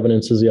Doctrine and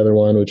Covenants is the other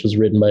one, which was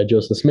written by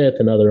Joseph Smith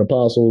and other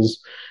apostles.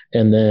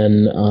 And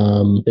then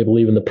they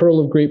believe in the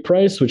Pearl of Great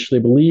Price, which they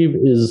believe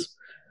is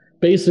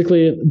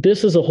basically,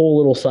 this is a whole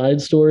little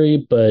side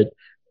story, but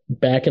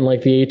back in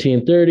like the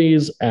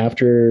 1830s,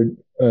 after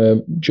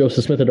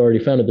Joseph Smith had already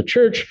founded the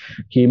church,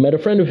 he met a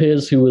friend of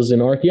his who was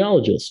an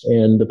archaeologist.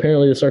 And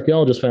apparently this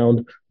archaeologist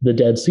found the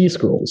Dead Sea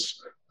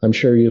Scrolls. I'm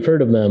sure you've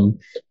heard of them.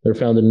 They're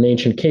found in an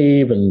ancient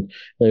cave, and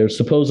they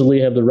supposedly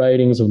have the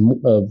writings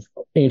of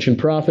ancient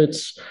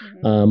prophets.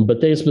 But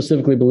they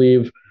specifically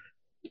believe,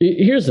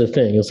 here's the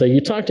thing, it's like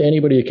you talk to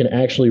anybody that can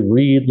actually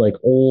read like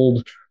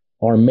old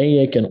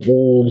Aramaic and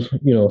old,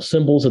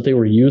 symbols that they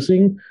were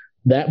using.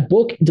 That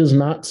book does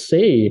not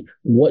say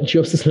what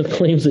Joseph Smith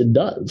claims it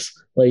does,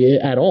 like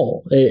at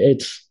all.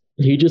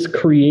 He just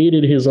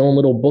created his own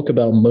little book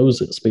about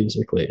Moses,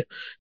 basically.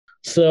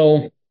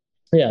 So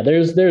yeah,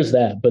 there's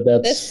that, but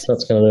that's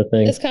kind of the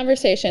thing. This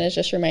conversation is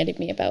just reminding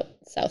me about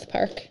South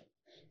Park,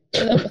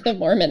 the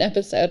Mormon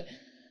episode.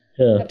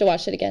 Yeah. I have to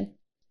watch it again.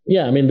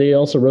 Yeah, I mean, they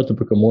also wrote the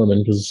Book of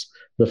Mormon because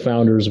the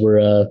founders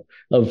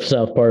of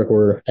South Park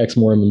were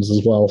ex-Mormons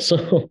as well.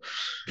 So,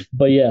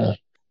 but yeah.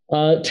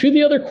 To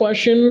the other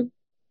question,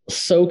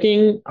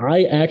 soaking,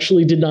 I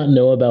actually did not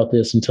know about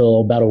this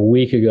until about a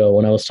week ago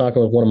when I was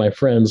talking with one of my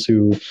friends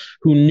who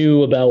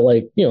knew about,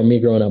 like, me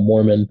growing up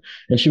Mormon,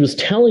 and she was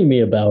telling me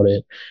about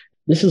it.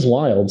 This is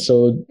wild.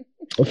 So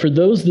for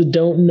those that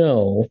don't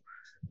know,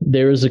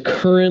 there is a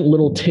current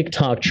little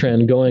TikTok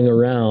trend going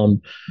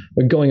around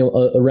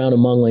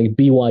among like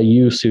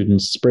BYU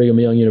students, Brigham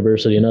Young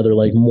University, and other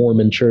like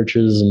Mormon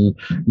churches and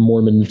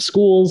Mormon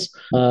schools.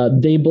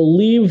 They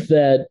believe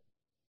that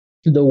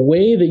the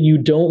way that you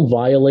don't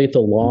violate the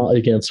law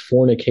against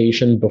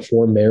fornication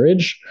before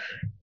marriage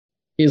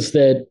is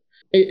that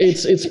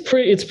it's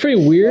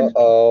pretty weird.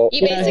 You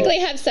basically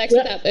have sex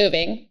without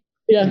moving.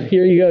 Yeah,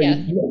 here you go.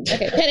 Yeah.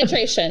 Okay,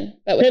 penetration.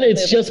 But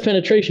it's just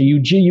penetration.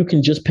 You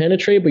can just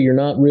penetrate, but you're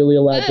not really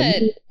allowed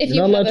to. If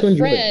you have a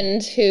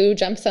friend who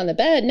jumps on the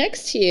bed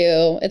next to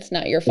you, it's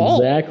not your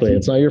fault. Exactly,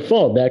 it's not your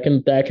fault. That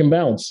can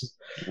bounce.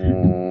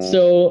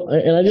 So,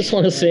 and I just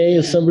want to say,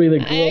 as somebody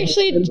that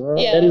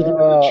that is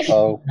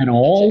at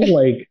all,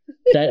 like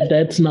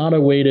that's not a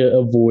way to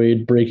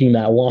avoid breaking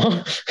that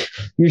law.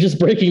 You're just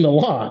breaking the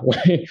law.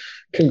 Like,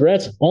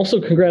 congrats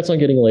on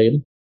getting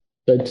laid.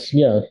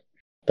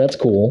 That's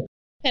cool.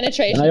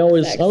 Penetration. I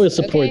always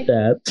support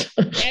that.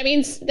 I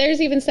mean, there's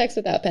even sex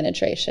without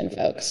penetration,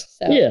 folks.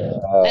 So yeah,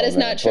 that is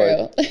not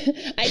true.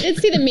 I did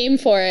see the meme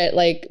for it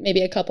like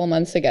maybe a couple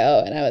months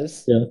ago, and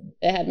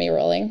it had me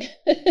rolling.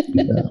 That's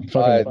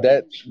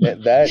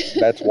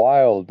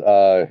wild.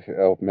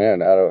 Oh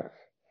man, are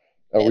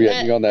we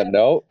ending on that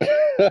note?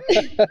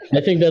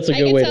 I think that's a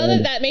good way. I can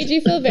tell that made you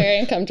feel very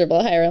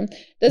uncomfortable, Hiram.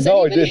 Did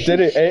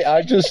it?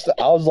 I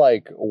was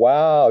like,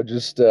 wow,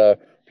 just.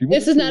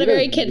 This is not a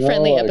very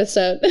kid-friendly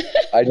episode.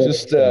 I'm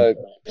just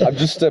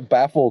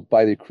baffled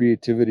by the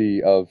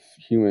creativity of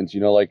humans.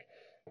 Like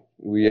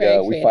we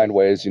find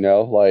ways.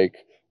 Like,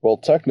 well,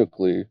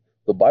 technically,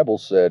 the Bible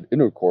said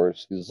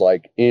intercourse is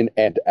like in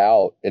and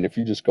out, and if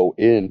you just go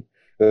in,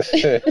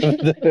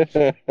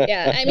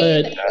 Yeah, I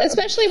mean,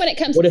 especially when it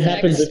comes what to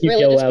happens sex, if you go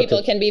religious out people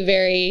to, can be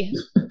very,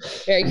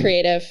 very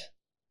creative.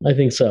 I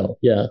think so.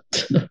 Yeah.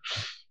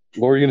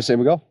 What were you gonna say,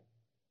 Miguel?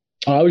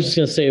 I was just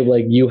gonna say,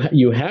 like, you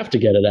have to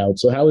get it out.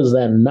 So how is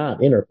that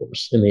not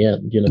intercourse in the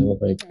end? You know,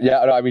 like,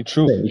 Yeah, no, I mean,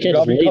 true. you can't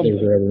just lay there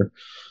forever.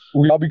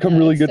 We all become Yeah,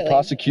 really it's good silly.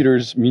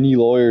 prosecutors, mini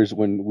lawyers,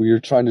 when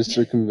we're trying to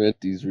circumvent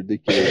these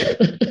ridiculous.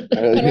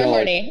 When we're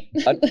horny.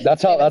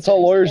 That's how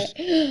lawyers.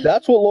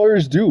 That's what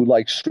lawyers do.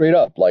 Like straight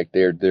up, like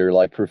they're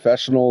like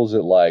professionals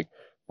at like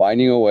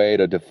finding a way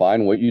to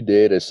define what you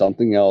did as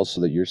something else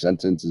so that your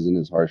sentence isn't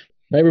as harsh.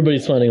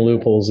 Everybody's finding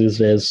loopholes these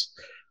days.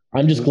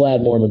 I'm just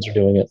glad Mormons are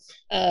doing it.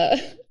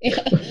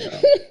 Yeah.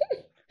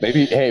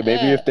 Maybe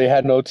if they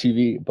had no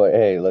TV, but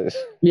hey, let's.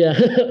 Yeah.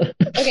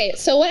 Okay,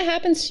 so what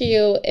happens to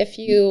you if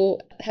you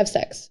have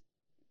sex?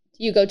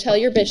 Do you go tell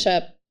your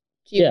bishop?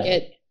 Do you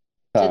get?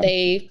 Do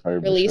they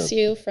release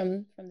you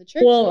from the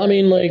church? Well, I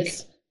mean, like,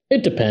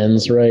 it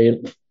depends, right?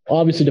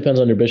 Obviously depends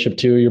on your bishop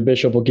too. Your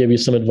bishop will give you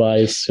some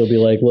advice. He'll be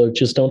like, look,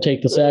 just don't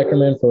take the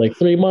sacrament for like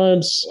 3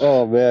 months.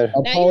 Oh man.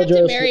 Now you have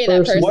to marry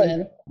that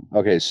person.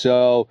 Okay,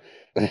 so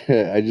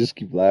I just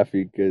keep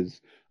laughing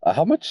because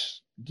how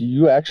much do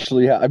you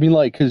actually have? I mean,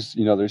 like, because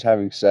there's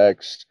having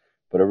sex,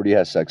 but everybody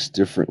has sex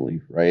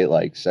differently, right?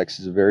 Like, sex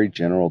is a very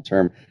general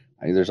term.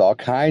 I mean, there's all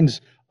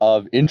kinds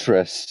of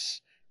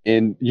interests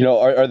in,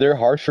 are there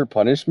harsher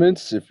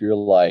punishments if you're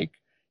like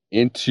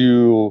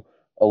into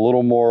a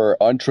little more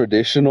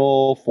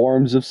untraditional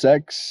forms of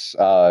sex?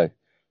 No,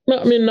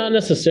 I mean, not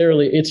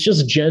necessarily. It's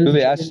just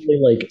generally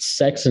like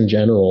sex in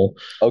general.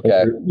 Okay.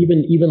 Or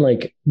even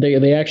like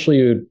they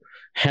actually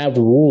have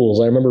rules.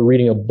 I remember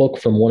reading a book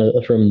from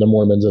from the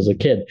Mormons as a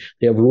kid.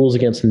 They have rules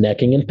against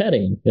necking and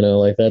petting.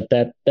 Like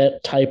that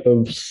type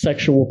of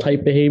sexual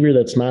type behavior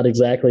that's not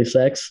exactly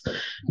sex.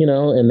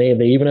 And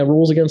they even have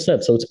rules against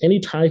that. So it's any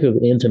type of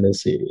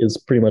intimacy is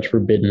pretty much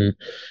forbidden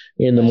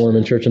in the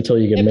Mormon church until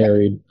you get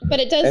married.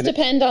 But it does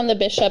depend on the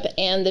bishop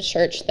and the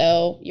church,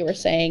 though, you were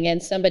saying.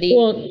 And somebody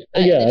in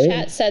the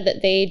chat said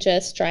that they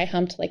just dry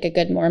humped like a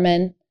good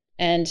Mormon.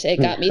 And it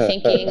got me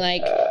thinking,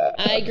 like,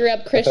 I grew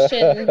up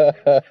Christian.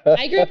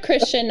 I grew up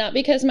Christian, not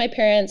because my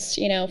parents,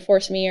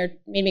 forced me or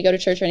made me go to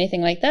church or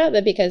anything like that,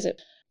 but because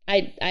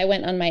I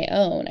went on my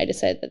own. I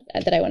decided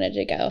that I wanted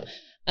to go.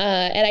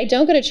 And I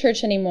don't go to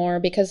church anymore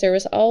because there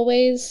was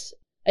always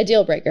a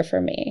deal breaker for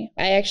me.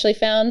 I actually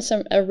found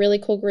a really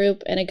cool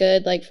group and a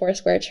good like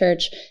Foursquare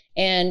church,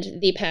 and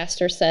the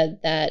pastor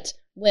said that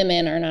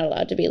women are not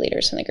allowed to be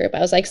leaders in the group.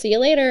 I was like, see you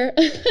later.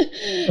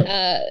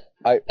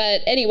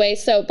 But anyway,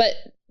 so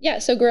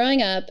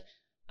growing up,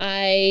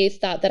 I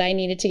thought that I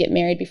needed to get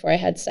married before I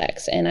had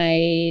sex, and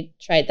I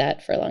tried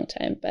that for a long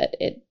time, but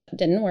it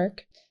didn't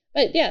work.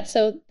 But yeah,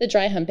 so the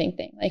dry humping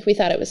thing, like we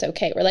thought it was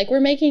okay. We're like, we're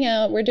making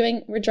out, we're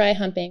dry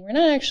humping. We're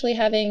not actually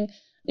having,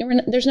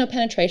 there's no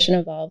penetration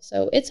involved.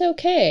 So it's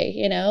okay,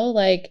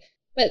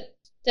 but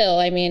still,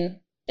 I mean.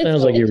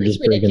 Sounds like you were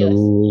just breaking the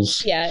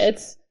rules. Yeah,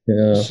 it's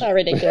all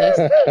ridiculous.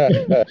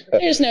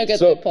 There's no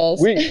good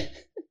loopholes.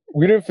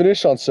 We didn't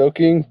finish on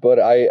soaking, but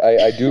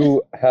I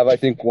do have, I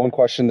think, one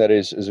question that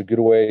is a good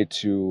way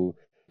to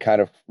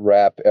kind of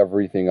wrap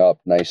everything up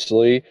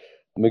nicely.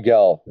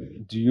 Miguel,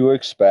 do you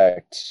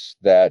expect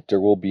that there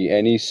will be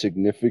any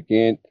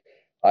significant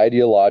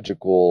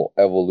ideological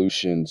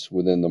evolutions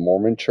within the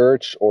Mormon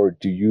Church, or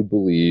do you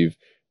believe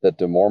that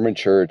the Mormon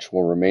Church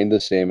will remain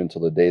the same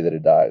until the day that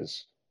it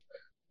dies?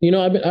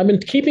 I've been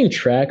keeping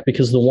track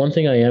because the one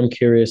thing I am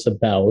curious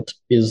about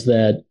is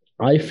that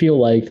I feel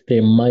like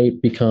they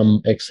might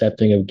become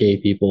accepting of gay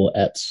people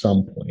at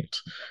some point.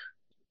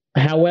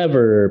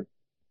 However,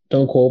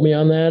 don't quote me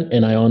on that.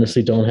 And I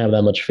honestly don't have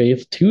that much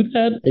faith to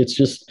that. It's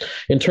just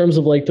in terms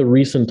of like the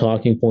recent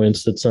talking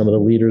points that some of the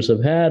leaders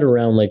have had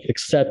around like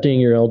accepting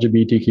your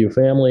LGBTQ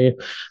family.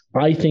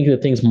 I think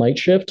that things might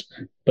shift,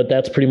 but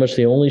that's pretty much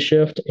the only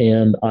shift.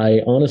 And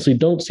I honestly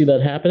don't see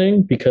that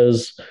happening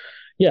because,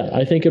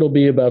 I think it'll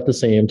be about the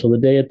same till the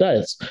day it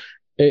dies.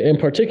 And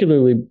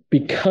particularly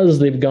because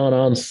they've gone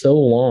on so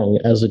long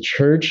as a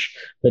church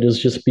that is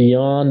just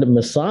beyond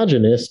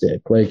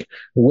misogynistic. Like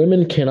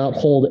women cannot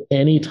hold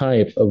any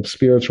type of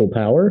spiritual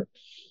power.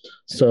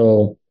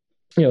 So,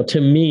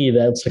 to me,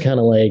 that's kind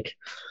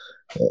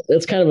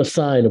of a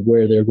sign of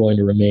where they're going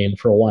to remain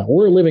for a while.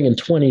 We're living in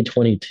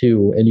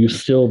 2022 and you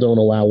still don't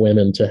allow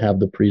women to have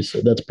the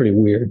priesthood. That's pretty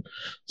weird.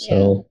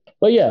 So,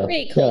 but yeah.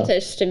 Pretty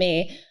cultish to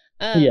me.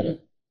 Yeah,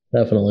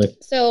 definitely.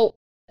 So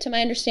to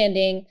my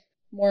understanding,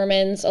 a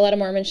lot of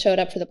Mormons showed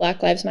up for the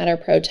Black Lives Matter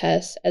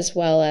protests as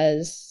well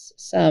as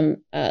some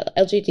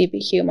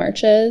LGBTQ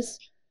marches,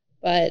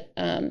 but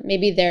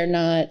maybe they're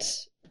not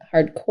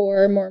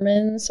hardcore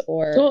Mormons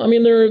or. Well, I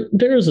mean,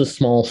 there is a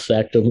small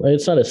sect of,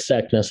 it's not a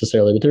sect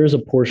necessarily, but there is a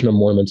portion of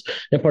Mormons,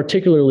 and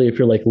particularly if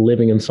you're like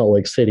living in Salt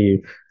Lake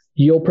City,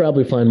 you'll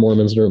probably find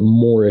Mormons that are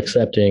more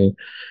accepting.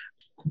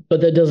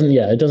 But it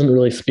doesn't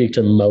really speak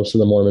to most of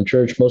the Mormon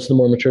church. Most of the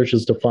Mormon church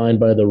is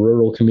defined by the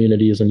rural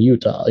communities in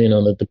Utah,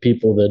 that the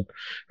people that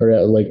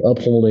are like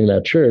upholding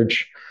that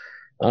church.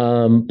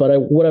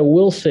 But what I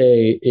will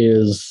say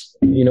is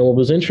what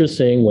was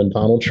interesting when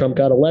Donald Trump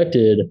got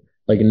elected,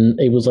 like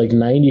it was like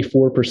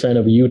 94%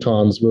 of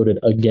Utahns voted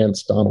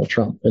against Donald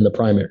Trump in the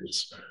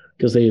primaries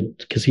because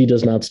he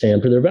does not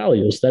stand for their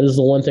values. That is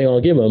the one thing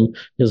I'll give him,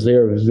 is they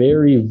are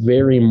very,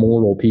 very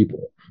moral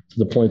people, to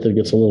the point that it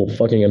gets a little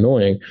fucking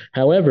annoying.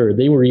 However,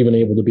 they were even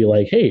able to be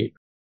like, hey,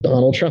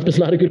 Donald Trump is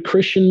not a good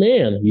Christian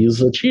man. He's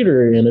a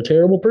cheater and a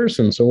terrible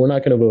person, so we're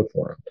not going to vote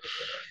for him.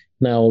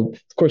 Now,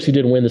 of course, he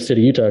didn't win the state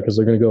of Utah because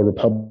they're going to go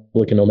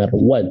Republican no matter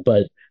what,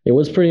 but it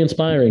was pretty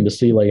inspiring to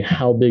see like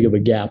how big of a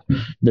gap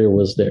there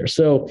was there.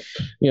 So,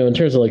 in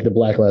terms of like the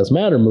Black Lives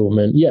Matter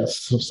movement,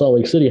 yes, Salt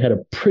Lake City had a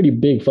pretty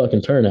big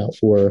fucking turnout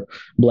for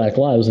Black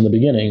lives in the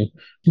beginning,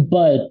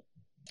 but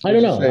I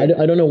don't know.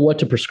 I don't know what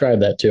to prescribe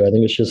that to. I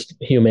think it's just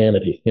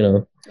humanity,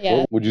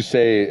 Yeah. Would you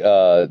say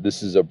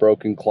this is a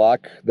broken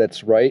clock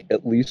that's right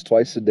at least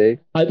twice a day?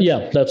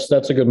 Yeah, that's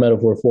a good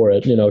metaphor for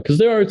it, because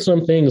there are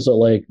some things that,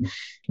 like,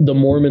 the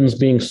Mormons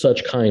being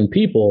such kind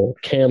people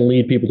can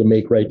lead people to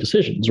make right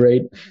decisions,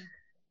 right?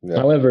 Yeah.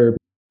 However,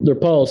 their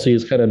policy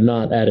is kind of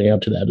not adding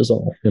up to that is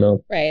all,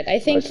 Right. I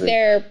think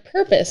their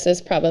purpose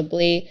is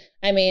probably,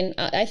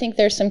 I think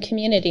there's some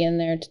community in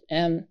there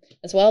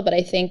as well, but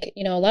I think,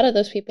 a lot of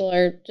those people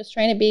are just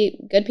trying to be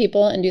good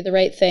people and do the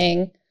right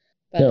thing.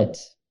 But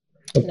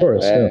yeah, of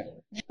course. Yeah.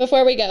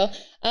 Before we go,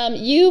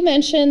 you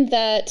mentioned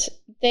that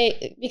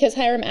because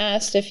Hiram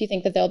asked if you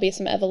think that there'll be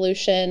some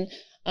evolution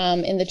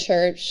in the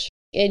church,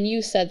 and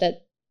you said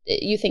that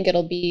you think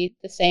it'll be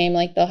the same,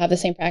 like they'll have the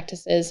same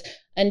practices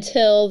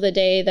until the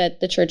day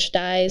that the church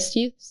dies. Do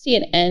you see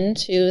an end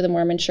to the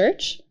Mormon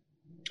church?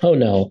 Oh,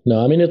 no.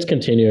 It's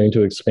continuing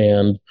to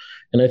expand.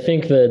 And I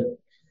think that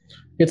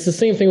it's the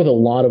same thing with a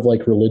lot of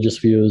like religious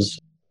views.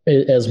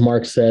 As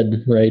Mark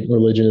said, right?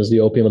 Religion is the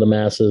opium of the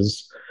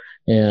masses.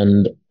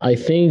 And I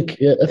think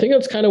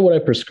that's kind of what I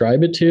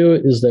prescribe it to,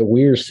 is that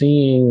we're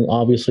seeing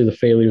obviously the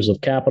failures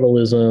of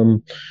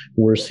capitalism.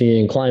 We're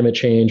seeing climate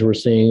change. We're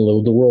seeing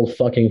the world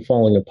fucking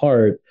falling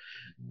apart.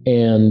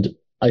 And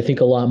I think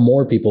a lot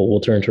more people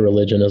will turn to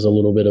religion as a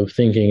little bit of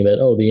thinking that,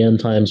 oh, the end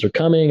times are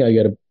coming. I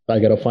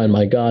gotta find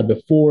my God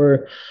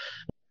before.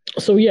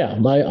 So yeah,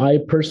 I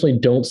personally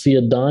don't see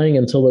it dying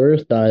until the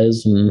earth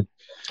dies, and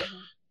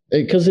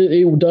because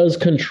it does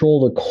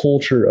control the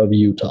culture of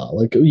Utah.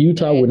 Like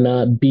Utah would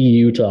not be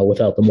Utah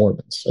without the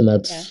Mormons, and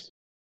that's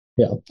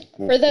yeah.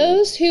 For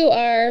those who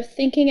are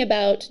thinking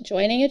about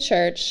joining a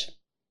church,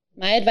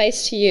 my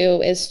advice to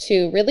you is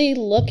to really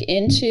look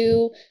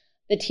into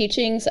the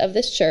teachings of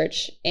this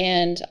church,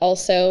 and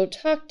also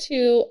talk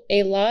to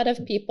a lot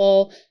of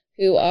people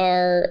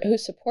who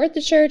support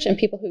the church and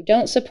people who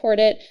don't support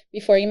it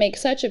before you make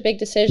such a big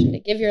decision to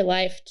give your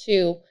life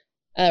to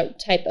a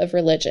type of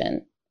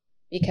religion,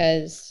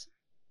 because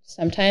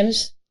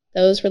sometimes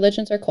those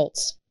religions are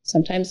cults.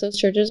 Sometimes those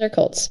churches are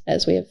cults,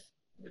 as we have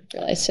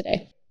realized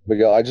today.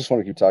 Miguel, I just want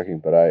to keep talking,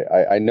 but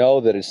I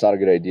know that it's not a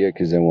good idea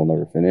because then we'll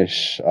never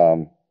finish.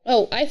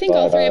 I think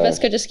all three of us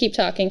could just keep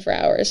talking for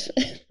hours.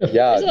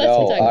 Yeah,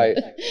 no,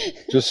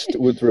 just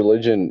with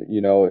religion,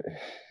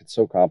 it's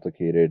so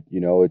complicated.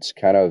 It's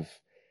kind of,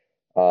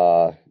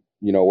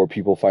 where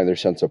people find their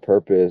sense of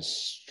purpose,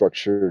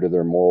 structure to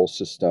their moral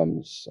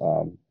systems,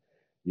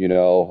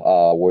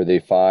 where they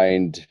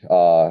find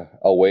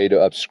a way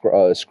to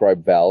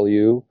ascribe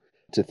value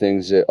to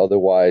things that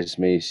otherwise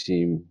may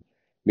seem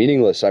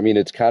meaningless.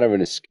 It's kind of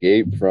an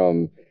escape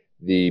from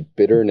the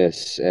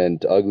bitterness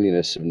and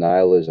ugliness of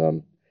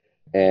nihilism.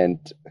 And,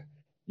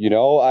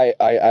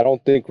 I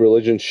don't think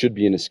religion should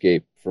be an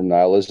escape from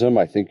nihilism.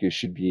 I think it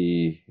should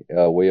be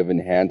a way of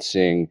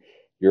enhancing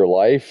your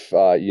life,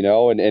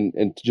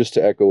 and just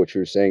to echo what you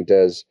were saying,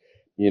 Des,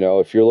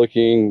 if you're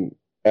looking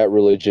at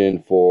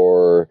religion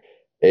for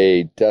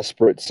a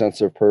desperate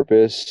sense of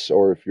purpose,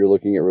 or if you're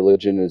looking at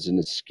religion as an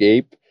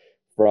escape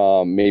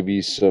from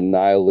maybe some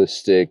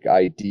nihilistic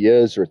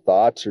ideas or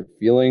thoughts or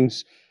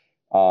feelings,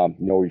 where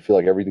you feel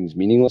like everything's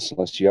meaningless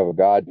unless you have a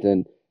God,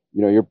 then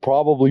you're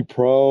probably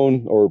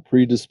prone or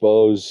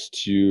predisposed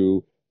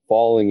to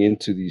falling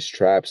into these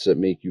traps that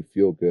make you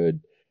feel good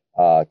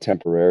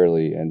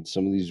temporarily. And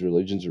some of these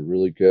religions are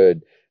really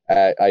good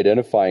at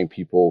identifying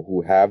people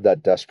who have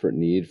that desperate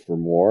need for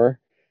more,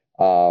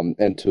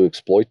 and to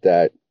exploit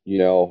that,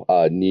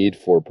 need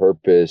for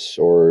purpose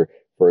or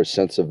for a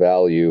sense of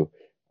value.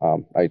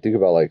 I think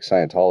about like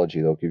Scientology.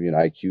 They'll give you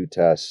an IQ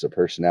test, a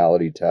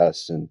personality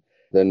test, and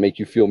then make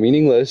you feel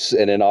meaningless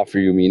and then offer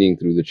you meaning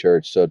through the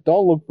church. So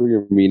don't look for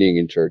your meaning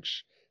in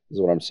church, is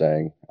what I'm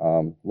saying.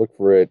 Look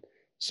for it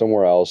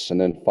somewhere else,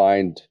 and then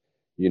find,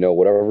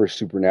 whatever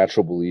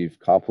supernatural belief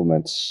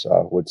complements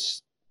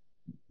what's,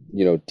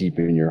 deep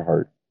in your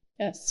heart.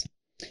 Yes.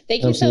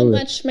 Thank you so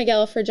much,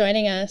 Miguel, for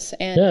joining us.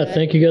 And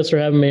thank you guys for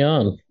having me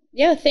on.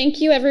 Yeah, thank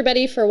you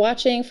everybody for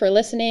watching, for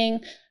listening.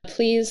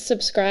 Please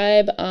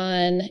subscribe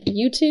on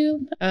YouTube.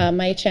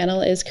 My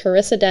channel is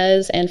Carissa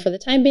Does, and for the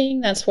time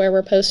being, that's where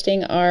we're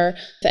posting our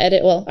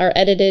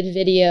edited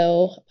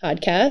video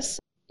podcasts.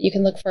 You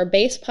can look for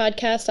Base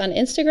Podcast on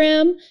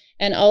Instagram,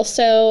 and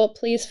also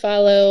please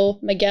follow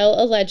Miguel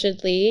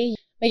Allegedly.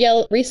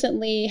 Miguel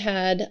recently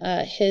had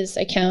his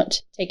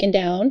account taken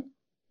down.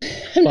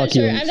 I'm not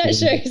sure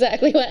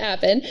exactly what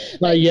happened.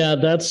 Yeah,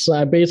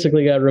 I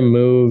basically got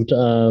removed.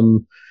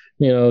 Follow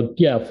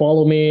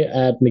me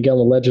at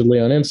Miguel Allegedly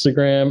on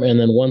Instagram. And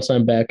then once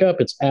I'm back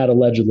up, it's at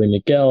Allegedly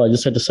Miguel. I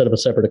just had to set up a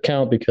separate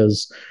account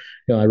because,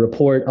 I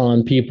report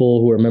on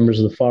people who are members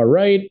of the far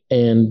right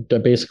and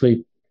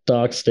basically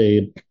doxed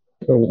a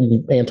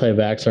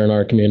anti-vaxxer in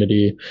our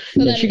community.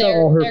 So then she got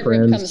all her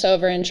friends. Comes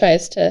over and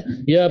tries to.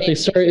 Yeah,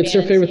 it's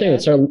their favorite thing.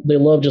 They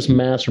love just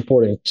mass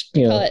reporting.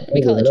 We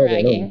call it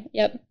dragging.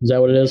 Yep. Is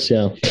that what it is?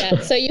 Yeah. Yeah.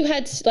 So you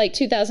had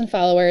 2,000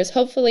 followers.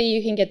 Hopefully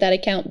you can get that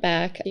account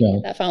back. You can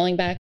get that following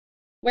back.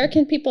 Where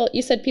can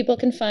you said people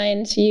can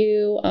find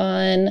you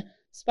on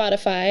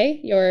Spotify,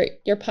 your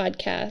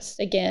podcast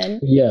again?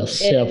 Yes.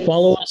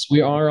 Follow us.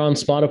 We are on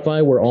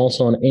Spotify. We're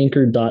also on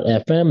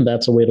anchor.fm.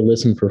 That's a way to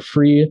listen for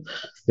free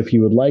if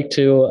you would like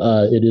to.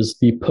 It is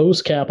the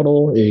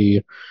Post-Capital,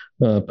 a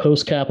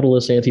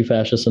post-capitalist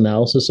anti-fascist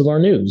analysis of our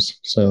news.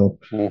 So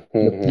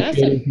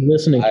awesome.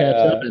 Listen and catch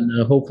up,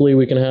 and hopefully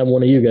we can have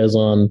one of you guys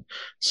on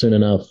soon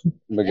enough.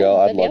 Miguel,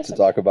 I'd love to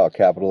talk about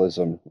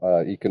capitalism.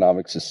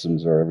 Economic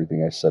systems are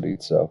everything I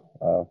studied, so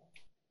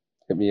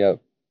hit me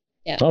up.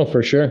 Yeah. Oh,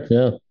 for sure.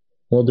 Yeah,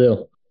 we'll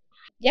do.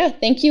 Yeah,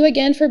 thank you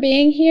again for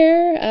being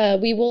here.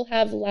 We will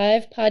have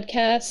live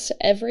podcasts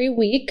every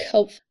week.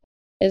 Hope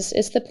is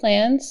the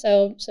plan.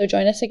 So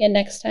join us again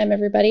next time,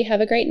 everybody.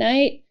 Have a great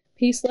night.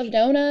 Peace, love,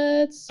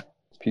 donuts.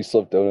 Peace,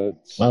 love,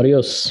 donuts.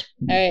 Adios.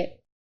 All right.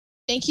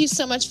 Thank you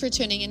so much for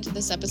tuning into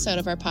this episode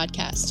of our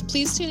podcast.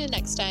 Please tune in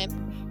next time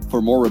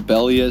for more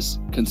rebellious,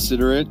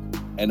 considerate,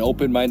 and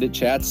open-minded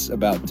chats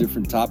about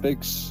different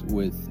topics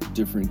with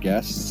different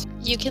guests.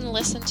 You can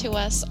listen to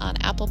us on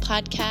Apple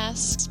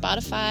Podcasts,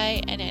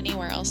 Spotify, and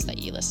anywhere else that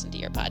you listen to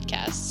your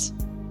podcasts.